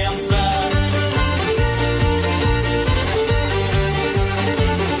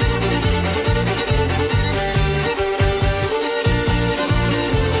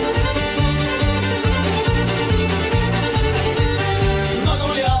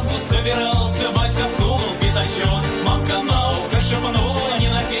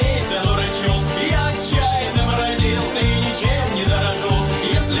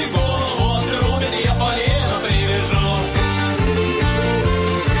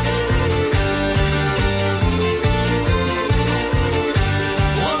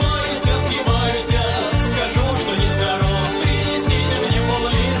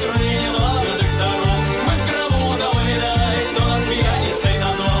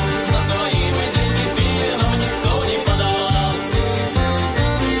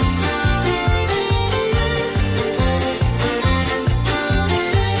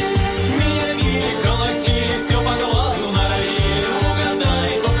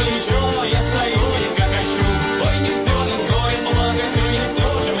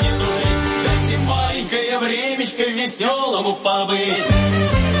веселому побыть.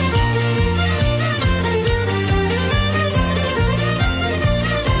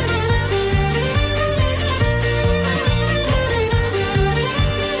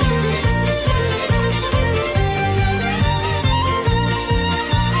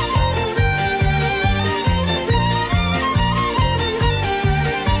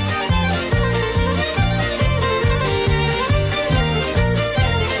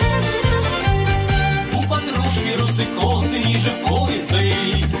 Ниже пояса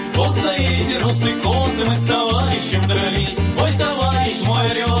явись. Вот за эти русые косы мы с товарищем дрались. Ой, товарищ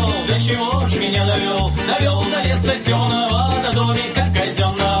мой орел, до чего ж меня довел? Довел до леса темного, до домика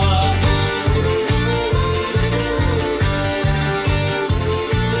казенного.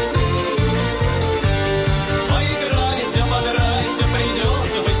 Поигрались, подрались,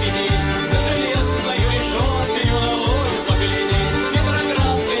 придется посидеть за железной решеткой на волю поглядеть.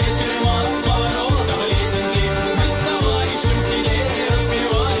 Петроградская тюрьма с поворотом лесенки. Мы с товарищем сидели,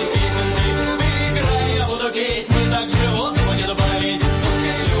 распевали песенки. Ты играй, я буду петь, не так живот будет болеть.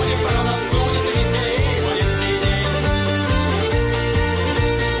 Пускай люди про нас судят, веселей будет сидеть.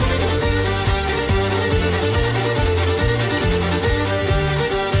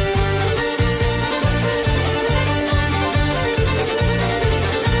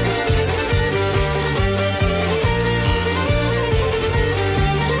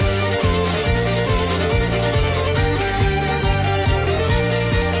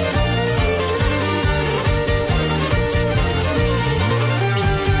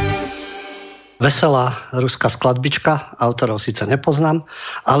 Veselá ruská skladbička, autorov síce nepoznám,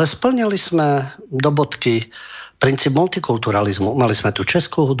 ale splnili sme do bodky princíp multikulturalizmu. Mali sme tu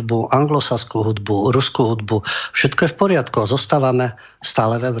českú hudbu, anglosaskú hudbu, ruskú hudbu, všetko je v poriadku a zostávame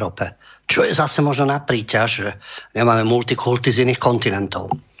stále v Európe. Čo je zase možno na príťaž, že nemáme multikulty z iných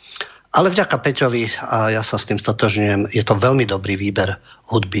kontinentov. Ale vďaka Peťovi, a ja sa s tým stotožňujem, je to veľmi dobrý výber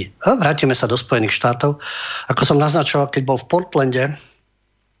hudby. A vrátime sa do Spojených štátov. Ako som naznačoval, keď bol v Portlande,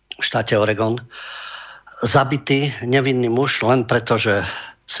 v štáte Oregon, zabitý nevinný muž len preto, že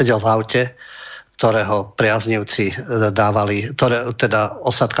sedel v aute, ktorého priaznivci dávali, teda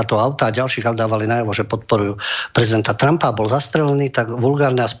osadka toho auta a ďalších aut dávali najavo, že podporujú prezidenta Trumpa a bol zastrelený, tak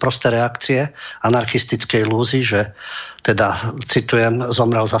vulgárne a sprosté reakcie anarchistickej lúzy, že teda, citujem,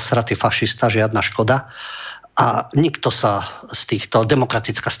 zomrel zasratý fašista, žiadna škoda. A nikto sa z týchto,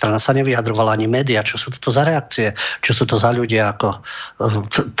 demokratická strana sa nevyjadrovala, ani média, čo sú to za reakcie, čo sú to za ľudia, ako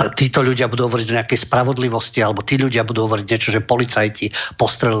títo ľudia budú hovoriť o nejakej spravodlivosti, alebo tí ľudia budú hovoriť niečo, že policajti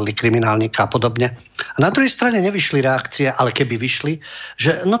postrelili kriminálnika a podobne. A na druhej strane nevyšli reakcie, ale keby vyšli,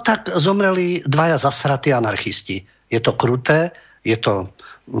 že no tak zomreli dvaja zasratí anarchisti. Je to kruté, je to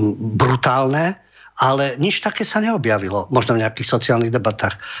brutálne, ale nič také sa neobjavilo, možno v nejakých sociálnych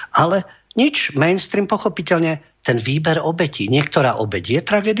debatách. Ale nič, mainstream pochopiteľne, ten výber obetí. Niektorá obeť je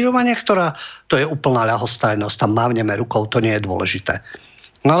tragédiou a niektorá, to je úplná ľahostajnosť, tam mávneme rukou, to nie je dôležité.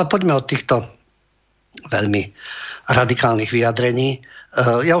 No ale poďme od týchto veľmi radikálnych vyjadrení.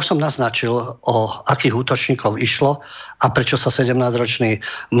 Ja už som naznačil, o akých útočníkov išlo a prečo sa 17-ročný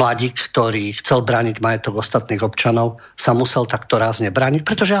mladík, ktorý chcel brániť majetok ostatných občanov, sa musel takto rázne brániť,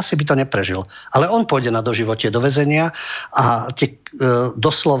 pretože asi by to neprežil. Ale on pôjde na doživotie do väzenia a tie,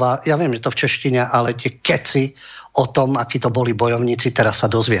 doslova, ja viem, že to v češtine, ale tie keci o tom, akí to boli bojovníci, teraz sa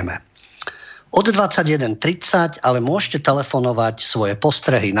dozvieme. Od 21:30, ale môžete telefonovať svoje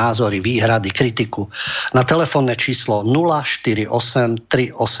postrehy, názory, výhrady, kritiku na telefónne číslo 048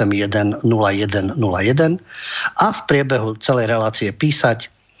 381 0101 a v priebehu celej relácie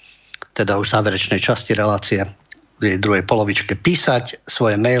písať, teda už v záverečnej časti relácie, v jej druhej polovičke, písať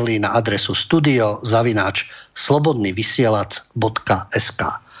svoje maily na adresu studio@slobodnyvysielac.sk.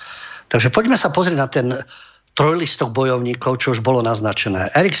 Takže poďme sa pozrieť na ten trojlistok bojovníkov, čo už bolo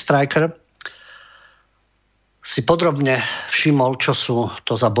naznačené. Eric Stryker si podrobne všimol, čo sú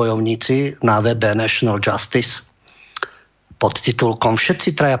to za bojovníci na webe National Justice pod titulkom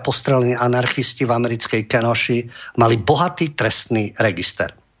Všetci traja postrelení anarchisti v americkej Kenosha mali bohatý trestný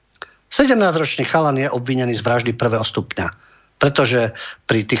register. 17-ročný chalan je obvinený z vraždy prvého stupňa, pretože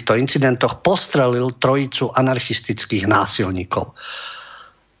pri týchto incidentoch postrelil trojicu anarchistických násilníkov.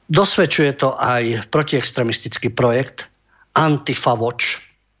 Dosvedčuje to aj protiextremistický projekt Antifa Watch,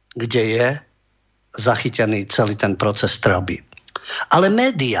 kde je zachytený celý ten proces strelby. Ale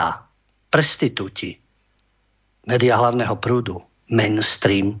médiá, prestitúti, médiá hlavného prúdu,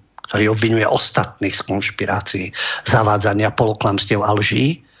 mainstream, ktorý obvinuje ostatných z konšpirácií, zavádzania, poloklamstiev a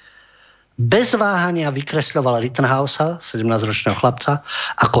lží, bez váhania vykresľoval Rittenhausa, 17-ročného chlapca,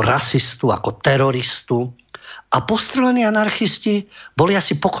 ako rasistu, ako teroristu a postrelení anarchisti boli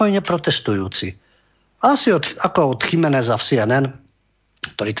asi pokojne protestujúci. Asi ako od Jiméneza v CNN,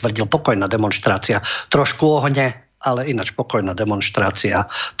 ktorý tvrdil pokojná demonštrácia, trošku ohne, ale ináč pokojná demonštrácia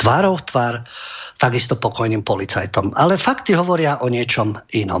tvárou v tvár, takisto pokojným policajtom. Ale fakty hovoria o niečom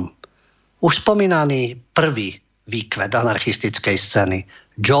inom. Už spomínaný prvý výkvet anarchistickej scény,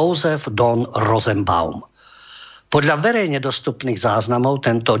 Joseph Don Rosenbaum. Podľa verejne dostupných záznamov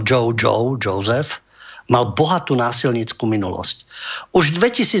tento Joseph mal bohatú násilnícku minulosť. Už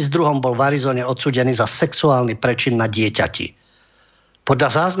v 2002 bol v Arizone odsúdený za sexuálny prečin na dieťati.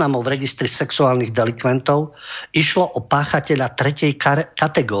 Podľa záznamov v registri sexuálnych delikventov išlo o páchateľa 3.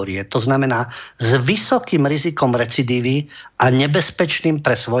 kategórie, to znamená s vysokým rizikom recidívy a nebezpečným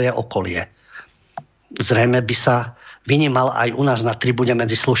pre svoje okolie. Zrejme by sa vynímal aj u nás na tribúne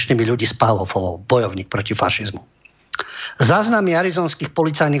medzi slušnými ľudí s Pavlovou, bojovník proti fašizmu. Záznamy arizonských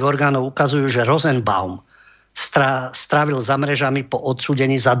policajných orgánov ukazujú, že Rosenbaum strávil za mrežami po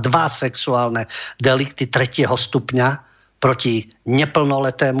odsúdení za 2 sexuálne delikty 3. stupňa proti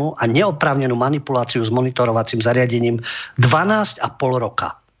neplnoletému a neoprávnenú manipuláciu s monitorovacím zariadením 12,5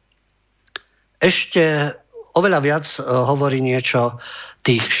 roka. Ešte oveľa viac hovorí niečo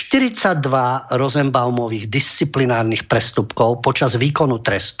tých 42 Rosenbaumových disciplinárnych prestupkov počas výkonu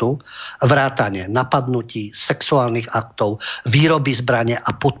trestu, vrátane napadnutí, sexuálnych aktov, výroby zbrane a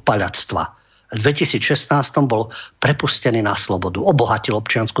podpaľactva. V 2016 bol prepustený na slobodu. Obohatil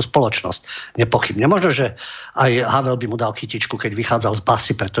občiansku spoločnosť. Nepochybne. Možno, že aj Havel by mu dal kytičku, keď vychádzal z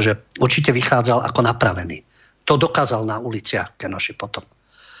basy, pretože určite vychádzal ako napravený. To dokázal na uliciach Kenoši potom.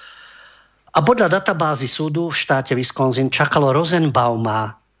 A podľa databázy súdu v štáte Wisconsin čakalo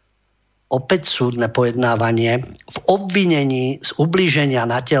Rosenbauma opäť súdne pojednávanie v obvinení z ublíženia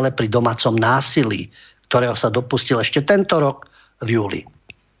na tele pri domácom násilí, ktorého sa dopustil ešte tento rok v júli.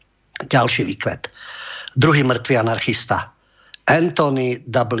 Ďalší výkvet. Druhý mŕtvý anarchista. Anthony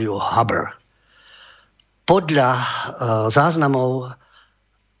W. Huber. Podľa záznamov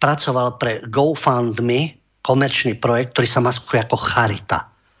pracoval pre GoFundMe, komerčný projekt, ktorý sa maskuje ako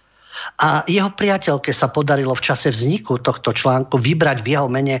charita. A jeho priateľke sa podarilo v čase vzniku tohto článku vybrať v jeho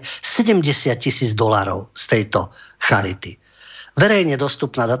mene $70,000 z tejto charity. Verejne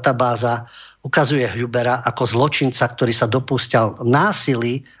dostupná databáza ukazuje Hubera ako zločinca, ktorý sa dopúšťal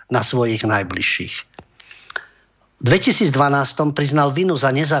násilí na svojich najbližších. V 2012 priznal vinu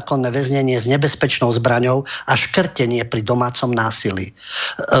za nezákonné väznenie s nebezpečnou zbraňou a škrtenie pri domácom násilí.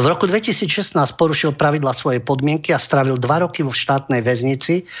 V roku 2016 porušil pravidla svojej podmienky a strávil 2 roky vo štátnej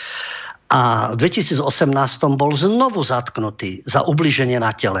väznici a v 2018 bol znovu zatknutý za ublíženie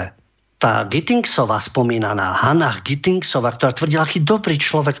na tele. Tá Gittingsová spomínaná, Hannah Gittingsová, ktorá tvrdila, aký dobrý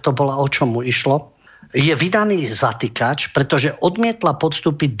človek to bola, o čom mu išlo, je vydaný zatýkač, pretože odmietla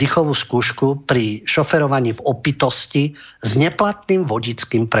podstúpiť dýchovú skúšku pri šoferovaní v opitosti s neplatným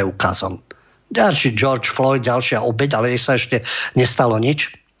vodickým preukazom. Ďalší George Floyd, ďalšia obeť, ale jej sa ešte nestalo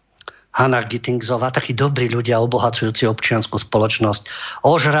nič. Hannah Gittingsová, takí dobrí ľudia, obohacujúci občiansku spoločnosť,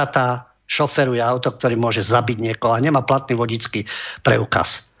 ožratá, šoferuje auto, ktorý môže zabiť niekoho a nemá platný vodický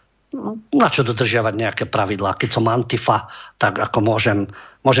preukaz. Na čo dodržiavať nejaké pravidlá? Keď som antifa, tak ako môžem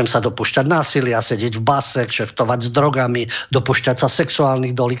sa dopúšťať násilia, sedieť v base, kšeftovať s drogami, dopúšťať sa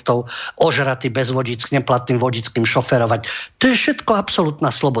sexuálnych deliktov, ožratý bez vodick, neplatným vodickým šoferovať. To je všetko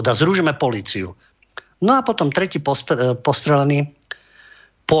absolútna sloboda. Zružme políciu. No a potom tretí postrelený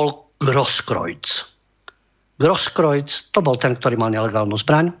Paul Grosskreutz. Grosskreutz, to bol ten, ktorý mal nelegálnu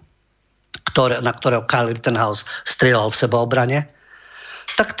zbraň, na ktorého Kyle Rittenhouse strieľal v sebaobrane.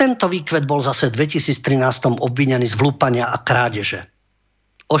 Tak tento výkvet bol zase v 2013 obvinený z vlúpania a krádeže.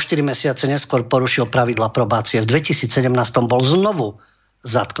 O 4 mesiace neskôr porušil pravidla probácie. V 2017 bol znovu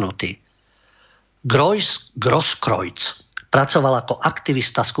zatknutý. Grosskreutz pracoval ako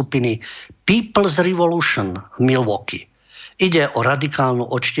aktivista skupiny People's Revolution v Milwaukee. Ide o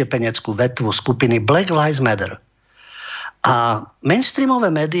radikálnu odštiepeneckú vetvu skupiny Black Lives Matter. A mainstreamové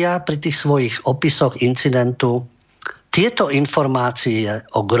médiá pri tých svojich opisoch incidentu tieto informácie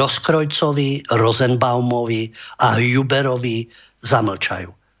o Grosskreutzovi, Rosenbaumovi a Huberovi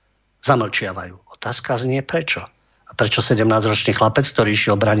zamlčiavajú. Otázka znie prečo. A prečo 17-ročný chlapec, ktorý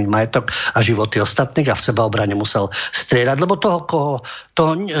išiel brániť majetok a životy ostatných a v sebaobrane musel strieľať, lebo toho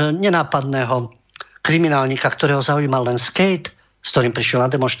nenápadného kriminálnika, ktorého zaujímal len skate, s ktorým prišiel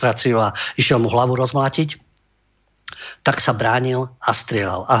na demonštráciu a išiel mu hlavu rozmlátiť, tak sa bránil a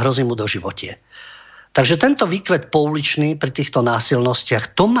strieľal a hrozí mu doživotie. Takže tento výkvet pouličný pri týchto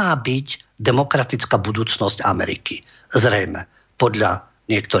násilnostiach, to má byť demokratická budúcnosť Ameriky. Zrejme, podľa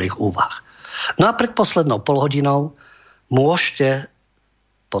niektorých úvah. No a pred poslednou polhodinou môžete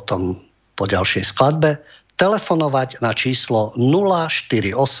potom po ďalšej skladbe telefonovať na číslo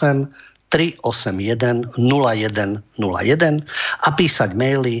 048 381 0101 a písať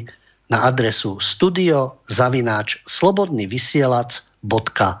maily na adresu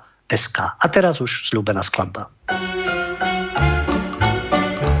studio@slobodnyvysielac.sk. A teraz už sľúbená skladba.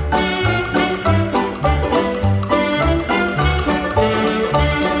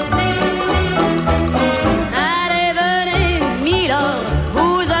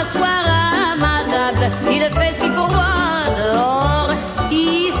 Il fait si froid dehors,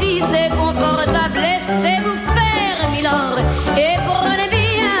 ici c'est confortable, laissez-vous faire, milord, et prenez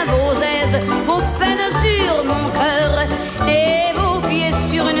bien vos aises, vos peines sur mon cœur, et vos pieds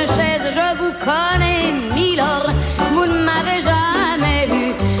sur une chaise, je vous connais, milord, vous ne m'avez jamais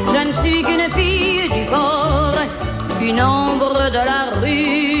vu, je ne suis qu'une fille du port, une ombre de la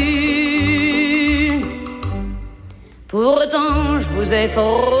rue. Pourtant je vous ai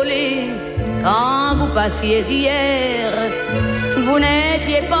frôlé quand vous passiez hier, vous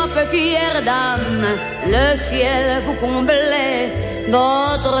n'étiez pas peu fière d'âme, le ciel vous comblait,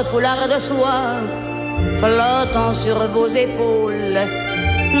 votre foulard de soie flottant sur vos épaules,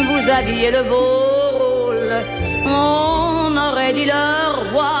 vous aviez le beau rôle, on aurait dit le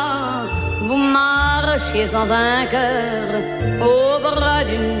roi, vous marchiez en vainqueur au bras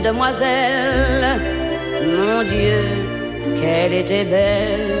d'une demoiselle, mon Dieu, qu'elle était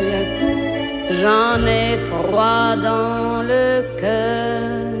belle. J'en ai froid dans le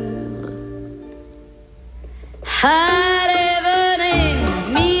cœur. Allez, venez,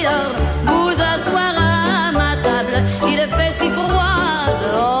 milord, vous asseoir à ma table. Il fait si froid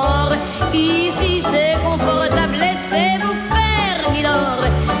dehors, ici c'est confortable. Laissez-vous faire, milord,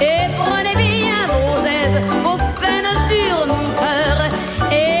 et prenez bien vos aises, vos peines sur mon cœur,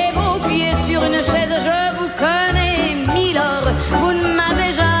 et vos pieds sur une chaise. Je vous connais, milord, vous ne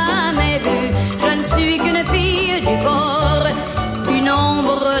m'avez jamais vu. Qu'une fille du port, une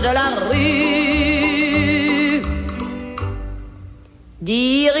ombre de la rue.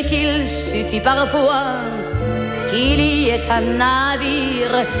 Dire qu'il suffit parfois qu'il y ait un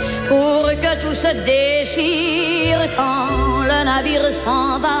navire pour que tout se déchire. Quand le navire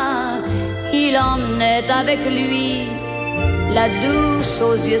s'en va, il emmenait avec lui la douce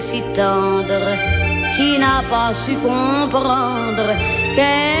aux yeux si tendres qui n'a pas su comprendre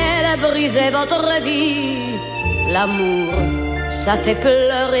qu'elle a brisé votre vie. L'amour, ça fait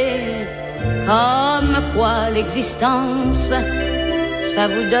pleurer, comme quoi l'existence, ça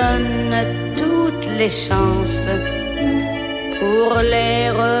vous donne toutes les chances pour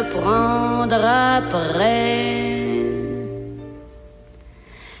les reprendre après.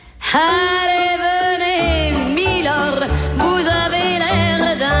 Allez, venez, milord, vous avez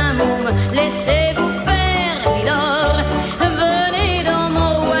l'air d'un môme, laissez-vous faire, milord.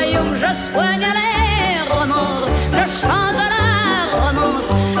 Soigne les remords, je chante la romance,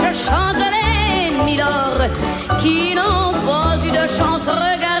 je chante les milords qui n'ont pas eu de chance.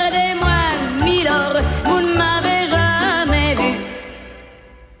 Regardez-moi, milord, vous ne m'avez jamais vu,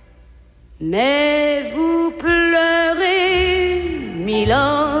 mais vous pleurez,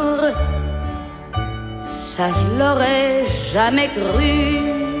 milord, ça je l'aurais jamais cru.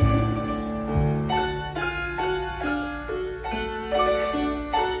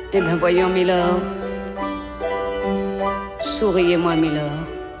 Eh bien, voyons, milord. Souriez-moi, milord.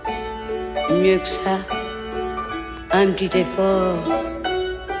 Mieux que ça, un petit effort.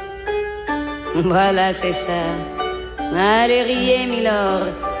 Voilà, c'est ça. Allez, riez, milord.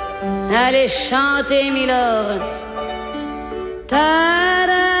 Allez, chantez, milord.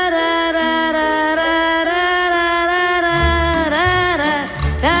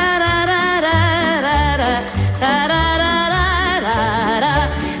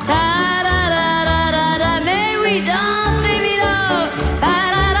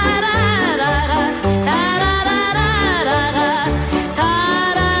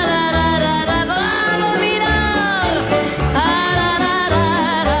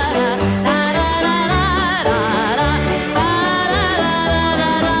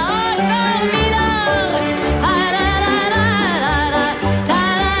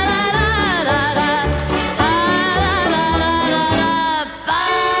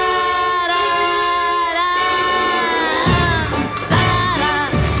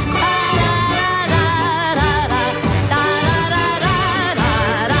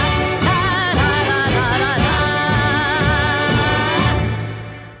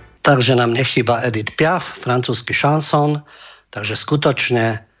 Takže nám nechýba Edith Piaf, francúzsky šanson, takže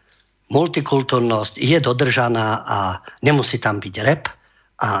skutočne multikultúrnosť je dodržaná a nemusí tam byť rap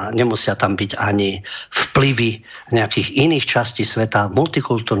a nemusia tam byť ani vplyvy nejakých iných častí sveta.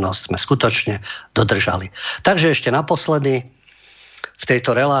 Multikultúrnosť sme skutočne dodržali. Takže ešte naposledy v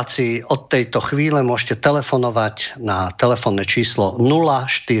tejto relácii. Od tejto chvíle môžete telefonovať na telefónne číslo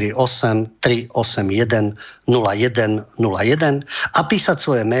 048 381 0101 a písať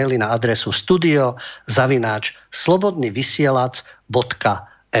svoje maily na adresu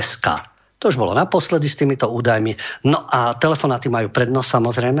studio@slobodnyvysielac.sk. To už bolo naposledy s týmito údajmi. No a telefonáty majú prednosť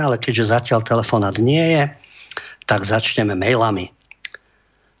samozrejme, ale keďže zatiaľ telefonát nie je, tak začneme mailami.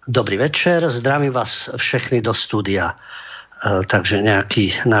 Dobrý večer, zdravím vás všetkých do štúdia. Takže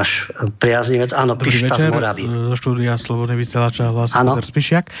nejaký náš priaznivec. Áno, Pišta z Moravy. Do štúdia Slobodný vysielač a hlas Peter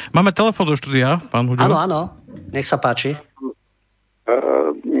Spišiak. Máme telefón do štúdia, pán Huďo. Áno, nech sa páči.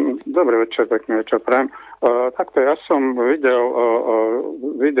 Dobrý večer, pekný večer, prajem. Takto ja som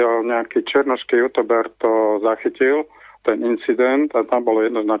videl nejaký černošský youtuber to zachytil, ten incident, a tam bolo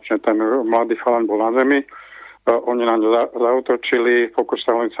jednoznačne, ten mladý chalan bol na zemi. Oni na ňu zaútočili,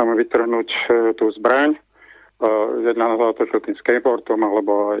 pokúšali sa mu vytrhnúť tú zbraň. Jedna na zautočil tým skateboardom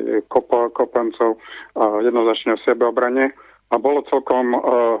alebo aj kopancov a jednoznačne o sebeobrane. A bolo celkom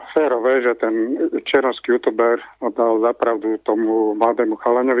férové, že ten černošský youtuber dal zapravdu tomu mladému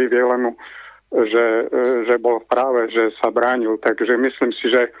chalaňovi bielemu, že bol práve, že sa bránil. Takže myslím si,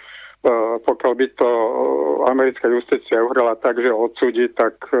 že pokiaľ by to americká justícia uhrala tak, že odsúdi,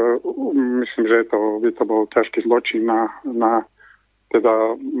 tak myslím, že by to bol ťažký zločin na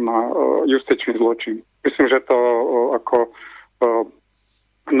justičný zločin. Myslím, že to ako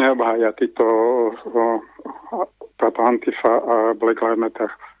neobhája táto Antifa a Black Lives Matter.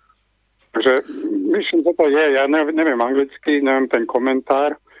 Takže myslím, že to je, ja neviem anglicky, neviem ten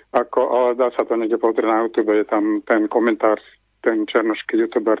komentár, ale dá sa to niekde pozrieť na YouTube, je tam ten komentár, ten černošský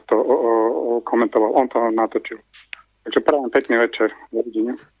youtuber to komentoval, on to natočil. Takže prajem pekný večer.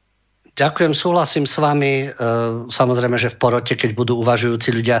 Dovidenia. Ďakujem, súhlasím s vami. Samozrejme, že v porote, keď budú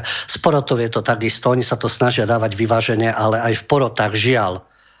uvažujúci ľudia, z porotov je to takisto, oni sa to snažia dávať vyváženie, ale aj v porotách žiaľ.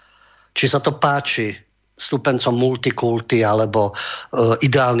 Či sa to páči stúpencom multikulty alebo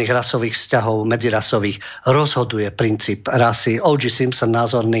ideálnych rasových vzťahov, medzirasových, rozhoduje princíp rasy. O.J. Simpson,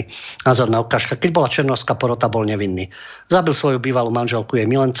 názorná ukážka. Keď bola černošská porota, bol nevinný. Zabil svoju bývalú manželku, jej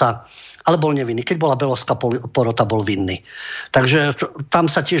milenca, ale bol nevinný. Keď bola belovská porota, bol vinný. Takže tam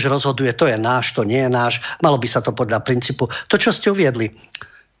sa tiež rozhoduje, to je náš, to nie je náš. Malo by sa to podľa princípu. To, čo ste uviedli,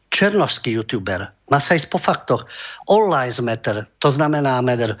 černošský youtuber, má sa ísť po faktoch. All lives matter, to znamená,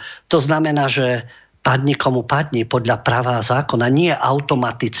 že padni komu padni, podľa práva a zákona. Nie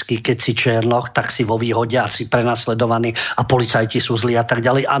automaticky, keď si černoch, tak si vo výhode a si prenasledovaný a policajti sú zlí a tak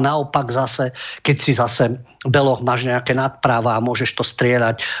ďalej. A naopak zase, keď si zase beloch, máš nejaké nadpráva a môžeš to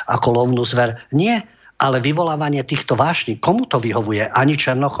strieľať ako lovnú zver. Nie, ale vyvolávanie týchto vášní, komu to vyhovuje? Ani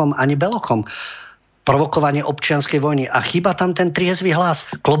černochom, ani belochom. Provokovanie občianskej vojny. A chýba tam ten triezvy hlas.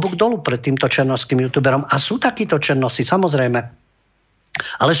 Klobúk dolu pred týmto černošským youtuberom. A sú takíto černosi, samozrejme.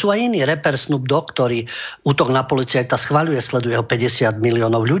 Ale sú aj iní. Reper Snoop Dogg, ktorý útok na policajta schvaľuje, sleduje ho 50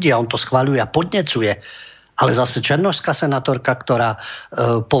 miliónov ľudí a on to schvaľuje a podnecuje. Ale zase černošská senátorka, ktorá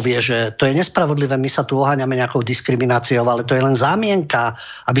povie, že to je nespravodlivé, my sa tu oháňame nejakou diskrimináciou, ale to je len zámienka,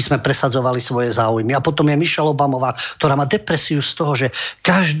 aby sme presadzovali svoje záujmy. A potom je Michelle Obamová, ktorá má depresiu z toho, že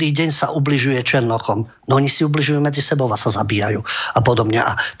každý deň sa ubližuje černochom. No oni si ubližujú medzi sebou a sa zabíjajú a podobne.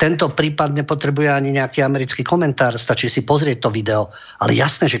 A tento prípad nepotrebuje ani nejaký americký komentár, stačí si pozrieť to video. Ale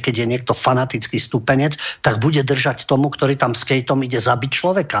jasné, že keď je niekto fanatický stupenec, tak bude držať tomu, ktorý tam skateom ide zabiť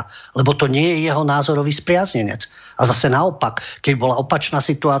človeka. Lebo to nie je jeho názorový spriaznenec. A zase naopak, keď bola opačná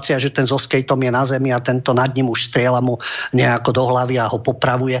situácia, že ten so skateom je na zemi a tento nad ním už strieľa mu nejako do hlavy a ho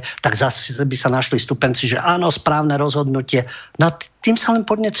popravuje, tak zase by sa našli stupenci, že áno, správne rozhodnutie. No tým sa len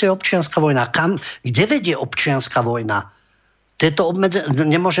podnecuje občianska vojna. Kde vedie občianska vojna?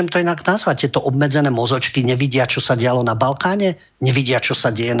 Nemôžem to inak nazvať. Tieto obmedzené mozočky nevidia, čo sa dialo na Balkáne? Nevidia, čo sa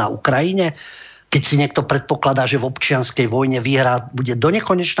deje na Ukrajine? Keď si niekto predpokladá, že v občianskej vojne výhra bude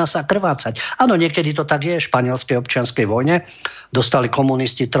donekonečna sa krvácať. Áno, niekedy to tak je. V španielskej občianskej vojne dostali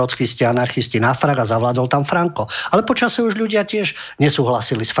komunisti, trockisti, anarchisti na frak a zavládol tam Franco. Ale počasie už ľudia tiež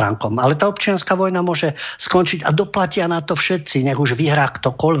nesúhlasili s Frankom. Ale tá občianská vojna môže skončiť a doplatia na to všetci. Nech už vyhrá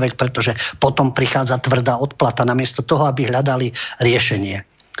ktokoľvek, pretože potom prichádza tvrdá odplata namiesto toho, aby hľadali riešenie.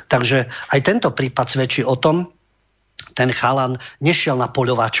 Takže aj tento prípad svedčí o tom, ten chalan nešiel na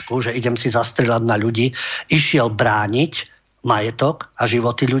poľovačku, že idem si zastrieľať na ľudí, išiel brániť majetok a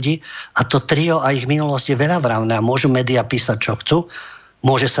životy ľudí a to trio a ich minulosť je veľavravné a môžu médiá písať, čo chcú.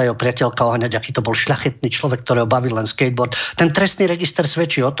 Môže sa jeho priateľka oháňať, aký to bol šľachetný človek, ktorého bavil len skateboard. Ten trestný register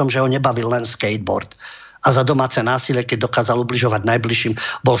svedčí o tom, že ho nebavil len skateboard. A za domáce násilie, keď dokázal ubližovať najbližším,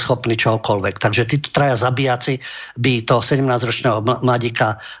 bol schopný čokoľvek. Takže títo traja zabíjaci by toho 17-ročného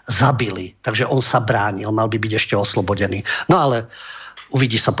mladíka zabili. Takže on sa bránil, mal by byť ešte oslobodený. No ale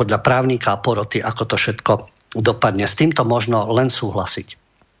Uvidí sa podľa právnika a poroty, ako to všetko dopadne. S týmto možno len súhlasiť.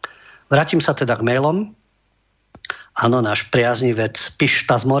 Vrátim sa teda k mailom. Áno, náš priaznivec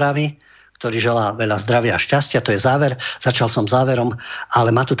Pišta z Moravy, ktorý želá veľa zdravia a šťastia. To je záver. Začal som záverom,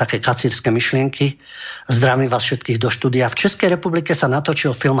 ale má tu také kacírske myšlienky. Zdravím vás všetkých do štúdia. V Českej republike sa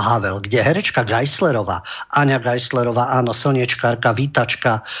natočil film Havel, kde herečka Geislerová, Aňa Geislerová, áno, slniečkárka,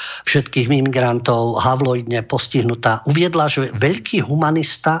 vítačka všetkých imigrantov, havloidne postihnutá, uviedla, že veľký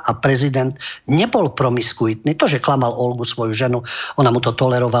humanista a prezident nebol promiskuitný. To, že klamal Olgu, svoju ženu, ona mu to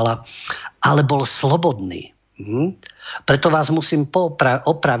tolerovala, ale bol slobodný. Preto vás musím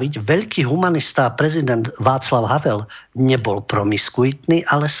opraviť. Veľký humanista a prezident Václav Havel nebol promiskuitný,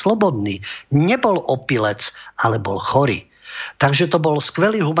 ale slobodný. Nebol opilec, ale bol chorý. Takže to bol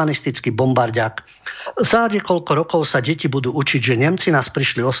skvelý humanistický bombardiak. Za niekoľko rokov sa deti budú učiť, že Nemci nás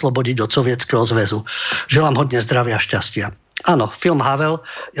prišli oslobodiť od Sovietskeho zväzu. Želám hodne zdravia a šťastia. Áno, film Havel,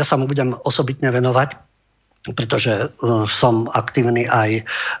 ja sa mu budem osobitne venovať, pretože som aktívny aj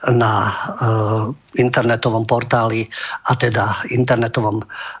na internetovom portáli a teda internetovom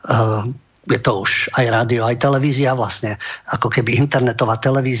je to už aj rádio, aj televízia, vlastne ako keby internetová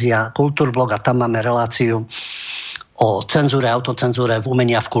televízia, Kultúrblog, a tam máme reláciu o cenzúre, autocenzúre v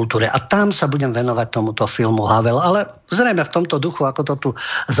umení a v kultúre. A tam sa budem venovať tomuto filmu Havel, ale zrejme v tomto duchu, ako to tu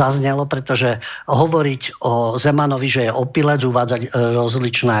zaznelo, pretože hovoriť o Zemanovi, že je opilec, uvádzať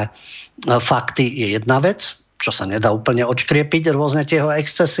rozličné fakty je jedna vec, čo sa nedá úplne odškriepiť, rôzne tie jeho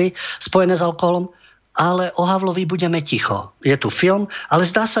excesy spojené s alkoholom, ale o Havlovi budeme ticho. Je tu film, ale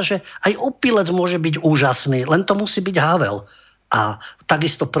zdá sa, že aj opilec môže byť úžasný, len to musí byť Havel. A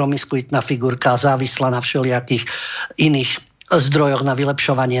takisto promiskuitná figurka, závislá na všelijakých iných zdrojoch na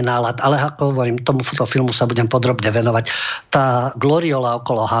vylepšovanie nálad. Ale ako hovorím, tomuto filmu sa budem podrobne venovať. Tá gloriola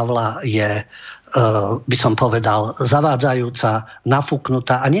okolo Havla je, by som povedal, zavádzajúca,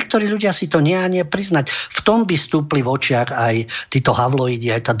 nafúknutá. A niektorí ľudia si to nie priznať. V tom by stúpli v očiach aj títo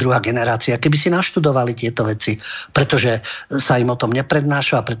Havloidi, aj tá druhá generácia, keby si naštudovali tieto veci. Pretože sa im o tom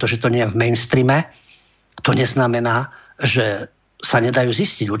neprednáša, pretože to nie je v mainstreame. To neznamená, že sa nedajú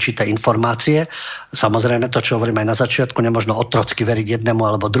zistiť určité informácie. Samozrejme to, čo hovorím aj na začiatku, nemožno otrocky veriť jednému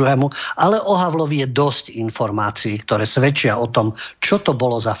alebo druhému, ale o Havlovi je dosť informácií, ktoré svedčia o tom, čo to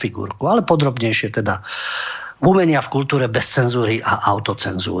bolo za figurku. Ale podrobnejšie teda umenia v kultúre bez cenzúry a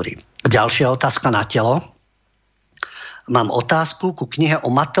autocenzúry. Ďalšia otázka na telo. Mám otázku ku knihe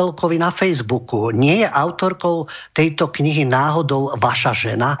o Matelkovi na Facebooku. Nie je autorkou tejto knihy náhodou vaša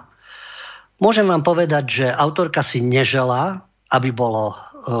žena? Môžem vám povedať, že autorka si neželá, aby bolo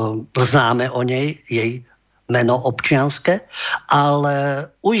známe o nej, jej meno občianske, ale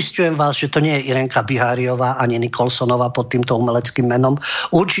uisťujem vás, že to nie je Irenka Biháriová ani Nikolsonová pod týmto umeleckým menom.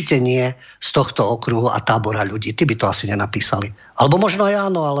 Určite nie z tohto okruhu a tábora ľudí. Tí by to asi nenapísali. Alebo možno aj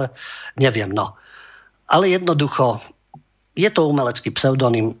áno, ale neviem. No. Ale jednoducho, je to umelecký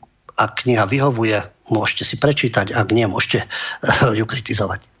pseudonym. Ak kniha vyhovuje, môžete si prečítať. Ak nie, môžete ju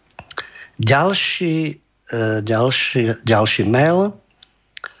kritizovať. Ďalší mail.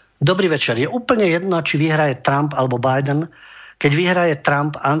 Dobrý večer. Je úplne jedno, či vyhraje Trump alebo Biden. Keď vyhraje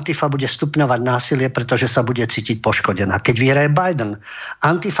Trump, Antifa bude stupňovať násilie, pretože sa bude cítiť poškodená. Keď vyhraje Biden,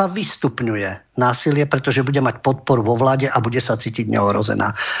 Antifa vystupňuje násilie, pretože bude mať podporu vo vláde a bude sa cítiť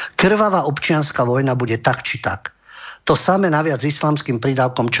neohrozená. Krvavá občianska vojna bude tak či tak. To samé naviac s islamským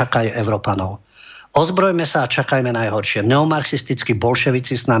prídavkom čaká aj Európanov. Ozbrojme sa a čakajme najhoršie. Neomarxistickí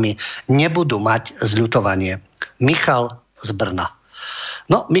bolševici s nami nebudú mať zľutovanie. Michal z Brna.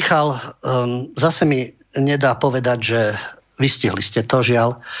 No, Michal, zase mi nedá povedať, že vystihli ste to,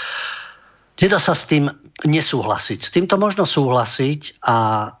 žiaľ. Nedá sa s tým nesúhlasiť. S týmto možno súhlasiť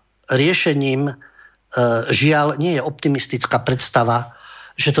a riešením žiaľ nie je optimistická predstava,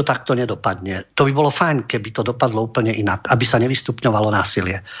 že to takto nedopadne. To by bolo fajn, keby to dopadlo úplne inak, aby sa nevystupňovalo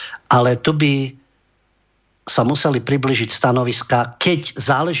násilie. Ale tu by sa museli približiť stanoviska, keď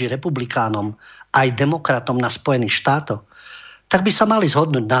záleží republikánom aj demokratom na Spojených štátoch, tak by sa mali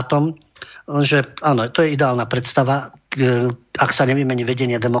zhodnúť na tom, že áno, to je ideálna predstava, ak sa nevymení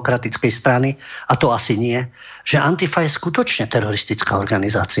vedenie demokratickej strany, a to asi nie, že Antifa je skutočne teroristická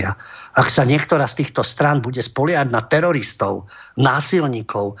organizácia. Ak sa niektorá z týchto strán bude spoliehať na teroristov,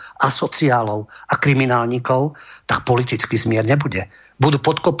 násilníkov, asociálov a kriminálnikov, tak politický zmier nebude. Budú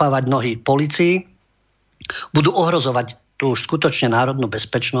podkopávať nohy polícii, budú ohrozovať tú už skutočne národnú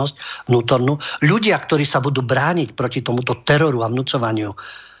bezpečnosť, vnútornú. Ľudia, ktorí sa budú brániť proti tomuto teroru a vnúcovaniu,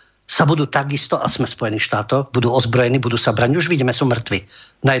 sa budú takisto, a sme v Spojených štátoch, budú ozbrojení, budú sa brániť. Už vidíme, sú mŕtvi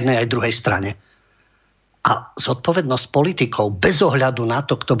na jednej aj druhej strane. A zodpovednosť politikov bez ohľadu na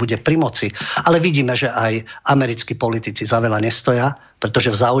to, kto bude pri moci. Ale vidíme, že aj americkí politici za veľa nestoja.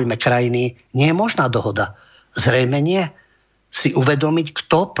 pretože v záujme krajiny nie je možná dohoda. Zrejme nie. Si uvedomiť,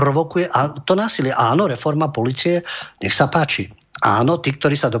 kto provokuje to násilie. Áno, reforma polície, nech sa páči. Áno, tí,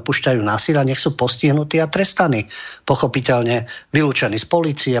 ktorí sa dopúšťajú násilia, nech sú postihnutí a trestaní. Pochopiteľne vylúčení z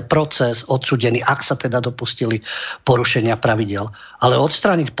polície, proces, odsúdení, ak sa teda dopustili porušenia pravidel. Ale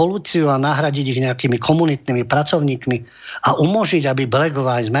odstrániť políciu a nahradiť ich nejakými komunitnými pracovníkmi a umožniť, aby Black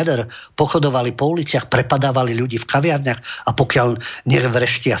Lives Matter pochodovali po uliciach, prepadávali ľudí v kaviarniach a pokiaľ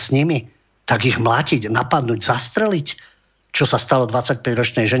nevreštia s nimi, tak ich mlátiť, napadnúť, zastreliť. Čo sa stalo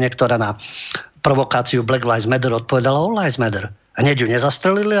 25-ročnej žene, ktorá na provokáciu Black Lives Matter odpovedala All Lives Matter. A hneď ju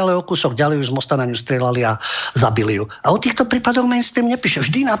nezastrelili, ale o kúsok ďalej už z mosta na ňu strieľali a zabili ju. A o týchto prípadoch mainstream nepíše.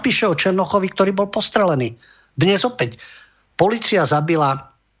 Vždy napíše o Černochovi, ktorý bol postrelený. Dnes opäť. Polícia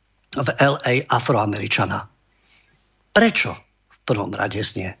zabila v LA Afroameričana. Prečo? V prvom rade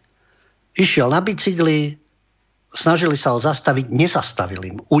znie. Išiel na bicykli, snažili sa ho zastaviť,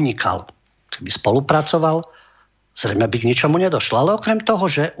 nezastavili mu, unikal. Keby spolupracoval, zrejme by k ničomu nedošlo. Ale okrem toho,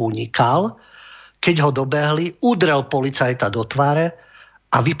 že unikal, keď ho dobehli, udrel policajta do tváre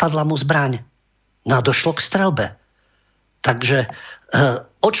a vypadla mu zbraň. Došlo k strelbe. Takže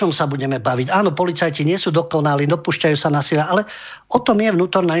o čom sa budeme baviť? Áno, policajti nie sú dokonalí, dopúšťajú sa násilia, ale o tom je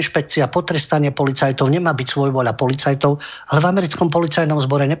vnútorná inšpekcia, potrestanie policajtov, nemá byť svojvoľa policajtov, ale v americkom policajnom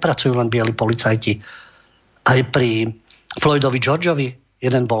zbore nepracujú len bieli policajti. Aj pri Floydovi Georgeovi,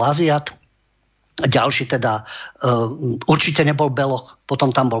 jeden bol Aziat, ďalší teda určite nebol beloch, potom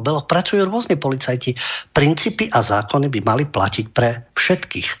tam bol beloch, pracujú rôzne policajti. Princípy a zákony by mali platiť pre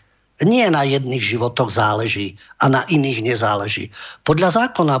všetkých. Nie na jedných životoch záleží a na iných nezáleží. Podľa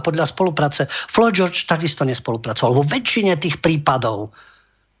zákona a podľa spolupráce Floyd George takisto nespolupracoval. Vo väčšine tých prípadov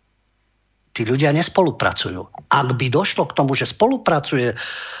tí ľudia nespolupracujú. Ak by došlo k tomu, že spolupracuje,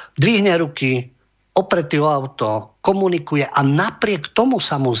 dvihne ruky, opretý o auto, komunikuje a napriek tomu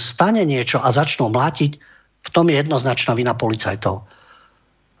sa mu stane niečo a začnú mlátiť, v tom je jednoznačná vina policajtov.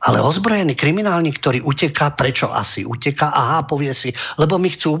 Ale ozbrojený kriminálnik, ktorý uteká, prečo asi uteká? Aha, povie si, lebo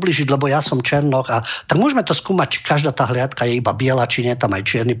mi chcú ubližiť, lebo ja som Černoch. Tak môžeme to skúmať, či každá tá hliadka je iba biela, či nie tam aj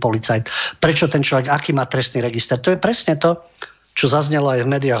čierny policajt. Prečo ten človek, aký má trestný register? To je presne to, čo zaznelo aj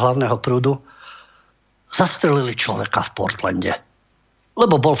v médiách hlavného prúdu. Zastrelili človeka v Portlande.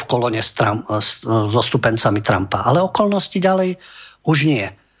 Lebo bol v kolóne so stupencami Trumpa. Ale okolnosti ďalej už nie.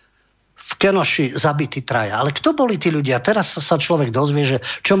 V Kenoši zabití traja. Ale kto boli tí ľudia? Teraz sa človek dozvie, že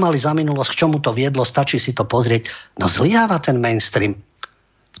čo mali za minulosť, k čomu to viedlo, stačí si to pozrieť. No zlyháva ten mainstream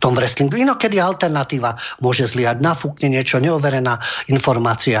v tom wrestlingu. Inokedy alternatíva môže zlyhať. Nafúkne niečo, neoverená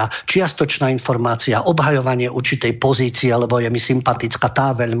informácia, čiastočná informácia, obhajovanie určitej pozície, lebo je mi sympatická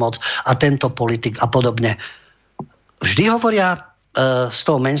tá veľmoc a tento politik a podobne. Vždy hovoria z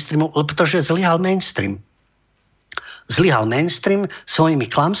toho mainstreamu, pretože zlyhal mainstream. Zlyhal mainstream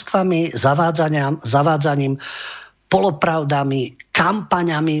svojimi klamstvami, zavádzaním, polopravdami,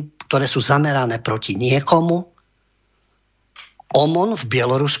 kampaňami, ktoré sú zamerané proti niekomu. OMON v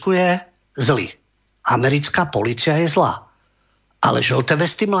Bielorusku je zlý. Americká polícia je zlá. Ale žlté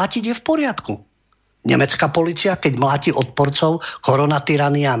vesty mlátiť je v poriadku. Nemecká polícia, keď mláti odporcov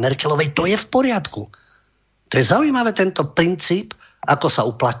koronatyrania a Merkelovej, to je v poriadku. To je zaujímavé tento princíp, ako sa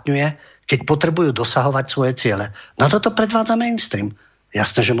uplatňuje, keď potrebujú dosahovať svoje ciele. Na toto predvádza mainstream.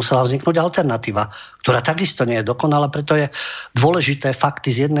 Jasné, že musela vzniknúť alternatíva, ktorá takisto nie je dokonalá, preto je dôležité fakty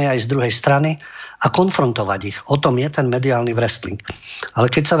z jednej aj z druhej strany a konfrontovať ich. O tom je ten mediálny wrestling.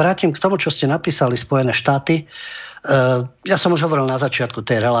 Ale keď sa vrátim k tomu, čo ste napísali Spojené štáty, ja som už hovoril na začiatku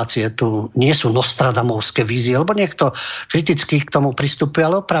tej relácie, tu nie sú nostradamovské vízie, lebo niekto kriticky k tomu pristupuje,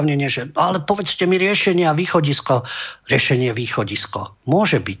 ale oprávnene, že ale povedzte mi riešenie a východisko. Riešenie východisko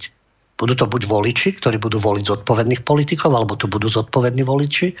môže byť. Budú to buď voliči, ktorí budú voliť zodpovedných politikov, alebo tu budú zodpovední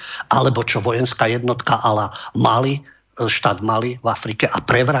voliči, alebo čo vojenská jednotka ala Mali, štát Mali v Afrike a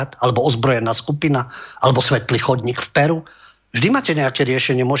prevrat, alebo ozbrojená skupina, alebo svetlý chodník v Peru. Vždy máte nejaké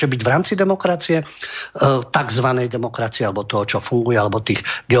riešenie, môže byť v rámci demokracie, takzvanej demokracie, alebo toho, čo funguje, alebo tých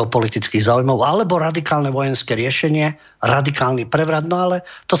geopolitických záujmov, alebo radikálne vojenské riešenie, radikálny prevrat, no ale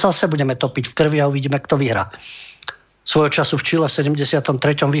to sa zase budeme topiť v krvi a uvidíme, kto vyhrá. Svojho času v Čile v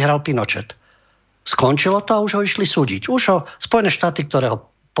 73. vyhral Pinochet. Skončilo to a už ho išli súdiť. Už ho Spojené štáty, ktoré ho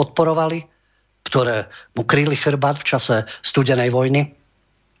podporovali, ktoré mu kryli chrbát v čase studenej vojny,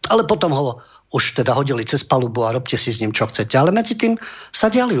 ale potom ho už teda hodili cez palubu a robte si s ním, čo chcete. Ale medzi tým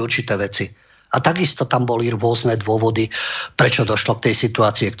sa diali určité veci. A takisto tam boli rôzne dôvody, prečo došlo k tej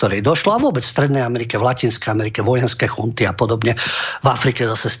situácii, ktorej došlo. A vôbec v Strednej Amerike, v Latinskej Amerike, vojenské chunty a podobne. V Afrike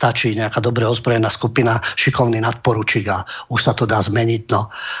zase stačí nejaká dobre ozbrojená skupina, šikovný nadporučík a už sa to dá zmeniť.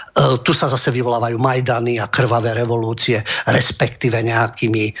 No. Tu sa zase vyvolávajú majdany a krvavé revolúcie, respektíve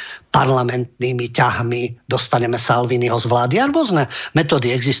nejakými parlamentnými ťahmi dostaneme Salviniho z vlády. A rôzne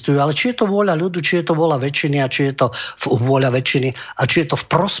metódy existujú, ale či je to vôľa ľudu, či je to vôľa väčšiny a či je to vôľa väčšiny a či je to v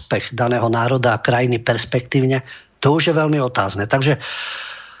prospech daného národa a krajiny perspektívne, to už je veľmi otázne. Takže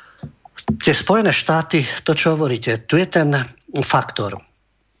tie Spojené štáty, to čo hovoríte, tu je ten faktor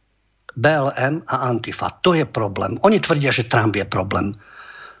BLM a Antifa. To je problém. Oni tvrdia, že Trump je problém.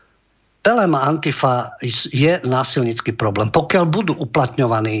 BLM a Antifa je násilnícky problém. Pokiaľ budú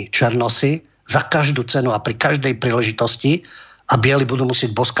uplatňovaní černosi za každú cenu a pri každej príležitosti a bieli budú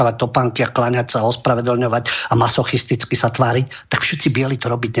musieť boskavať topánky a kláňať sa, ospravedlňovať a masochisticky sa tváriť, tak všetci bieli to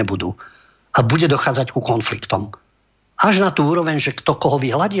robiť nebudú. A bude dochádzať ku konfliktom. Až na tú úroveň, že kto koho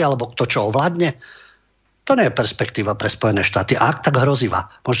vyhladí alebo kto čo ovládne, to nie je perspektíva pre Spojené štáty. A ak tak hrozivá.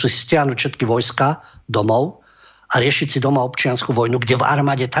 Môžu si stiahnuť všetky vojska domov a riešiť si doma občiansku vojnu, kde v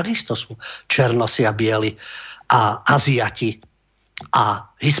armáde takisto sú černosi a bieli a Aziati a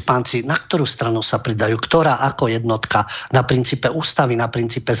Hispánci, na ktorú stranu sa pridajú, ktorá ako jednotka na princípe ústavy, na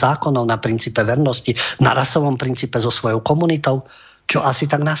princípe zákonov, na princípe vernosti, na rasovom princípe so svojou komunitou, čo asi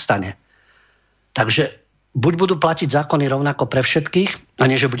tak nastane. Takže buď budú platiť zákony rovnako pre všetkých, a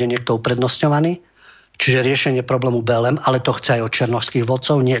nie, že bude niekto uprednostňovaný, čiže riešenie problému BLM, ale to chce aj od černovských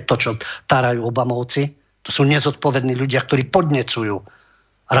vodcov, nie to, čo tárajú Obamovci. To sú nezodpovední ľudia, ktorí podnecujú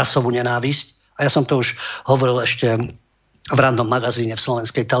rasovú nenávisť. A ja som to už hovoril ešte v rannom magazíne v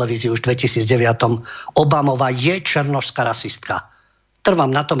slovenskej televízii už v 2009. Obamová je černošská rasistka.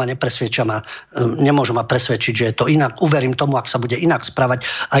 Trvám na tom a nepresviečam a nemôžu ma presvedčiť, že je to inak. Uverím tomu, ak sa bude inak správať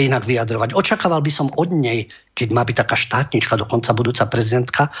a inak vyjadrovať. Očakával by som od nej, keď má byť taká štátnička, dokonca budúca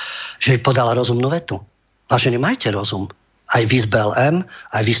prezidentka, že jej podala rozumnú vetu. Vážení, majte rozum. Aj vy z BLM,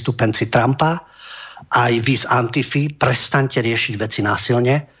 aj vystúpenci Trumpa, aj vy z Antify, prestaňte riešiť veci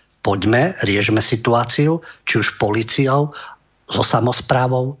násilne. Poďme, riešme situáciu, či už políciou, so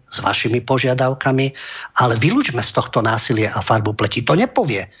samosprávou, s vašimi požiadavkami, ale vylúčme z tohto násilie a farbu pleti. To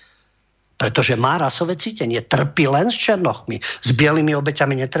nepovie, pretože má rasové cítenie. Trpí len s černochmi. S bielými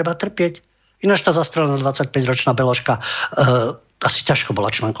obeťami netreba trpieť. Ináč tá zastrelená 25-ročná beložka asi ťažko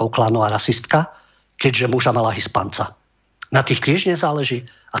bola členkou klanu a rasistka, keďže muža mala Hispanca. Na tých tiež nezáleží.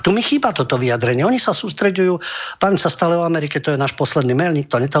 A tu mi chýba toto vyjadrenie. Oni sa sústreďujú, bavím sa stále o Amerike, to je náš posledný mail,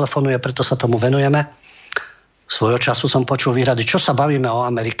 nikto netelefonuje, preto sa tomu venujeme. Svojho času som počul výhrady, čo sa bavíme o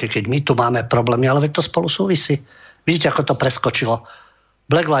Amerike, keď my tu máme problémy, ale veď to spolu súvisí. Vidíte, ako to preskočilo.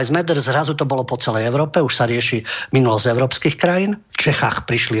 Black Lives Matter, zrazu to bolo po celej Európe, už sa rieši minulosť európskych krajín. V Čechách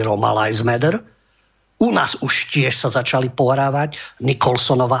prišli Roma Lives Matter. U nás už tiež sa začali pohrávať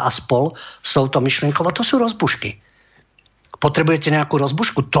Nicholsonova a spol s touto myšlienkou. A to sú rozbušky. Potrebujete nejakú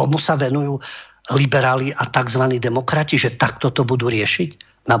rozbušku? Tomu sa venujú liberáli a tzv. Demokrati, že takto to budú riešiť?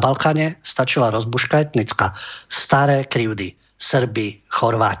 Na Balkáne stačila rozbuška etnická. Staré krivdy, Srbi,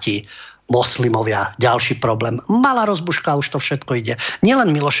 Chorváti, moslimovia, ďalší problém. Malá rozbuška, už to všetko ide. Nielen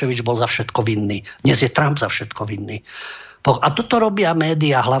Miloševič bol za všetko vinný. Dnes je Trump za všetko vinný. A toto robia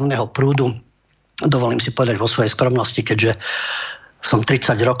médiá hlavného prúdu. Dovolím si povedať vo svojej skromnosti, keďže som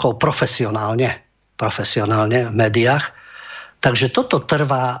 30 rokov profesionálne v médiách. Takže toto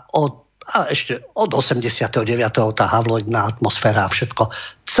trvá ešte od 89. tá havloidná atmosféra a všetko.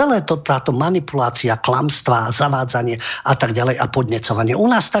 Celé táto manipulácia, klamstvá, zavádzanie a tak ďalej a podnecovanie. U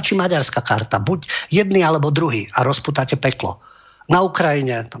nás stačí maďarská karta. Buď jedný alebo druhý a rozputáte peklo. Na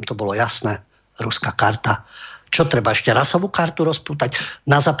Ukrajine, tam to bolo jasné, ruská karta. Čo treba ešte rasovú kartu rozpútať?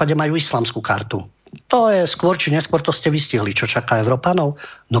 Na západe majú islamskú kartu. To je skôr či neskôr, to ste vystihli, čo čaká Európanov.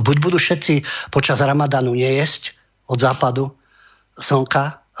 No buď budú všetci počas Ramadánu nejesť od západu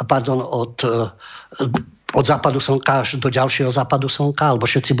slnka, od západu slnka až do ďalšieho západu slnka, alebo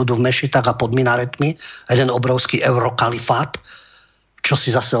všetci budú v mešitách a pod minaretmi. Jeden obrovský eurokalifát, čo si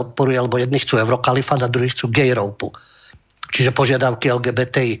zase odporuje, lebo jedni chcú eurokalifát a druhí chcú gay roupu. Čiže požiadavky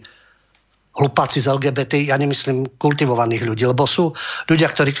LGBTI. Hlupáci z LGBTI, ja nemyslím kultivovaných ľudí, lebo sú ľudia,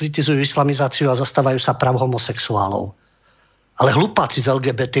 ktorí kritizujú islamizáciu a zastávajú sa práv homosexuálov. Ale hlupáci z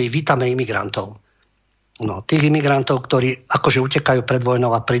LGBTI, vítame imigrantov. No, tých imigrantov, ktorí akože utekajú pred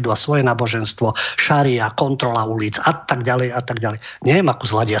vojnou a prídu a svoje náboženstvo, šaria, kontrola ulic a tak ďalej a tak ďalej. Neviem, ako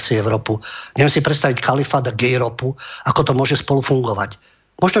zladia si Európu. Neviem si predstaviť kalifát a gejropu, ako to môže spolu fungovať.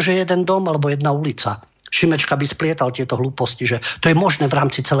 Možno, že jeden dom alebo jedna ulica. Šimečka by splietal tieto hlúposti, že to je možné v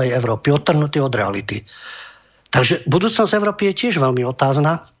rámci celej Európy, odtrhnutý od reality. Takže budúcnosť Európy je tiež veľmi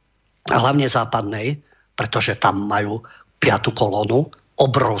otázna. a hlavne západnej, pretože tam majú 5. kolónu,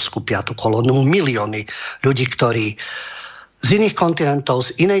 obrovskú 5. kolónu, milióny ľudí, ktorí z iných kontinentov,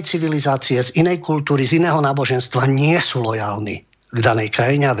 z inej civilizácie, z inej kultúry, z iného náboženstva nie sú lojálni k danej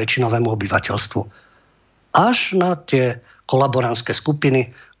krajine a väčšinovému obyvateľstvu. Až na tie kolaborantské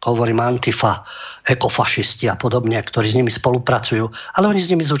skupiny, hovorím Antifa, ekofašisti a podobne, ktorí s nimi spolupracujú, ale oni s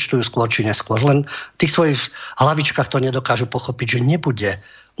nimi zúčtujú skôr či neskôr. Len v tých svojich hlavičkách to nedokážu pochopiť, že nebude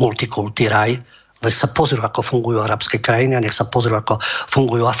multikulty raj, nech sa pozrú, ako fungujú arabské krajiny a nech sa pozrú, ako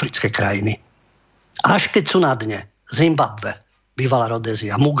fungujú africké krajiny. Až keď sú na dne Zimbabwe, bývalá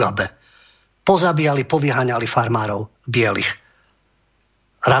Rodézia, Mugabe, pozabíjali, povyháňali farmárov bielých.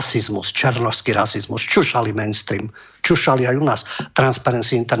 Rasizmus, černošský rasizmus, čušali mainstream, čušali aj u nás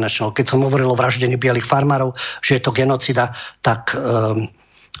Transparency International. Keď som hovoril o vraždení bielých farmárov, že je to genocida, tak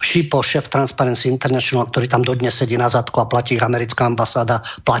Šipo, šéf Transparency International, ktorý tam dodnes sedí na zadku a platí ich americká ambasáda,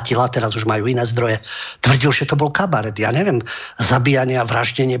 platila, teraz už majú iné zdroje, tvrdil, že to bol kabaret. Ja neviem, zabíjanie a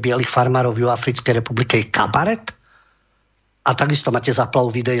vraždenie bielých farmárov v Juhoafrickej republike je kabaret? A takisto máte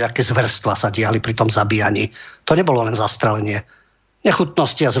zaplavu videí, aké zverstva sa diali pri tom zabíjaní. To nebolo len zastrelenie.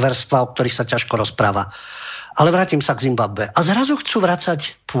 Nechutnosti a zverstva, o ktorých sa ťažko rozpráva. Ale vrátim sa k Zimbabwe. A zrazu chcú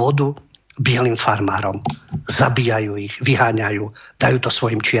vracať pôdu bielým farmárom. Zabíjajú ich, vyháňajú, dajú to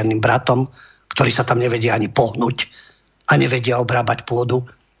svojim čiernym bratom, ktorí sa tam nevedia ani pohnúť a nevedia obrábať pôdu.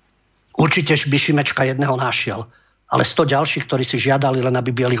 Určite by Šimečka jedného našiel, ale 100 ďalších, ktorí si žiadali len, aby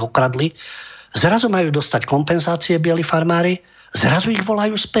bielých okradli, zrazu majú dostať kompenzácie bieli farmári, zrazu ich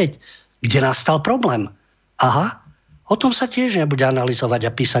volajú späť. Kde nastal problém? Aha, o tom sa tiež nebude analyzovať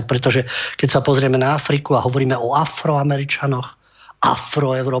a písať, pretože keď sa pozrieme na Afriku a hovoríme o Afroameričanoch,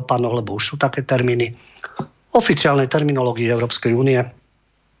 Afroevropanoch, lebo už sú také termíny, oficiálnej terminológii Európskej únie,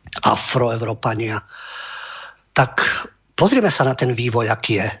 Afroevropania, tak pozrieme sa na ten vývoj,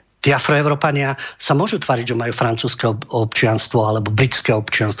 aký je. Tí Afroevropania sa môžu tváriť, že majú francúzske občianstvo, alebo britské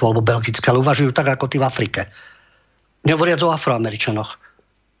občianstvo, alebo belgické, ale uvažujú tak, ako tí v Afrike. Nehovoriac o Afroameričanoch.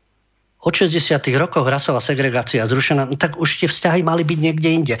 Od 60. rokoch rasová segregácia zrušená, tak už tie vzťahy mali byť niekde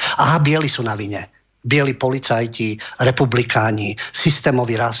inde. Aha, bieli sú na vine. Bieli policajti, republikáni,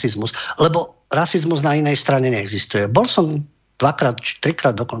 systémový rasizmus. Lebo rasizmus na inej strane neexistuje. Bol som 2-3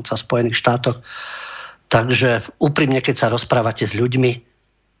 krát dokonca v Spojených štátoch, takže úprimne, keď sa rozprávate s ľuďmi,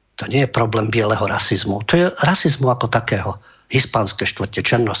 to nie je problém bieleho rasizmu. To je rasizmu ako takého. Hispánske štvrte,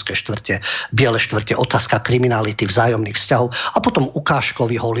 černošské štvrte, biele štvrte, otázka kriminality, vzájomných vzťahov a potom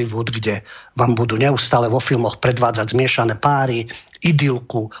ukážkový Hollywood, kde vám budú neustále vo filmoch predvádzať zmiešané páry,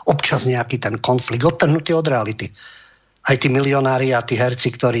 idylku, občas nejaký ten konflikt, odtrhnutý od reality. Aj tí milionári a tí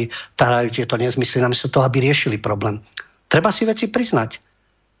herci, ktorí tarajú tieto nezmysly namiesto toho, aby riešili problém. Treba si veci priznať.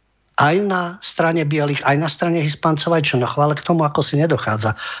 Aj na strane bielých, aj na strane Hispáncov, aj Černochov, ale k tomu ako si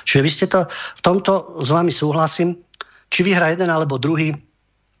nedochádza. Čiže vy ste to, v tomto s vami súhlasím, či vyhrá jeden alebo druhý,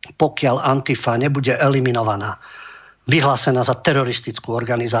 pokiaľ Antifa nebude eliminovaná, vyhlásená za teroristickú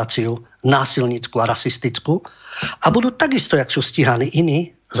organizáciu, násilnícku a rasistickú a budú takisto, jak sú stíhaní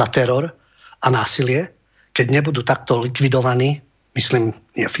iní za teror a násilie, keď nebudú takto likvidovaní, myslím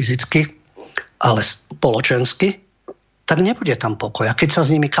nie fyzicky, ale spoločensky, tak nebude tam pokoj. A keď sa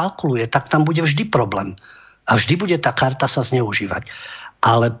s nimi kalkuluje, tak tam bude vždy problém. A vždy bude tá karta sa zneužívať.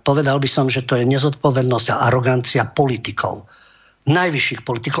 Ale povedal by som, že to je nezodpovednosť a arogancia politikov. Najvyšších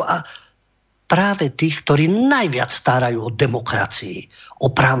politikov a práve tých, ktorí najviac starajú o demokracii, o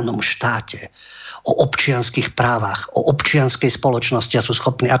právnom štáte, o občianskych právach, o občianskej spoločnosti a sú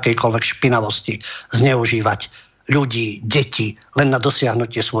schopní akejkoľvek špinavosti zneužívať ľudí, deti len na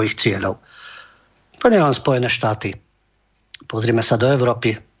dosiahnutie svojich cieľov. To nie len Spojené štáty. Pozrime sa do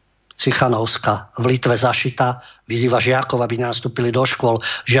Európy. Cichanovská v Litve zašitá, vyzýva žiakov, aby nastúpili do škôl,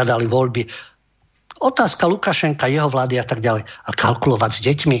 žiadali voľby. Otázka Lukašenka, jeho vlády a tak ďalej. A kalkulovať s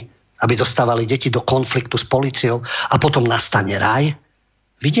deťmi, aby dostávali deti do konfliktu s políciou a potom nastane raj.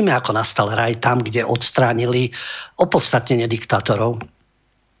 Vidíme, ako nastal raj tam, kde odstránili opodstatnenie diktátorov.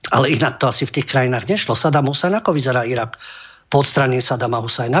 Ale inak to asi v tých krajinách nešlo. Saddam Hussein, ako vyzerá Irak? Po odstránení Saddama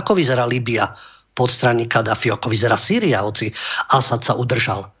Hussein, ako vyzerá Líbia? Po odstránení Kaddafi, ako vyzerá Sýria, hoci Asad sa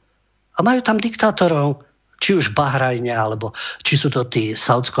udržal. A majú tam diktátorov, či už v Bahrajne, alebo či sú to tí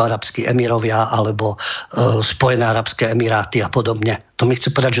saúdsko-arabskí emírovia, alebo Spojené arabské emiráty a podobne. To mi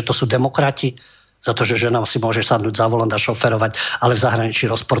chce povedať, že to sú demokrati, za to, že žena si môže sadnúť za volant a šoferovať, ale v zahraničí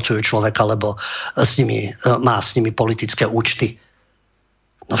rozporcujú človeka, lebo má s nimi politické účty.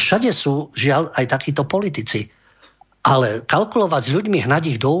 No všade sú, žiaľ, aj takíto politici. Ale kalkulovať s ľuďmi, hnať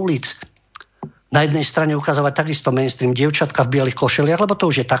ich do ulic, na jednej strane ukazovať takisto mainstream dievčatka v bielých košeliach, lebo to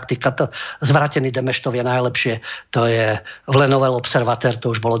už je taktika. To zvrátený Demeštov je najlepšie. To je v Lenovel Observatér,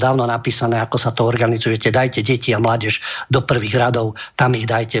 to už bolo dávno napísané, ako sa to organizujete. Dajte deti a mládež do prvých radov, tam ich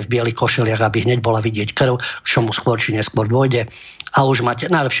dajte v bielých košeliach, aby hneď bola vidieť krv, k čomu skôr či neskôr dôjde. A už máte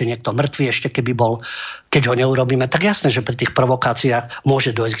najlepšie niekto mŕtvý, ešte keby bol, keď ho neurobíme, tak jasné, že pri tých provokáciách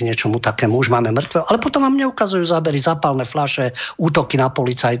môže dojsť k niečomu takému. Už máme mŕtveho, ale potom vám neukazujú zábery, zápalné fľaše, útoky na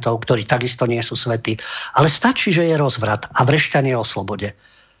policajtov, ktorí takisto nie sú svätí. Ale stačí, že je rozvrat a vrešťanie o slobode.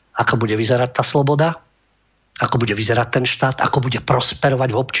 Ako bude vyzerať tá sloboda? Ako bude vyzerať ten štát? Ako bude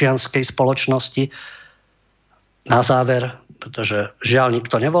prosperovať v občianskej spoločnosti? Na záver, pretože žiaľ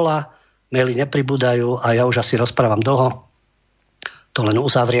nikto nevolá, maily nepribúdajú a ja už asi rozprávam dlho, to len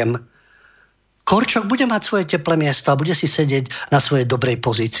uzavriem. Korčok bude mať svoje teplé miesto a bude si sedieť na svojej dobrej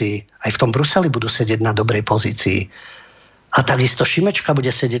pozícii. Aj v tom Bruseli budú sedieť na dobrej pozícii. A takisto Šimečka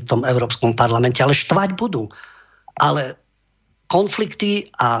bude sedieť v tom Európskom parlamente, ale štvať budú. Ale konflikty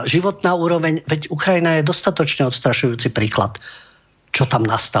a životná úroveň, veď Ukrajina je dostatočne odstrašujúci príklad, čo tam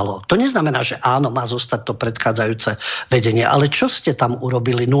nastalo. To neznamená, že áno, má zostať to predchádzajúce vedenie, ale čo ste tam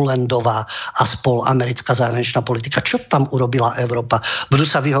urobili Nulandová a spol americká zahraničná politika? Čo tam urobila Európa? Budú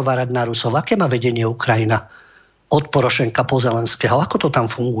sa vyhovárať na Rusov. Aké má vedenie Ukrajina? Od Porošenka po Zelenského. Ako to tam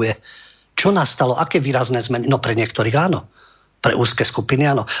funguje? Čo nastalo? Aké výrazné zmeny? No pre niektorých áno. Pre úzke skupiny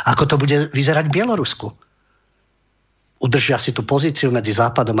áno. Ako to bude vyzerať v Bielorusku? Udržia si tú pozíciu medzi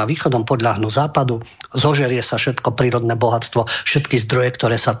západom a východom, podľahnú západu, zožerie sa všetko prírodné bohatstvo, všetky zdroje,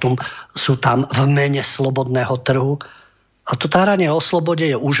 ktoré sú tam v mene slobodného trhu. A to táranie o slobode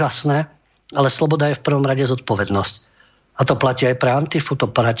je úžasné, ale sloboda je v prvom rade zodpovednosť. A to platí aj pre Antifu, to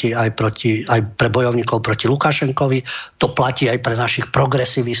platí aj pre bojovníkov proti Lukašenkovi, to platí aj pre našich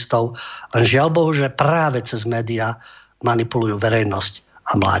progresivistov. Len žiaľ Bohu, že práve cez médiá manipulujú verejnosť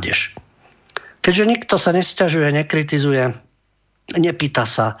a mládež. Keďže nikto sa nesťažuje, nekritizuje, nepýta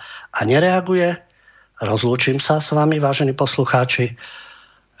sa a nereaguje, rozlúčim sa s vami, vážení poslucháči.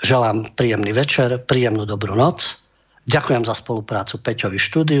 Želám príjemný večer, príjemnú dobrú noc. Ďakujem za spoluprácu Peťovi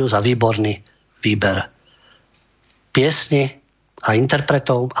štúdiu, za výborný výber piesni a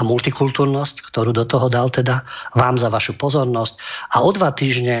interpretov a multikultúrnosť, ktorú do toho dal teda, vám za vašu pozornosť. A o 2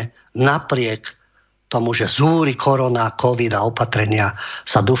 týždne napriek tomu, že zúri korona, covid a opatrenia,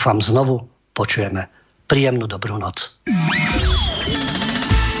 sa dúfam znovu počujeme. Príjemnú dobrú noc.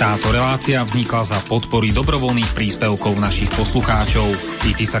 Táto relácia vznikla za podpory dobrovoľných príspevkov našich poslucháčov.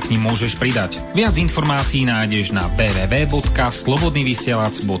 I ty sa k nim môžeš pridať. Viac informácií nájdeš na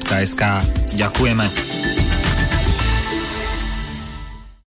www.slobodnyvysielac.sk. Ďakujeme.